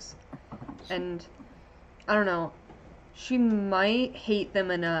 She knows. And I don't know. she might hate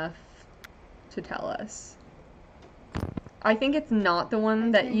them enough to tell us. I think it's not the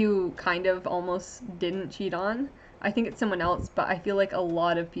one that you kind of almost didn't cheat on. I think it's someone else, but I feel like a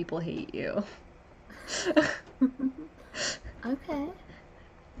lot of people hate you. Okay.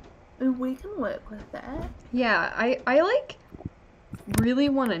 We can work with that. Yeah, I like really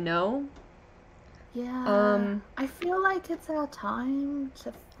want to know. Yeah. I feel like it's our time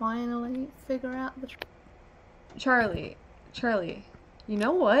to finally figure out the Charlie, you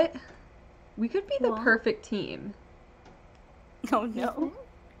know what? We could be the What? perfect team. Oh no.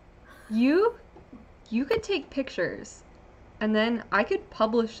 You could take pictures, and then I could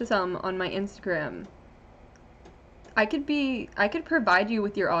publish some on my Instagram. I could provide you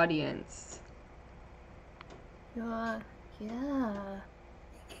with your audience. Yeah.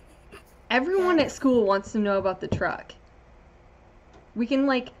 Everyone at school wants to know about the truck. We can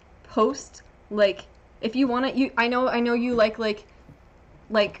like post like if you want to. I know you like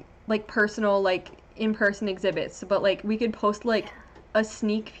personal like in-person exhibits, but like we could post like a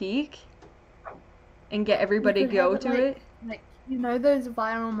sneak peek and get everybody could go have to like, it. Like, you know those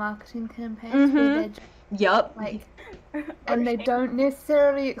viral marketing campaigns Mhm. where they're just, Yup. like, and they don't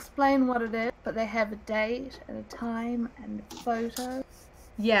necessarily explain what it is, but they have a date and a time and photos.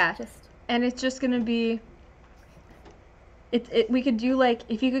 Yeah. And it's just gonna be. We could do like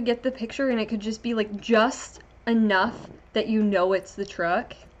if you could get the picture and it could just be like just enough that you know it's the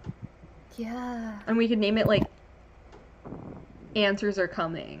truck. Yeah. And we could name it like Answers Are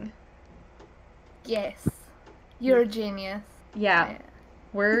Coming. Yes. You're a genius. Yeah.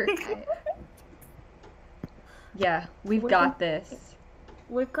 We're yeah, we've got this.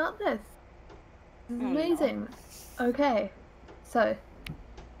 We've got this. Oh, no. Amazing. Okay. So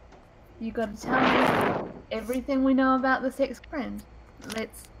you gotta tell me everything we know about this ex-friend.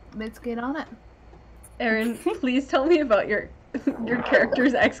 Let's get on it. Erin, please tell me about your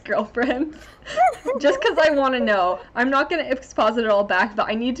character's ex-girlfriend. Just because I want to know. I'm not going to exposit it all back, but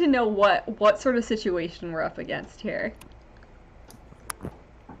I need to know what sort of situation we're up against here.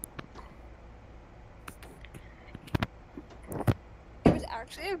 It was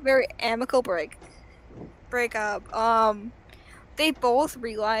actually a very amicable breakup. They both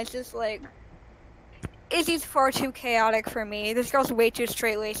realized it's like Izzy's far too chaotic for me. This girl's way too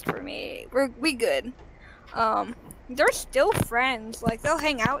straight-laced for me. We good. They're still friends. Like, they'll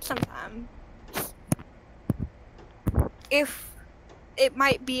hang out sometime. If it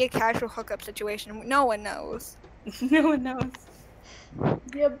might be a casual hookup situation, no one knows. No one knows.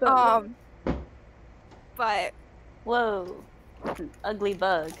 Yeah, but But Whoa. It's an ugly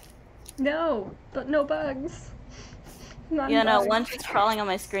bug. No, but no bugs. Not Yeah, no, bugs. one's just crawling on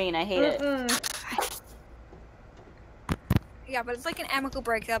my screen. I hate it. yeah, but it's like an amicable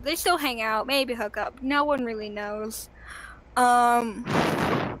breakup. They still hang out, maybe hook up. No one really knows.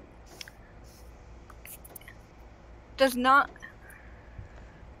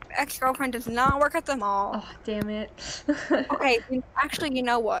 Ex-girlfriend does not work at the mall. Oh, damn it. Okay, actually, you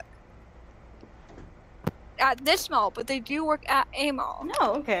know what? At this mall, but they do work at a mall.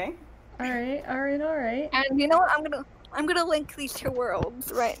 No, okay. Alright. And you know what? I'm gonna link these two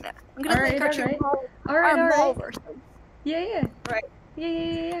worlds right now. I'm gonna link our two malls. Alright. Mall versions. Yeah. Right.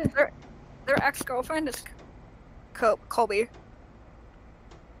 Yeah. Their ex-girlfriend is Colby.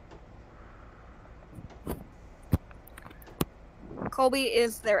 Colby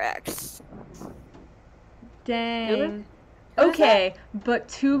is their ex. Dang. Okay, but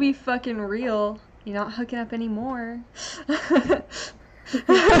to be fucking real, you're not hooking up anymore.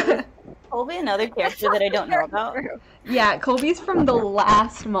 Colby, another character that I don't know about. Yeah, Colby's from the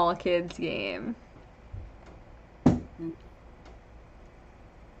last Mall Kids game.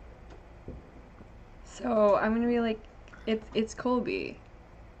 So I'm gonna be like, it's Colby.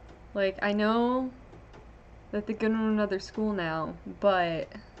 Like, I know that they're going to another school now, but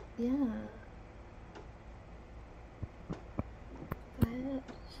yeah. That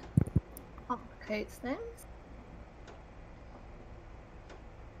complicates things.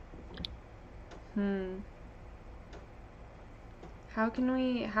 How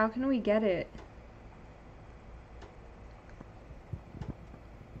can we get it?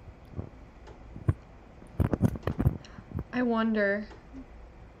 I wonder.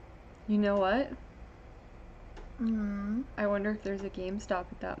 You know what? I wonder if there's a GameStop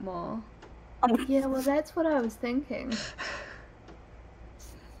at that mall. Yeah, well, that's what I was thinking.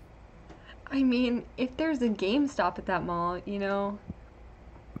 I mean, if there's a GameStop at that mall, you know,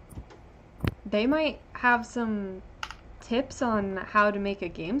 they might have some tips on how to make a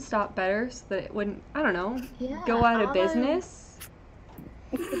GameStop better so that it wouldn't, I don't know, go out of business.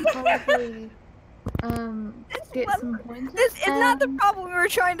 Could probably, get some pointers. This is not the and- problem we were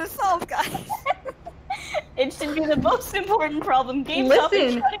trying to solve, guys. It should be the most important problem. GameStop is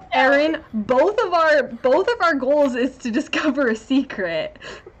Listen, shutting down. Erin, both of our goals is to discover a secret.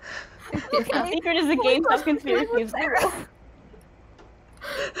 The secret is the GameStop conspiracy.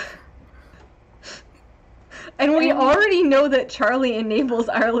 And we already know that Charlie enables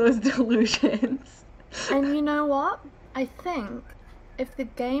Arlo's delusions. And you know what? I think if the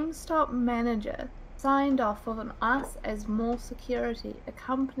GameStop manager signed off on us as more security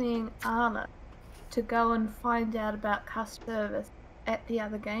accompanying Arlo to go and find out about customer service at the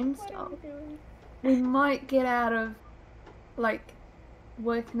other GameStop, we might get out of, like,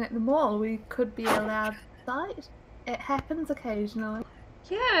 working at the mall. We could be allowed sight. It happens occasionally.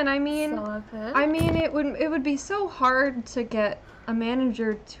 Yeah, and I mean, So I've heard. it would be so hard to get a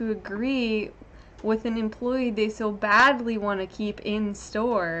manager to agree with an employee they so badly want to keep in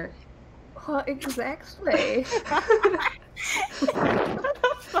store. Well, exactly.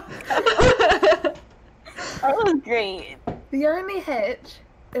 That was great. The only hitch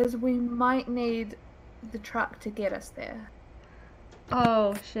is we might need the truck to get us there.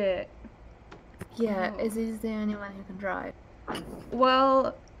 Oh shit. Yeah, Oh. Izzy's the only one who can drive.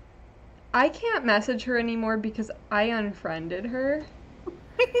 Well, I can't message her anymore because I unfriended her.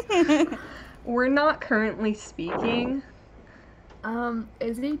 We're not currently speaking.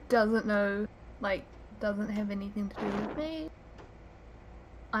 Izzy doesn't know, like, doesn't have anything to do with me.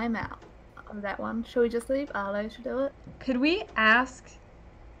 I'm out of that one. Shall we just leave Arlo to do it? Could we ask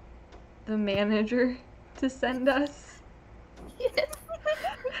the manager to send us? Yes.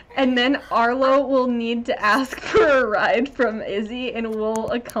 And then Arlo will need to ask for a ride from Izzy and we'll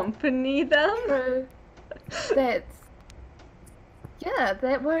accompany them? True. Yeah,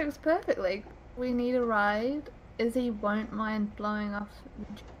 that works perfectly. We need a ride. Izzy won't mind blowing off.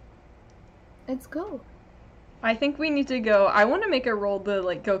 It's cool. I think we need to go. I want to make a roll to,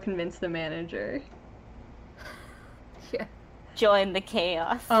 like, go convince the manager. Yeah. Join the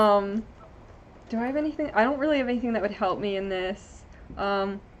chaos. Do I have anything? I don't really have anything that would help me in this.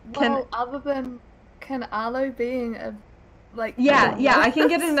 Well, other than can Arlo being a like. Yeah, I can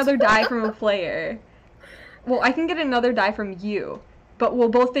get another die from a player. Well, I can get another die from you, but we'll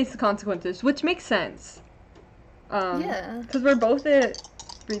both face the consequences, which makes sense. Yeah. Because we're both at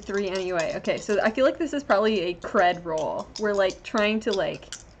 3-3 anyway. Okay, so I feel like this is probably a cred roll. We're, like, trying to, like,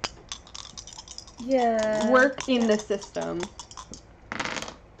 Yeah. work in the system.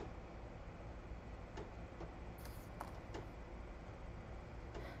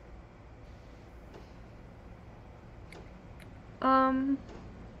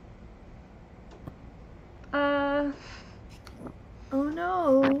 Oh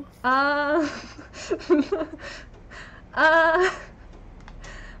no.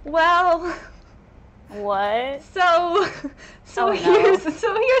 Well, What? so Oh, no. here's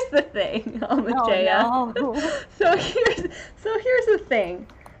the thing, Amadea. Oh no. So here's the thing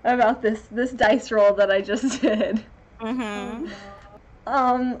about this dice roll that I just did. Mm-hmm.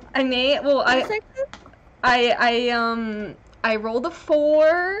 I rolled a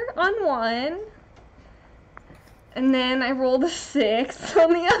 4 on one, and then I rolled a 6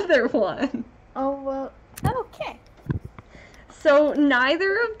 on the other one. Oh well. Okay. So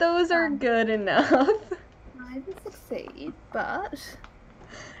neither of those are good enough, Neither succeed, but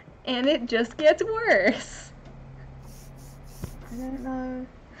and it just gets worse. I don't know.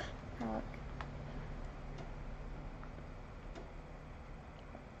 Fuck.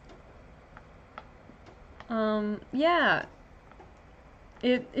 Yeah.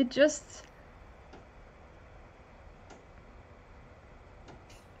 It just...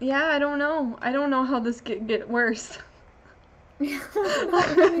 Yeah, I don't know. I don't know how this could get worse.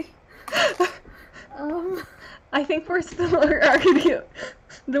 I think we're still already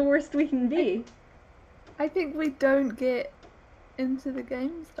the worst we can be. I think we don't get into the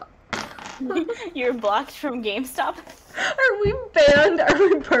GameStop. You're blocked from GameStop? Are we banned? Are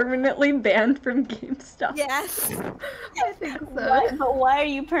we permanently banned from GameStop? Yes. I think so. But why are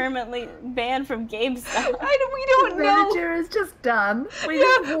you permanently banned from GameStop? We don't The know. manager is just done. We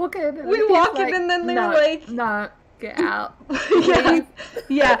Yeah, just walk in. And we he's walk in like, and then they're no, like- no, get out. Yeah.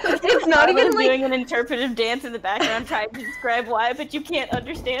 Yeah. It's not I was even like doing an interpretive dance in the background trying to describe why, but you can't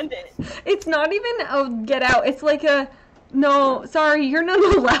understand it. it's not even a get out. It's like a no, sorry, you're not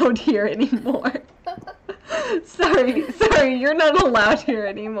allowed here anymore. sorry, you're not allowed here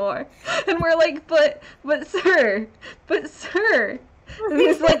anymore. And we're like, but sir. And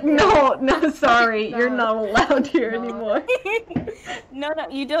he's like, no, sorry, you're not allowed here anymore. No,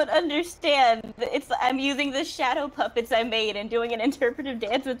 you don't understand. I'm using the shadow puppets I made and doing an interpretive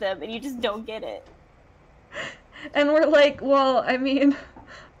dance with them, and you just don't get it. And we're like, well, I mean,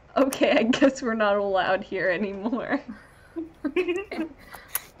 okay, I guess we're not allowed here anymore.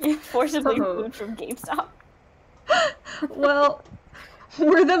 Forcibly So- removed from GameStop. Well,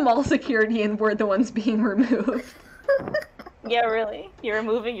 we're the mall security and we're the ones being removed. Yeah, really. You're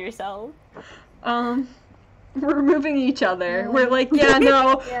removing yourself. We're removing each other. Yeah. We're like, yeah,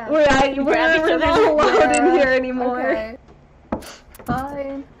 no, Yeah. we're Grab each not other. allowed in Yeah, here anymore. Okay.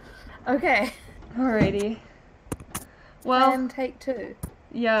 Fine. Okay. Alrighty. Well, And take 2.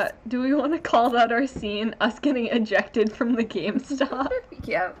 yeah, do we want to call that our scene? Us getting ejected from the GameStop?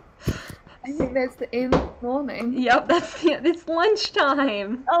 Yep. I think that's the end of the morning. Yep, it's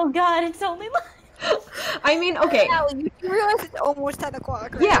lunchtime. Oh god, it's only I mean, okay. Allie, you realize it's almost 10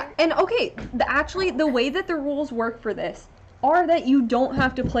 o'clock, right? Yeah, and okay, actually, the way that the rules work for this are that you don't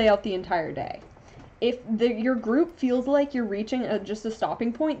have to play out the entire day. If your group feels like you're reaching just a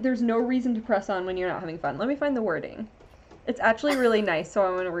stopping point, there's no reason to press on when you're not having fun. Let me find the wording. It's actually really nice, so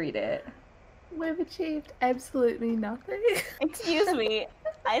I want to read it. We've achieved absolutely nothing. Excuse me.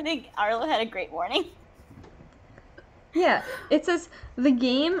 I think Arlo had a great warning. Yeah, it says the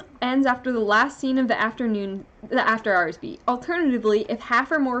game ends after the last scene of the after hours beat. Alternatively, if half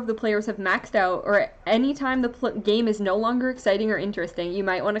or more of the players have maxed out, or at any time the game is no longer exciting or interesting, you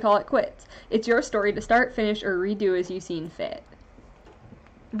might want to call it quits. It's your story to start, finish, or redo as you see fit.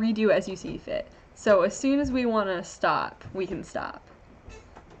 Redo as you see fit. So as soon as we want to stop, we can stop.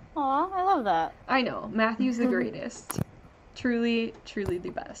 Aw, I love that. I know, Matthew's the greatest. Truly, truly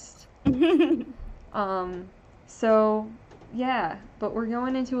the best. So, yeah, but we're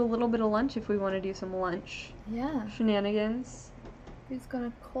going into a little bit of lunch if we want to do some lunch Yeah. shenanigans. Who's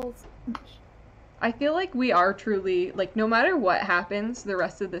gonna call lunch? I feel like we are truly, like, no matter what happens the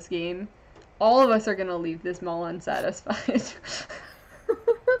rest of this game, all of us are gonna leave this mall unsatisfied.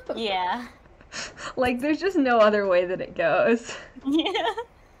 Yeah. Like, there's just no other way that it goes. Yeah.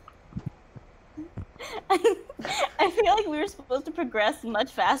 I feel like we were supposed to progress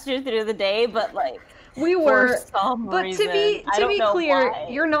much faster through the day, but like We for were, some but reason, to be I don't know clear, why.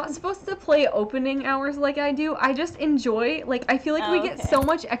 you're not supposed to play opening hours like I do. I just enjoy, like, I feel like we get Okay. so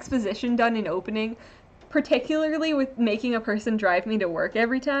much exposition done in opening, particularly with making a person drive me to work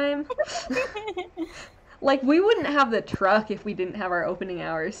every time. Like, we wouldn't have the truck if we didn't have our opening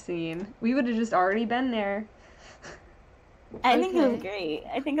hours scene. We would have just already been there. I think it was Okay. great.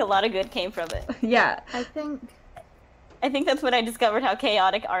 I think a lot of good came from it. Yeah. I think I think that's when I discovered how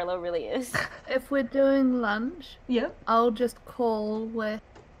chaotic Arlo really is. if we're doing lunch, Yep. I'll just call with,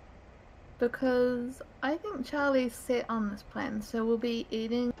 because I think Charlie's set on this plan, so we'll be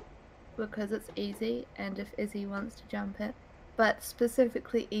eating because it's easy, and if Izzy wants to jump in, but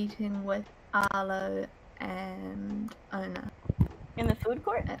specifically eating with Arlo and Ona. In the food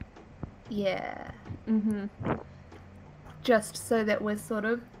court? Yeah, Mm-hmm. just so that we're sort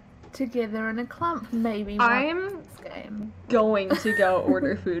of together in a clump, maybe. I'm This game. going to go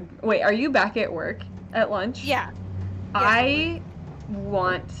order food. Wait, are you back at work at lunch? Yeah. I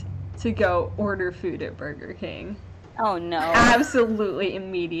want to go order food at Burger King. Oh no. Absolutely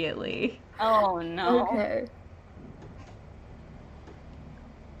immediately. Oh no. Okay.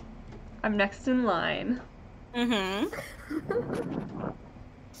 I'm next in line. Mm-hmm.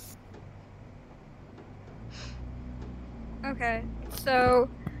 Okay, so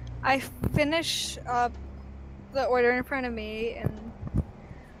I finish up the order in front of me, and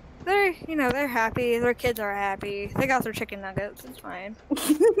they're happy. Their kids are happy. They got their chicken nuggets. It's fine.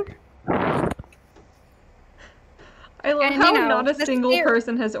 I love And, how you know, not a the single spirit-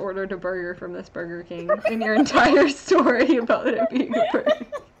 person has ordered a burger from this Burger King in your entire story about it being a burger.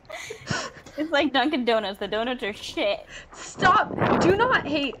 It's like Dunkin' Donuts. The donuts are shit. Stop! Do not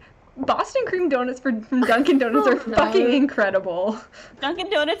hate. Boston cream donuts from Dunkin' Donuts are No. fucking incredible. Dunkin'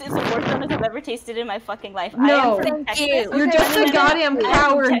 Donuts is the worst donuts I've ever tasted in my fucking life. No. I am from Thank Texas. you. You're okay? just No, a no, no, goddamn no. I am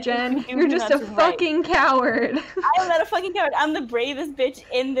coward, Texas. Jen. You You're do just a not right. fucking coward. I am not a fucking coward. I'm the bravest bitch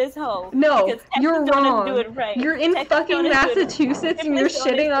in this home. No, because Texas you're donuts wrong. Do it right. You're in Texas fucking donuts do it right. Massachusetts and you're Texas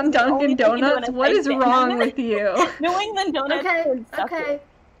shitting donuts on is the only Dunkin' fucking Donuts. donuts What I is stand. wrong with you? New England donuts. Okay, suck okay. it.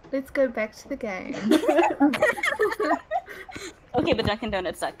 Let's go back to the game. Okay, but Dunkin'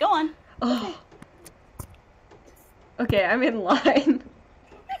 Donuts suck. Go on. Oh. Okay, I'm in line.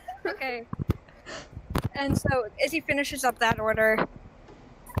 Okay. And so Izzy finishes up that order,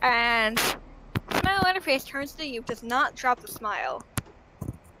 and smile on her face turns to you, does not drop the smile.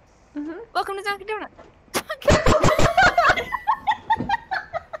 Mhm. Welcome to Dunkin' Donuts.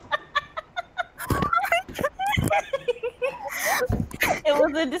 It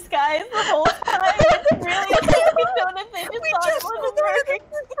was a disguise the whole time. It's really a Dunkin' Donuts. They just thought it was a burger.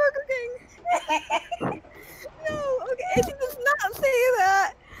 Burger King. No.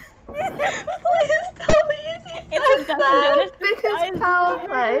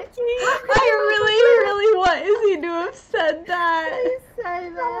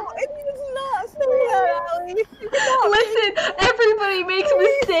 me. You cannot Listen, everybody makes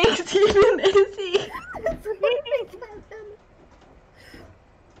mistakes, even Izzy.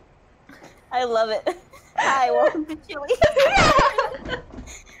 I love it. Hi, welcome to Chile.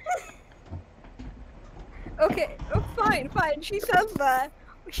 Okay, oh, fine. She says that.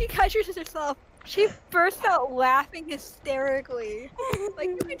 When she catches herself, she bursts out laughing hysterically. Like,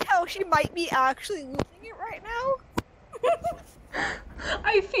 you can tell she might be actually losing it right now.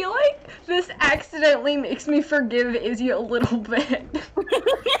 I feel like this accidentally makes me forgive Izzy a little bit.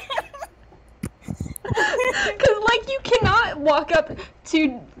 Because, like, you cannot walk up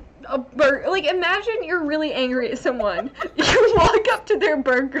to a burger. Like, imagine you're really angry at someone. You walk up to their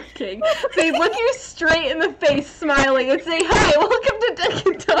Burger King. They look you straight in the face, smiling, and say, "Hi, welcome to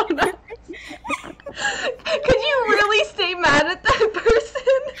Dunkin' Donuts." Could you really stay mad at that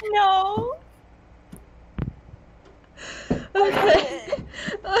person? No. Okay.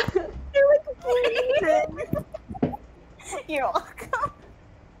 You're welcome.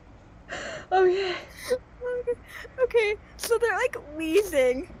 Okay. Okay, so they're like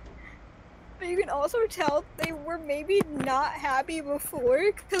wheezing. But you can also tell they were maybe not happy before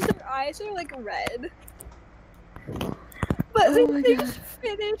because their eyes are like red. But Oh my they God. just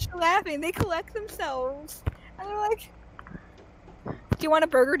finish laughing. They collect themselves. And they're like, "Do you want a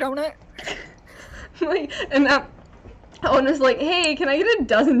burger donut?" Like, and that owner's like, "Hey, can I get a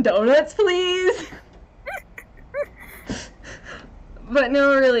dozen donuts, please?" But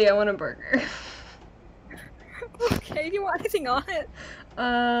no, really, I want a burger. Okay, do you want anything on it?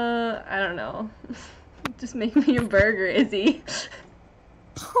 I don't know. Just make me a burger, Izzy.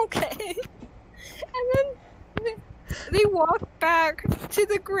 Okay. And then they walk back to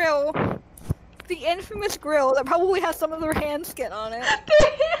the grill. The infamous grill that probably has some of their hand skin on it.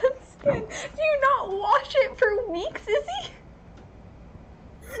 Their hand skin. Do you not wash it for weeks, Izzy?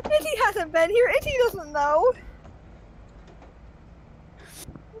 Izzy hasn't been here. Izzy doesn't know.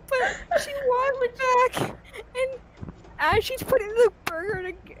 But she walks back, and as she's putting the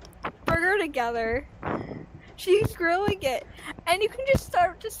burger together, she's grilling it, and you can just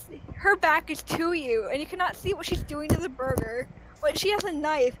start to see her back is to you, and you cannot see what she's doing to the burger. But she has a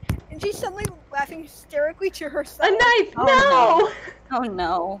knife, and she's suddenly laughing hysterically to herself. A knife! Oh, No! Oh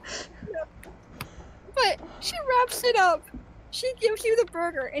no. But she wraps it up. She gives you the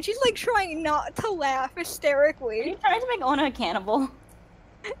burger, and she's like trying not to laugh Are you hysterically. trying to make Ona a cannibal?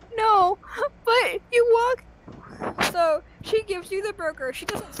 No, but you walk. So she gives you the burger. She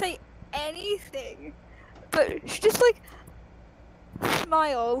doesn't say anything, but she just like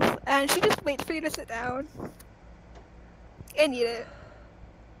smiles, and she just waits for you to sit down and eat it.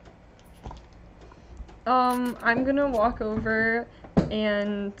 I'm gonna walk over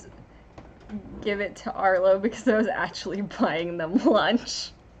and give it to Arlo because I was actually buying them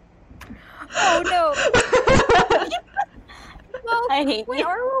lunch. Oh no! Well, I hate when you.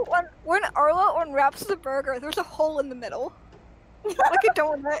 Arlo unwraps the burger, there's a hole in the middle, like a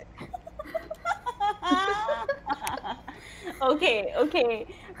donut. Okay,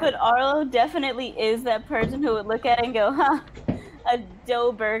 but Arlo definitely is that person who would look at it and go, "Huh, a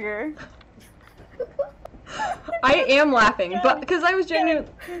dough burger." I am laughing, but because I was genuinely.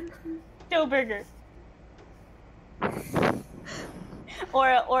 Dough burger. Or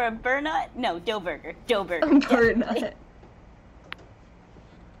a burnut? No, dough burger. Dough burger. Burnut.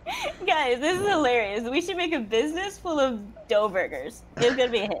 Guys, this is hilarious. We should make a business full of dough burgers. It's gonna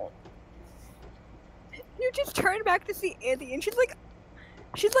be a hit. You just turn back to see Andy, and she's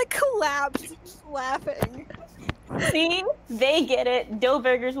like collapsed, laughing. See? They get it. Dough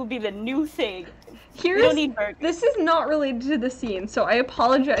burgers will be the new thing. We Here's. don't need burgers. This is not related to the scene, so I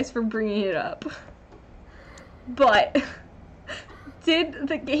apologize for bringing it up. But. Did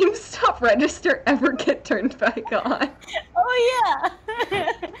the GameStop register ever get turned back on? Oh yeah!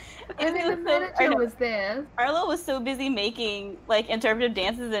 I mean, the manager was there. Arlo was so busy making like interpretive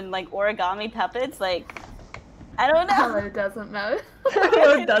dances and like origami puppets, like I don't know. Hello doesn't know.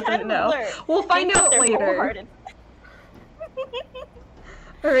 Arlo It's doesn't kind of know. blurred. We'll find They thought out they're later. wholehearted.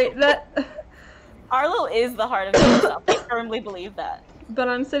 Alright, that. Arlo is the heart of GameStop. I firmly believe that. But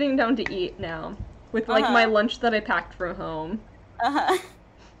I'm sitting down to eat now. With like my Uh-huh. lunch that I packed from home. Uh-huh.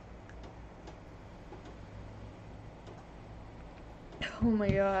 Oh my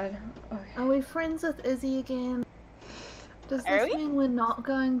god. Okay. Are we friends with Izzy again? Does Are this we? mean we're not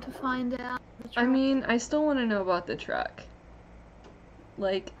going to find out? the I truth? mean, I still want to know about the truck.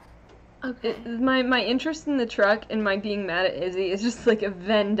 Like, okay. my interest in the truck and my being mad at Izzy is just like a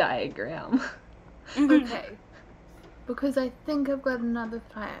Venn diagram. Okay. Because I think I've got another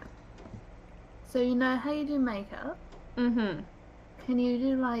plan. So you know how you do makeup? Mm-hmm. Can you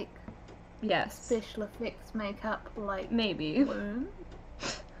do like Yes. special effects makeup, like Maybe. wound?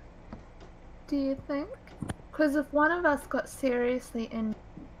 Do you think? Because if one of us got seriously injured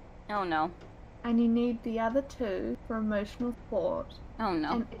Oh no. and you need the other two for emotional support, Oh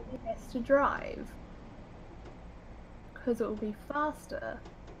no. and Izzy has to drive, because it will be faster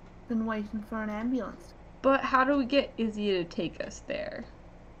than waiting for an ambulance. But how do we get Izzy to take us there?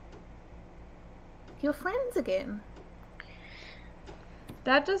 You're friends again.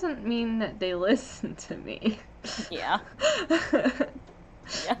 That doesn't mean that they listen to me. Yeah.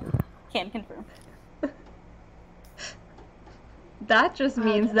 Yeah. Can confirm. That just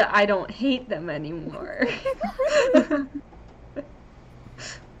means that I don't hate them anymore.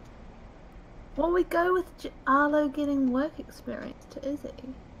 Well, we go with Arlo getting work experience to Izzy.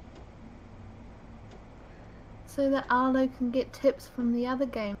 So that Arlo can get tips from the other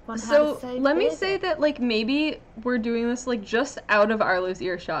game on how So, to save let me their say game. that, like, maybe we're doing this, like, just out of Arlo's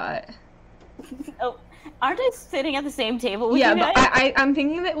earshot. Oh, aren't I sitting at the same table with Yeah, you but guys? I'm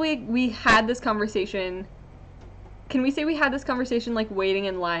thinking that we had this conversation. Can we say we had this conversation, like, waiting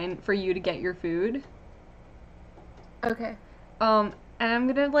in line for you to get your food? Okay. And I'm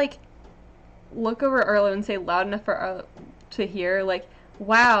gonna, like, look over Arlo and say loud enough for Arlo to hear, like,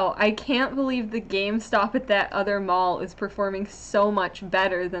 wow, I can't believe the GameStop at that other mall is performing so much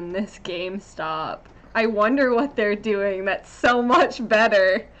better than this GameStop. I wonder what they're doing that's so much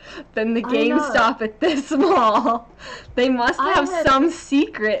better than the I know. GameStop at this mall. They must I have had- some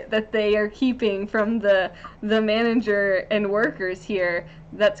secret that they are keeping from the manager and workers here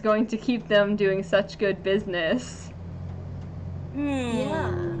that's going to keep them doing such good business.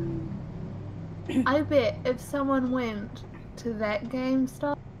 Yeah. I bet if someone went to that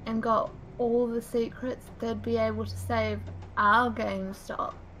GameStop and got all the secrets, they'd be able to save our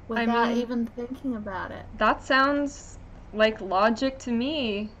GameStop without mean- even thinking about it. That sounds like logic to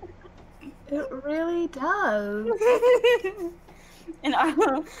me. It really does. And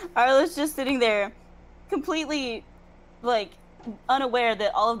Arlo's just sitting there, completely, like, unaware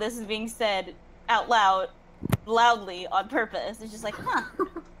that all of this is being said out loudly on purpose. It's just like, huh.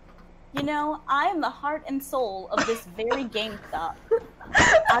 You know, I am the heart and soul of this very GameStop.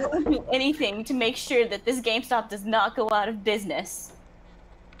 I will do anything to make sure that this GameStop does not go out of business.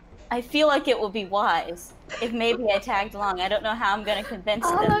 I feel like it will be wise if maybe I tagged along. I don't know how I'm gonna convince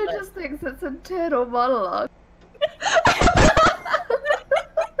them. Arlo But... just thinks it's internal monologue.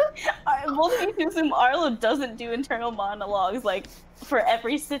 We'll need to assume Arlo doesn't do internal monologues, like, for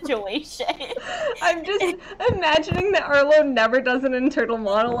every situation. I'm just imagining that Arlo never does an internal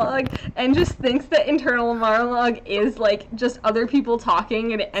monologue and just thinks that internal monologue is like just other people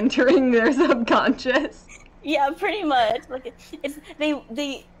talking and entering their subconscious. Yeah, pretty much. Like it's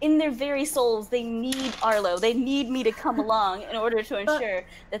they in their very souls they need Arlo. They need me to come along in order to ensure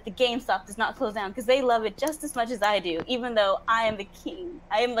that the GameStop does not close down because they love it just as much as I do. Even though I am the king,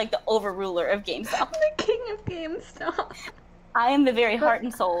 I am like the overruler of GameStop. The king of GameStop. I am the very heart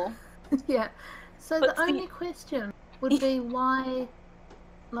and soul. Yeah. So But the see- only question would be why,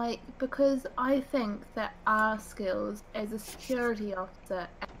 like, because I think that our skills as a security officer,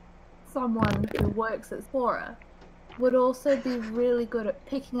 and someone who works at Sephora, would also be really good at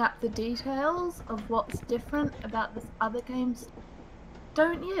picking up the details of what's different about this other games.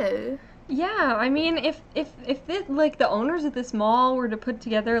 Don't you? Yeah, I mean, if like the owners of this mall were to put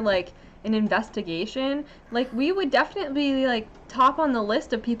together like an investigation, like we would definitely be like top on the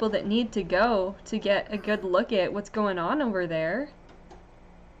list of people that need to go to get a good look at what's going on over there.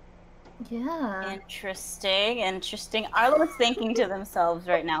 Yeah. Interesting. Arlo's thinking to themselves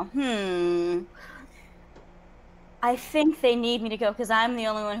right now, I think they need me to go because I'm the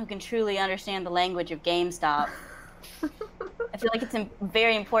only one who can truly understand the language of GameStop. I feel like it's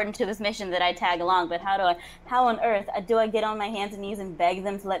very important to this mission that I tag along, but how on earth do I get on my hands and knees and beg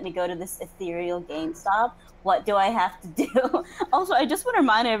them to let me go to this ethereal GameStop? What do I have to do? Also, I just want to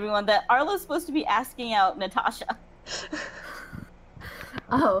remind everyone that Arlo's supposed to be asking out Natasha.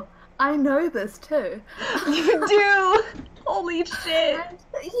 Oh, I know this too. You do! Holy shit! And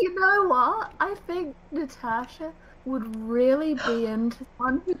you know what? I think Natasha would really be into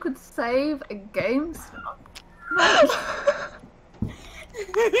someone who could save a GameStop.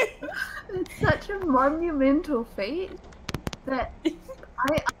 It's such a monumental feat that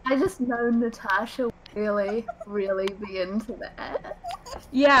I just know Natasha would really be into that.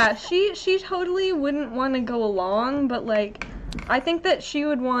 Yeah, she totally wouldn't want to go along, but like I think that she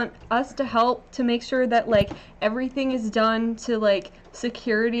would want us to help to make sure that like everything is done to like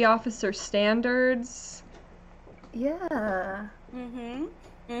security officer standards. Yeah.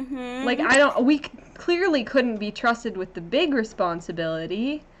 Like we clearly couldn't be trusted with the big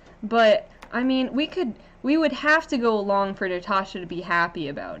responsibility, But I mean, we would have to go along for Natasha to be happy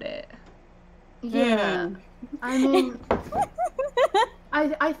about it. Yeah. I mean,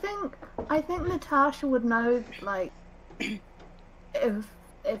 I think Natasha would know, like, if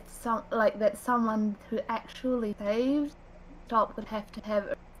that someone who actually saved GameStop would have to have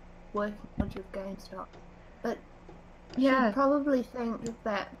a working knowledge of GameStop. But Yeah. she'd probably think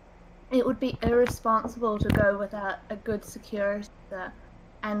that it would be irresponsible to go without a good security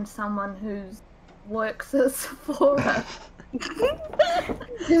and someone who's works as Sephora.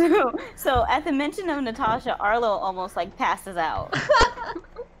 So at the mention of Natasha, Arlo almost like passes out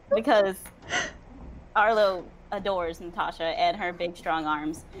because Arlo adores Natasha and her big strong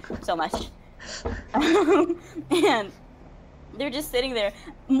arms so much. And they're just sitting there,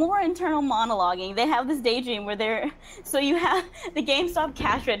 more internal monologuing. They have this daydream where so you have the GameStop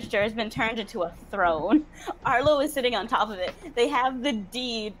cash register has been turned into a throne. Arlo is sitting on top of it. They have the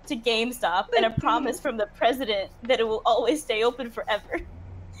deed to GameStop and a promise from the president that it will always stay open forever.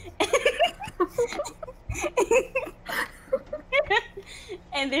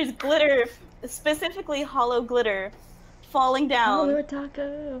 And there's glitter, specifically hollow glitter, falling down. Hollow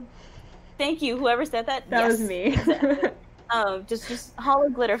taco. Thank you, whoever said that. That Yes, was me. exactly. Just hollow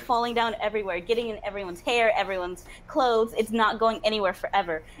glitter falling down everywhere, getting in everyone's hair, everyone's clothes. It's not going anywhere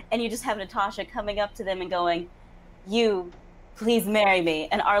forever. And you just have Natasha coming up to them and going, "You, please marry me."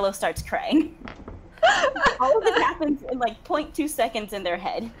 And Arlo starts crying. All of this happens in like 0.2 seconds in their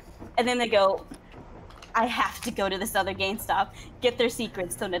head. And then they go, "I have to go to this other GameStop, get their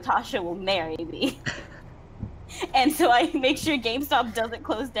secrets so Natasha will marry me." And so I make sure GameStop doesn't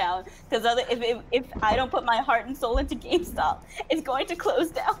close down, because if I don't put my heart and soul into GameStop, it's going to close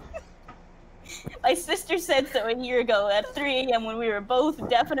down. My sister said so a year ago at 3 a.m. when we were both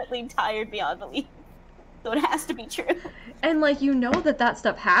definitely tired beyond belief. So it has to be true. And, like, you know that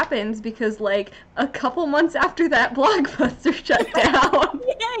stuff happens because, like, a couple months after that Blockbuster shut down.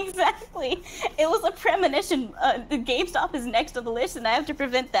 Yeah, exactly. It was a premonition. The GameStop is next on the list, and I have to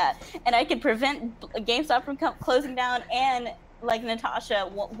prevent that. And I can prevent GameStop from closing down, and, like, Natasha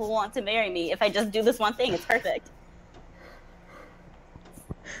will want to marry me if I just do this one thing. It's perfect.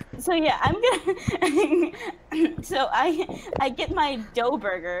 So yeah, I'm gonna. So I get my dough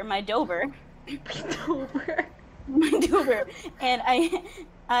burger, my Dober. My Dober, and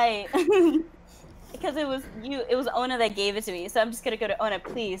I because it was Ona that gave it to me, so I'm just gonna go to Ona.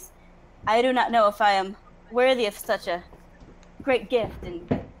 Please, I do not know if I am worthy of such a great gift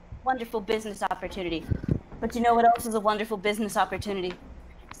and wonderful business opportunity, but you know what else is a wonderful business opportunity?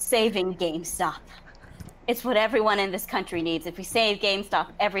 Saving GameStop. It's what everyone in this country needs. If we save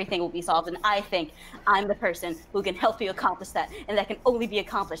GameStop, everything will be solved. And I think I'm the person who can help you accomplish that. And that can only be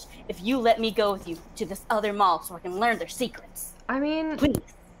accomplished if you let me go with you to this other mall so I can learn their secrets. I mean, Please.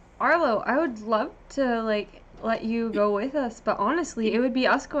 Arlo, I would love to, like, let you go with us, but honestly, it would be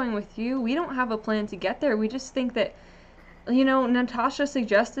us going with you. We don't have a plan to get there. We just think that, you know, Natasha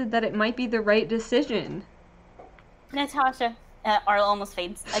suggested that it might be the right decision. Natasha. Arlo almost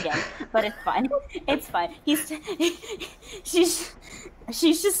faints again, but it's fine. It's fine. She's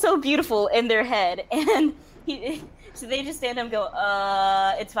just so beautiful in their head, and so they just stand up and go,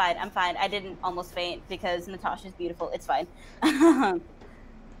 it's fine. I'm fine. I didn't almost faint because Natasha's beautiful. It's fine.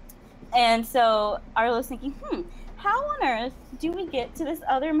 And so Arlo's thinking, how on earth do we get to this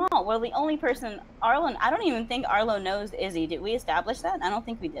other mall? Well, the only person I don't even think Arlo knows Izzy. Did we establish that? I don't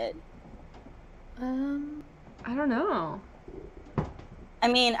think we did. I don't know. I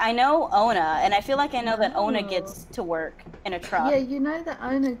mean, I know Ona, and I feel like I know that Ona gets to work in a truck. Yeah, you know that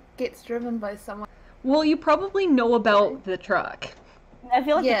Ona gets driven by someone. Well, you probably know about the truck. I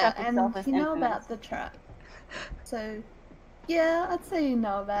feel like Yeah, the truck and itself is you know infamous. about the truck. So, yeah, I'd say you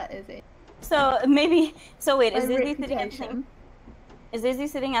know about Izzy. So maybe. So wait, is By Izzy sitting at the same? reputation. Is Izzy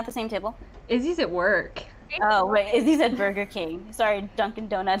sitting at the same table? Izzy's at work. Oh wait, Izzy's at Burger King. Sorry, Dunkin'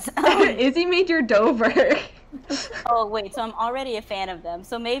 Donuts. Izzy made your Dover. Oh wait, so I'm already a fan of them.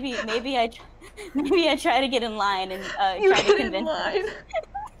 So maybe I try to get in line and You try to get in convince line.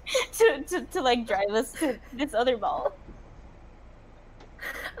 them to like drive us to this other mall.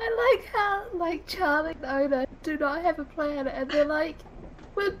 I like how, like, Charlie and Ona do not have a plan, and they're like,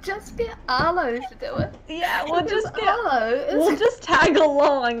 we'll just get Arlo to do it. Yeah, we'll Because just Arlo is we'll just tag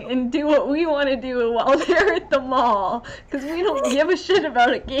along and do what we want to do while they're at the mall, because we don't give a shit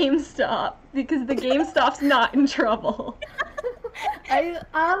about a GameStop, because the GameStop's not in trouble.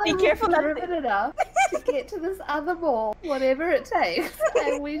 Arlo Be will careful be not driven enough to get to this other mall, whatever it takes,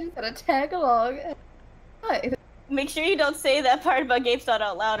 and we just gotta tag along. And... Make sure you don't say that part about GameStop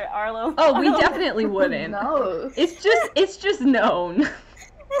out loud, Arlo. Oh, we Arlo. definitely wouldn't. No. It's just known.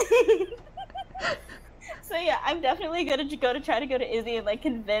 So yeah, I'm definitely gonna try to go to Izzy and like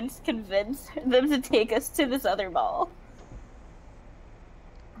convince them to take us to this other mall.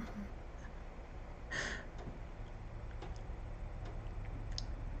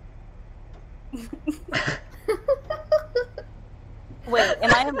 Wait,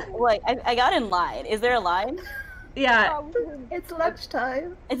 am I wait? I got in line. Is there a line? Yeah. It's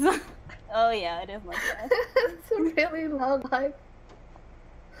lunchtime. It's not. Oh yeah, it is lunchtime. It's a really long line.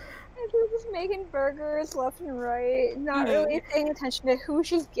 And she's just making burgers left and right, not really paying attention to who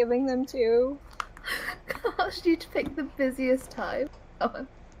she's giving them to. Gosh, you'd pick the busiest time. Oh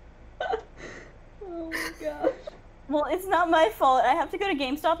my gosh. Well, it's not my fault. I have to go to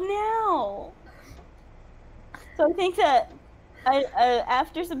GameStop now. So I think that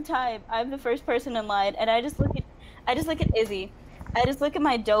after some time, I'm the first person in line, and I just look at Izzy. I just look at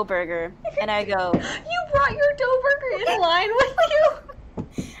my dough burger, and I go. You brought your dough burger in line with you.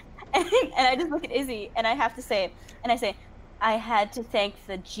 And I just look at Izzy, and I have to say, and I say, I had to thank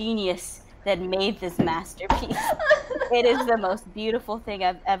the genius that made this masterpiece. It is the most beautiful thing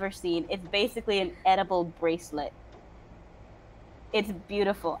I've ever seen. It's basically an edible bracelet. It's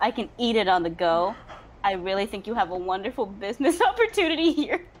beautiful. I can eat it on the go. I really think you have a wonderful business opportunity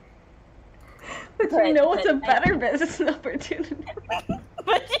here. But you know it's a better business opportunity.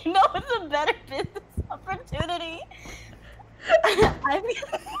 But you know it's a better business opportunity.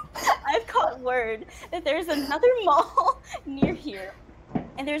 I've caught word that there's another mall near here,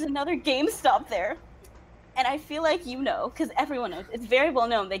 and there's another GameStop there. And I feel like you know, because everyone knows, it's very well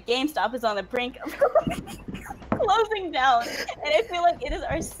known that GameStop is on the brink of closing down. And I feel like it is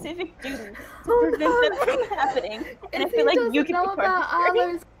our civic duty to prevent that from happening. And I feel like you can be part of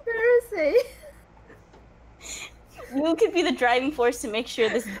Arlo's conspiracy. You could be the driving force to make sure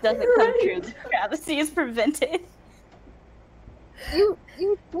this doesn't come true. The travesty is prevented. You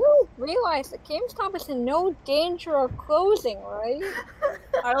do realize that GameStop is in no danger of closing, right?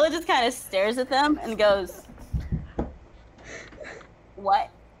 Arlo just kind of stares at them and goes, "What?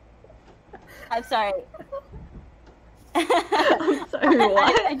 I'm sorry." I'm sorry,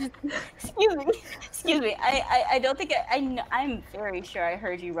 what? Excuse me. I don't think I'm very sure I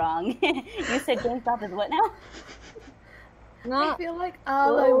heard you wrong. You said GameStop is what now? I feel like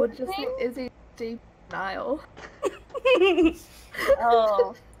Arlo would just let Izzy deep denial.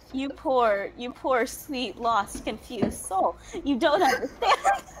 Oh, you poor, sweet, lost, confused soul. You don't understand.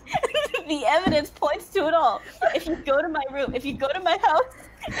 The evidence points to it all. If you go to my room, if you go to my house,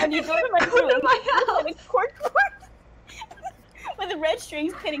 and you go to my room, in a court with red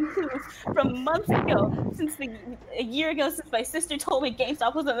strings pinning clues from months ago, a year ago, since my sister told me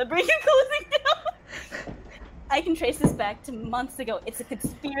GameStop was on the brink of closing down. I can trace this back to months ago. It's a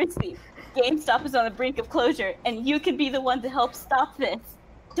conspiracy. GameStop is on the brink of closure, and you can be the one to help stop this.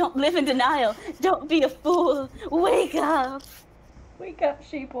 Don't live in denial. Don't be a fool. Wake up. Wake up,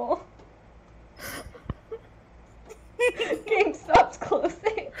 sheeple. GameStop's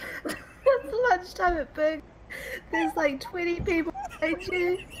closing. It's lunchtime at Big. There's like 20 people behind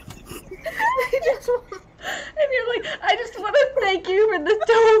you. They just want... And you're like, I just want to thank you for this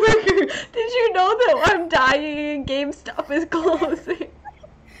dough burger. Did you know that I'm dying and GameStop is closing?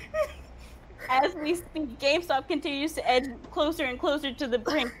 As we speak, GameStop continues to edge closer and closer to the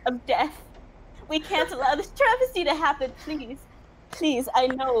brink of death. We can't allow this travesty to happen, please. Please, I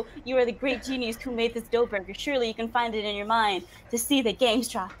know you are the great genius who made this dough burger. Surely you can find it in your mind to see that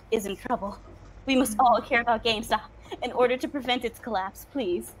GameStop is in trouble. We must all care about GameStop in order to prevent its collapse,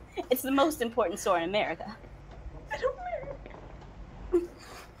 please. It's the most important store in America. I don't know.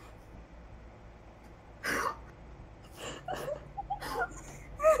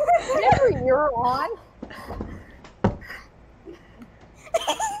 Whatever you're on.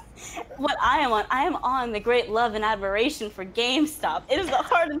 What I am on the great love and admiration for GameStop. It is the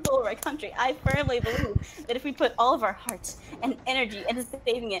heart and soul of our country. I firmly believe that if we put all of our hearts and energy into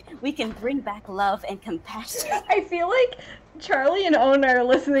saving it, we can bring back love and compassion. I feel like Charlie and Ona are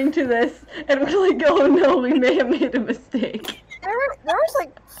listening to this and we're like, oh no, we may have made a mistake. There's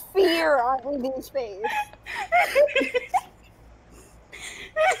like fear on Ruby's face.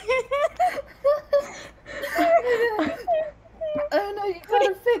 Oh no, you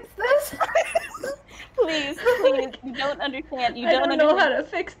gotta fix this. Please, you don't understand. I don't know how to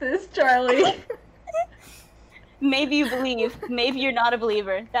fix this, Charlie. Maybe you believe, maybe you're not a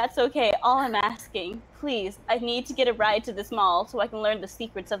believer. That's okay. All I'm asking, please, I need to get a ride to this mall so I can learn the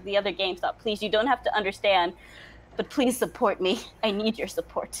secrets of the other GameStop. Please, you don't have to understand, but please support me. I need your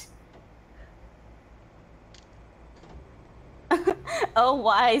support. Oh,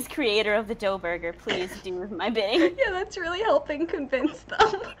 wise creator of the dough burger, please do my bidding. Yeah, that's really helping convince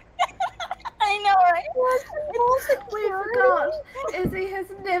them. I know, right? We forgot. Izzy has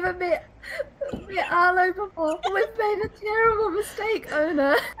never met Arlo before. We've made a terrible mistake,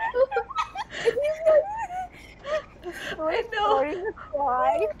 owner. I know.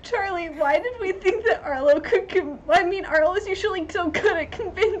 Why? Charlie, why did we think that Arlo could I mean, Arlo's usually so good at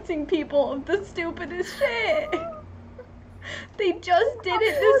convincing people of the stupidest shit. They just did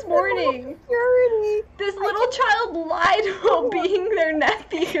it this morning. Security. This little child lied about being their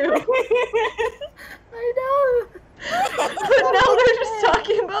nephew. I know. But now they're just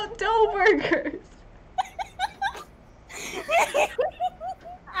talking about dough burgers.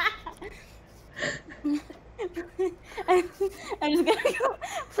 I'm just gonna go.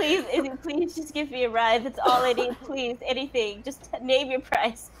 Please, Izzy, please just give me a ride. That's all I need. Please, anything. Just name your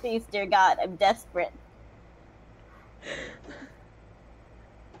price, please, dear God. I'm desperate.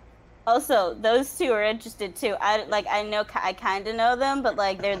 Also, those two are interested too. I kind of know them, but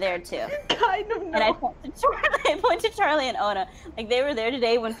like they're there too. Kind of know. And I point to Charlie and Ona. Like they were there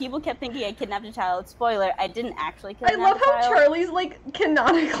today when people kept thinking I kidnapped a child. Spoiler: I didn't actually I kidnap love a how child. Charlie's like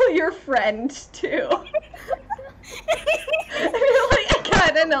canonically your friend too. I feel like I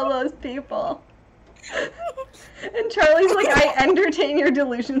kind of know those people. And Charlie's like, I entertain your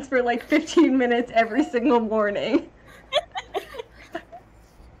delusions for like 15 minutes every single morning.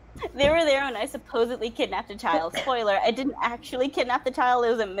 They were there when I supposedly kidnapped a child. Spoiler, I didn't actually kidnap the child, it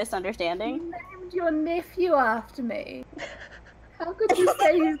was a misunderstanding. You named your nephew after me. How could you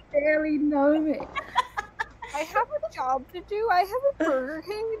say you barely know me? I have a job to do. I have a Burger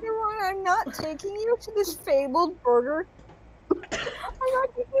King to run. I'm not taking you to this fabled burger. I'm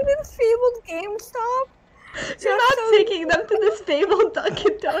not taking you to this fabled GameStop. You're not taking them to this fabled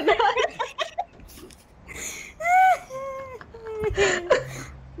Dunkin' Donuts.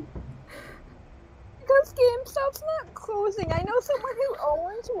 Because GameStop's not closing. I know someone who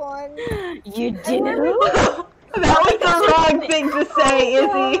owns one. You do? That was the wrong thing to say,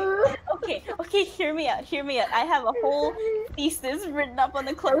 Izzy. Okay, hear me out. I have a whole thesis written up on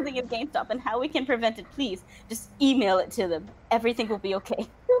the closing of GameStop and how we can prevent it. Please, just email it to them. Everything will be okay.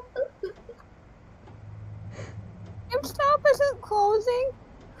 GameStop isn't closing.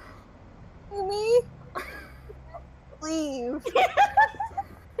 Me? Leave.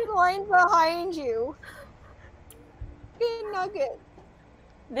 The line behind you. Get a nugget.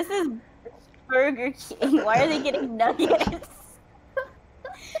 This is Burger King. Why are they getting nuggets?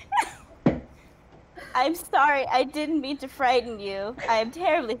 I'm sorry, I didn't mean to frighten you. I am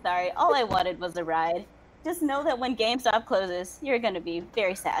terribly sorry. All I wanted was a ride. Just know that when GameStop closes, you're gonna be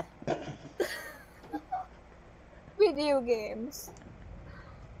very sad. Video games.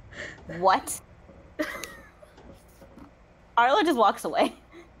 What? Arlo just walks away.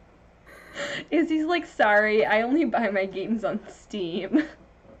 Izzy's like, sorry, I only buy my games on Steam.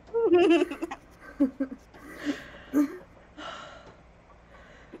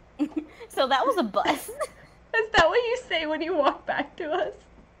 So that was a bus. Is that what you say when you walk back to us?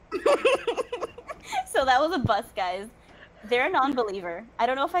 So that was a bus, guys. They're a non-believer. I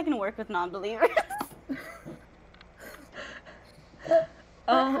don't know if I can work with non-believers. How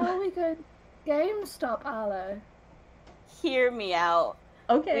are we going to GameStop, Arlo? Hear me out.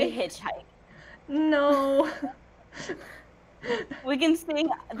 Okay. We hitchhike. No. We can sing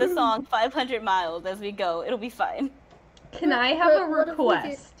the song 500 miles as we go. It'll be fine. Can I have a But what if we get-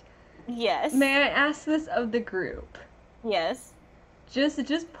 request? Yes. May I ask this of the group? Yes.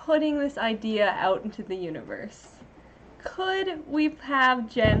 Just putting this idea out into the universe. Could we have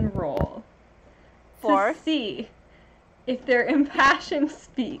Jen roll For? to see if their impassioned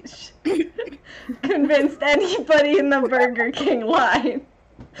speech convinced anybody in the Burger King line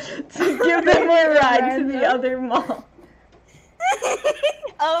to give them a ride to the other mall?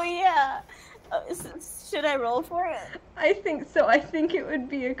 Oh yeah. Should I roll for it? I think so. I think it would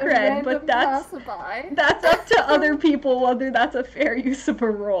be a A cred, but random passerby? that's up to other people whether that's a fair use of a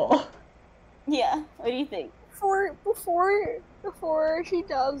roll. Yeah. What do you think? Before she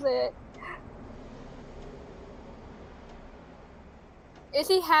does it,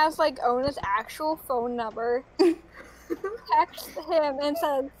 Izzy has like Ona's actual phone number. Texts him and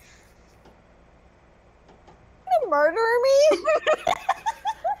says, "You murder me?"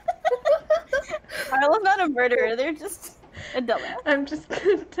 Arlo's not a murderer. They're just a dumbass. I'm just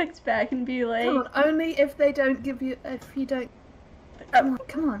gonna text back and be like, Come on, only if they don't give you. If you don't.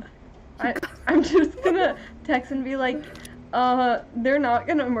 Come on. I'm just gonna text and be like, they're not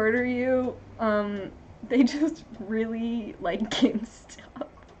gonna murder you. They just really like GameStop.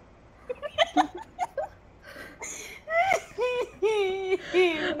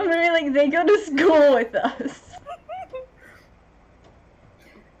 I'm gonna be like, they go to school with us.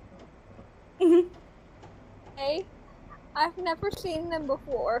 Hey, I've never seen them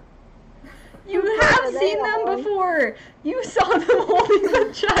before. You Who have are they seen them on? before. You saw them holding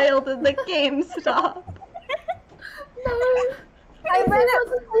the child at the GameStop. No. I met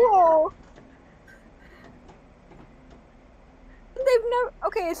at school. They've never.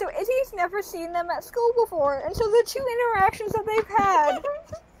 Okay, so Izzy's never seen them at school before, and so the two interactions that they've had,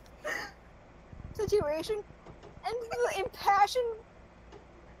 situation, and the impassioned.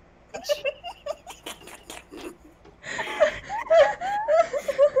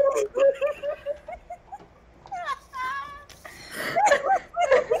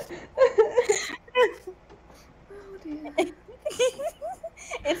 Oh dear.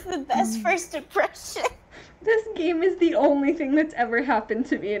 It's the best first impression. This game is the only thing that's ever happened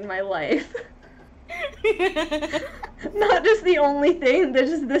to me in my life. Not just the only thing,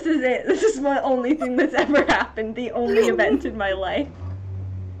 this is it. This is my only thing that's ever happened, the only event in my life.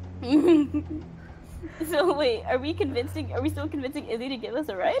 So wait, are we still convincing Izzy to give us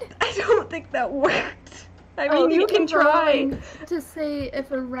a ride? I don't think that worked. I mean, Oh, you can try. rolling to see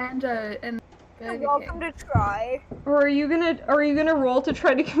if a rando in You're Burger welcome King. to try. Or are you gonna roll to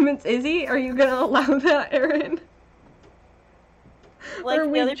try to convince Izzy? Are you gonna allow that, Erin? Like or are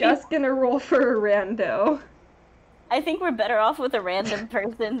the we other just gonna roll for a rando? I think we're better off with a random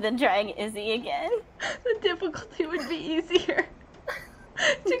person than trying Izzy again. The difficulty would be easier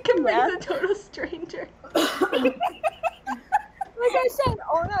to convince Yeah. a total stranger. Like I said,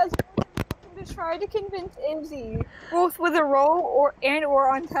 Ona is welcome to try to convince Izzy, both with a roll or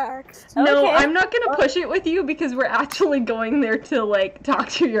on text. No, Okay. I'm not gonna push it with you because we're actually going there to like talk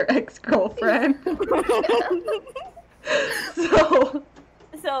to your ex-girlfriend. So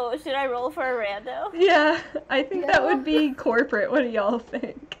So should I roll for a rando? yeah, I think that Yeah. would be corporate. What do y'all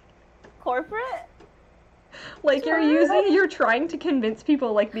think? Corporate? Like you're trying to convince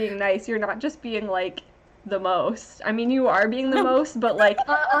people like being nice. You're not just being like the most. I mean, you are being the most, but like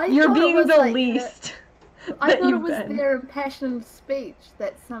I you're thought it being was the like least. I that thought it you've was been. their impassioned speech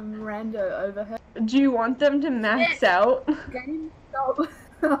that some rando overheard. Do you want them to max out? Game stop.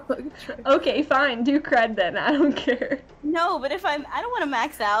 Oh, true. Okay, fine. Do cred then. I don't care. No, but if I don't want to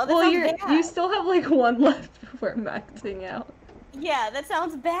max out. That Well, sounds bad. you still have like one left before maxing out. Yeah, that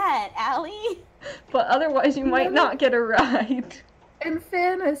sounds bad, Allie. But otherwise, you might not get a ride. In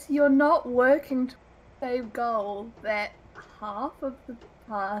fairness, you're not working to the same goal that half of the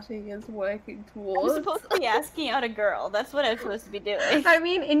party is working I'm towards. supposed to be asking out a girl. That's what I'm supposed to be doing. I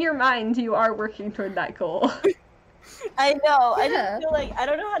mean, in your mind, you are working toward that goal. I know. I Yeah. just feel like I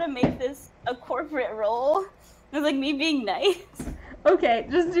don't know how to make this a corporate role. It's like me being nice. Okay,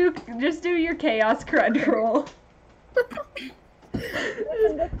 just do your chaos cred roll.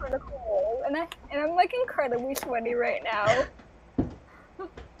 And the critical roll, and I'm like incredibly sweaty right now.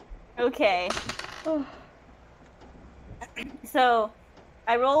 Okay. Oh, So,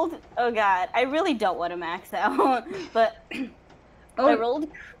 I rolled. Oh god, I really don't want to max out, but I oh rolled.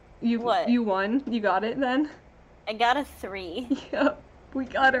 What? you won. You got it then. I got a 3. Yep, we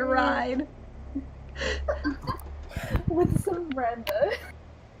got a ride. With some rando.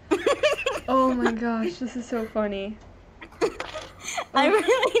 Oh my gosh, this is so funny. I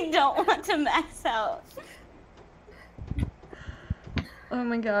really don't want to max out. Oh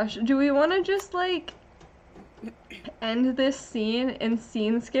my gosh, do we want to just like end this scene and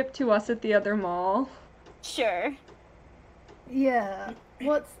scene skip to us at the other mall? Sure. Yeah.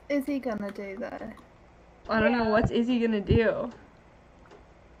 What's Izzy gonna do though? I don't know, what's Izzy gonna do?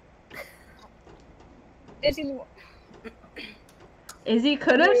 Izzy, Izzy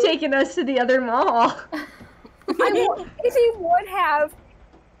could have taken us to the other mall. Izzy would have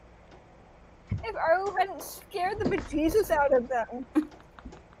if Arlo hadn't scared the bejesus out of them.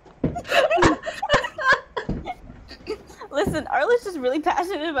 Listen, Arla's just really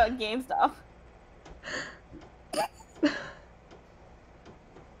passionate about GameStop.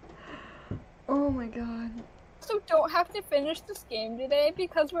 Oh my god. So don't have to finish this game today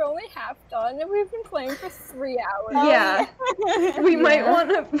because we're only half done and we've been playing for 3 hours. Yeah, we might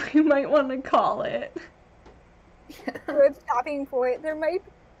Yeah. want to call it. Good stopping point. There might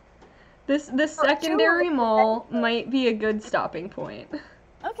This secondary mall might be a good stopping point.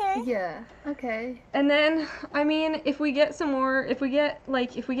 Okay. Yeah. Okay. And then, I mean, if we get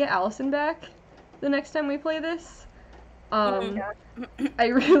Allison back the next time we play this,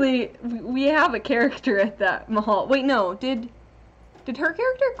 we have a character at that mall. Wait, no, did her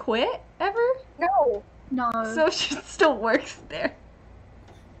character quit ever? no. No. So she still works there.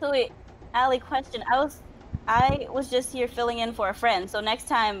 So wait, Allie, question. I was just here filling in for a friend, so next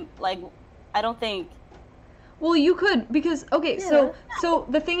time, like, I don't think. Well, you could, because, okay, Yeah. so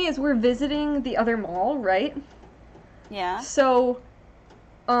the thing is, we're visiting the other mall, right? Yeah. So,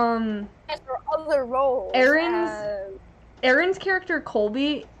 As for other roles, Aaron's character,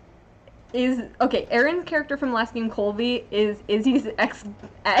 Colby, is, okay, Aaron's character from last game, Colby, is Izzy's ex,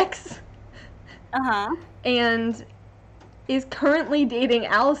 Uh-huh. and is currently dating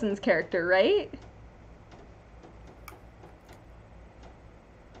Allison's character, right?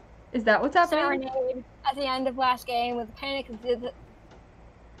 Is that what's happening? serenade at the end of last game with Panic. It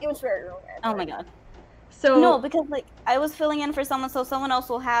was very romantic. Oh my god. So No, because, like, I was filling in for someone, so someone else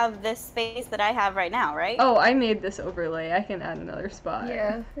will have this space that I have right now, right? Oh, I made this overlay. I can add another spot.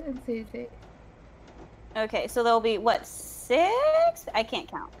 Yeah, it's easy. Okay, so there'll be, what, 6? I can't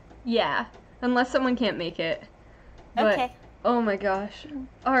count. Yeah, unless someone can't make it. But, Okay. oh my gosh.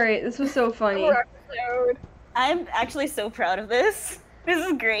 Alright, this was so funny. Another episode. I'm actually so proud of this. This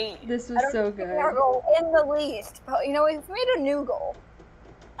is great. This I was don't so think good. our goal in the least, but you know we've made a new goal.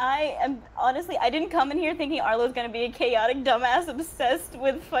 I am, honestly, I didn't come in here thinking Arlo's gonna be a chaotic dumbass obsessed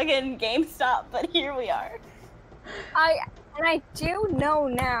with fucking GameStop, but here we are. I do know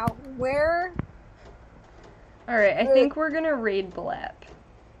now where. Alright, I think we're gonna raid Blap.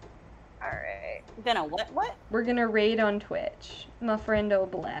 All right. Gonna what? We're gonna raid on Twitch. My friendo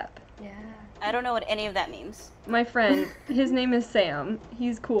Blap. Yeah. I don't know what any of that means. My friend, his name is Sam.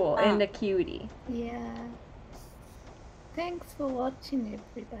 He's cool Oh. and a cutie. Yeah. Thanks for watching,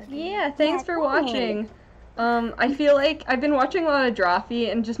 everybody. Yeah, thanks Yeah, for thanks. watching. I feel like I've been watching a lot of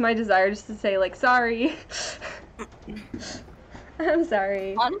Drawfee and just my desire just to say, like, sorry. I'm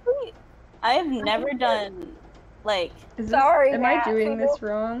sorry. Honestly, I have never done, like, Is this, Sorry, am I Matt. doing this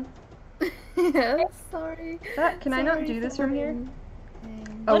wrong? Yeah, sorry. Can I not Sorry do this for from here?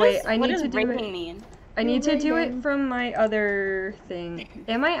 being- Oh what wait, is- I what need does to do rating it. mean? I need to do it rating. from my other thing.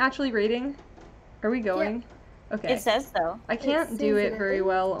 Am I actually rating? Are we going? Okay. It says so. I can't do says it it very is.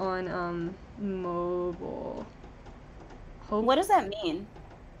 well on mobile. Hope. What does that mean?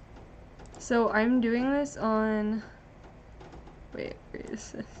 So I'm doing this on. Wait, where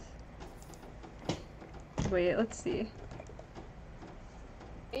is this? Wait, let's see.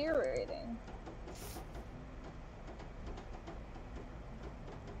 You're rating.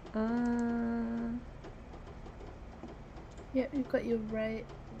 Yeah, you've got your right.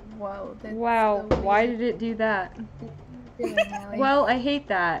 Wow. That's Wow, so why weird. did it do that? Yeah, Nelly. Well, I hate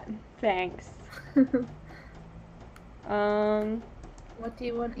that. Thanks. What do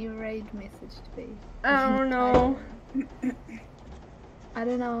you want your raid message to be? I don't know. I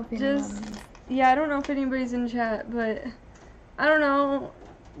don't know if Just- anyone. Yeah, I don't know if anybody's in chat, but I don't know.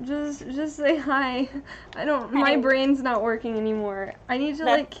 Just say hi. I don't. My Hi. brain's not working anymore. I need to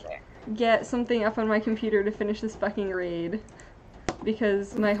That's like fair. get something up on my computer to finish this fucking raid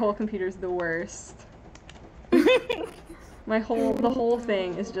because my whole computer's the worst. The whole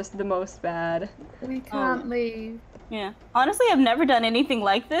thing is just the most bad. We can't leave. Yeah. Honestly, I've never done anything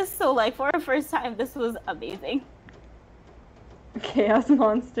like this, so, like, for a first time, this was amazing. Chaos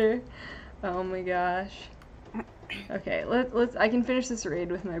monster. Oh my gosh. Okay, let's. I can finish this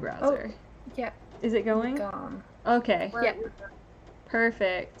raid with my browser. Yep. Is it going? Gone. Okay. Yeah.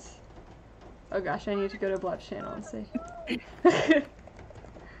 Perfect. Oh gosh, I need to go to Blup's channel and see.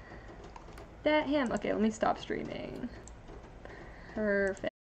 That him. Okay, let me stop streaming. Perfect.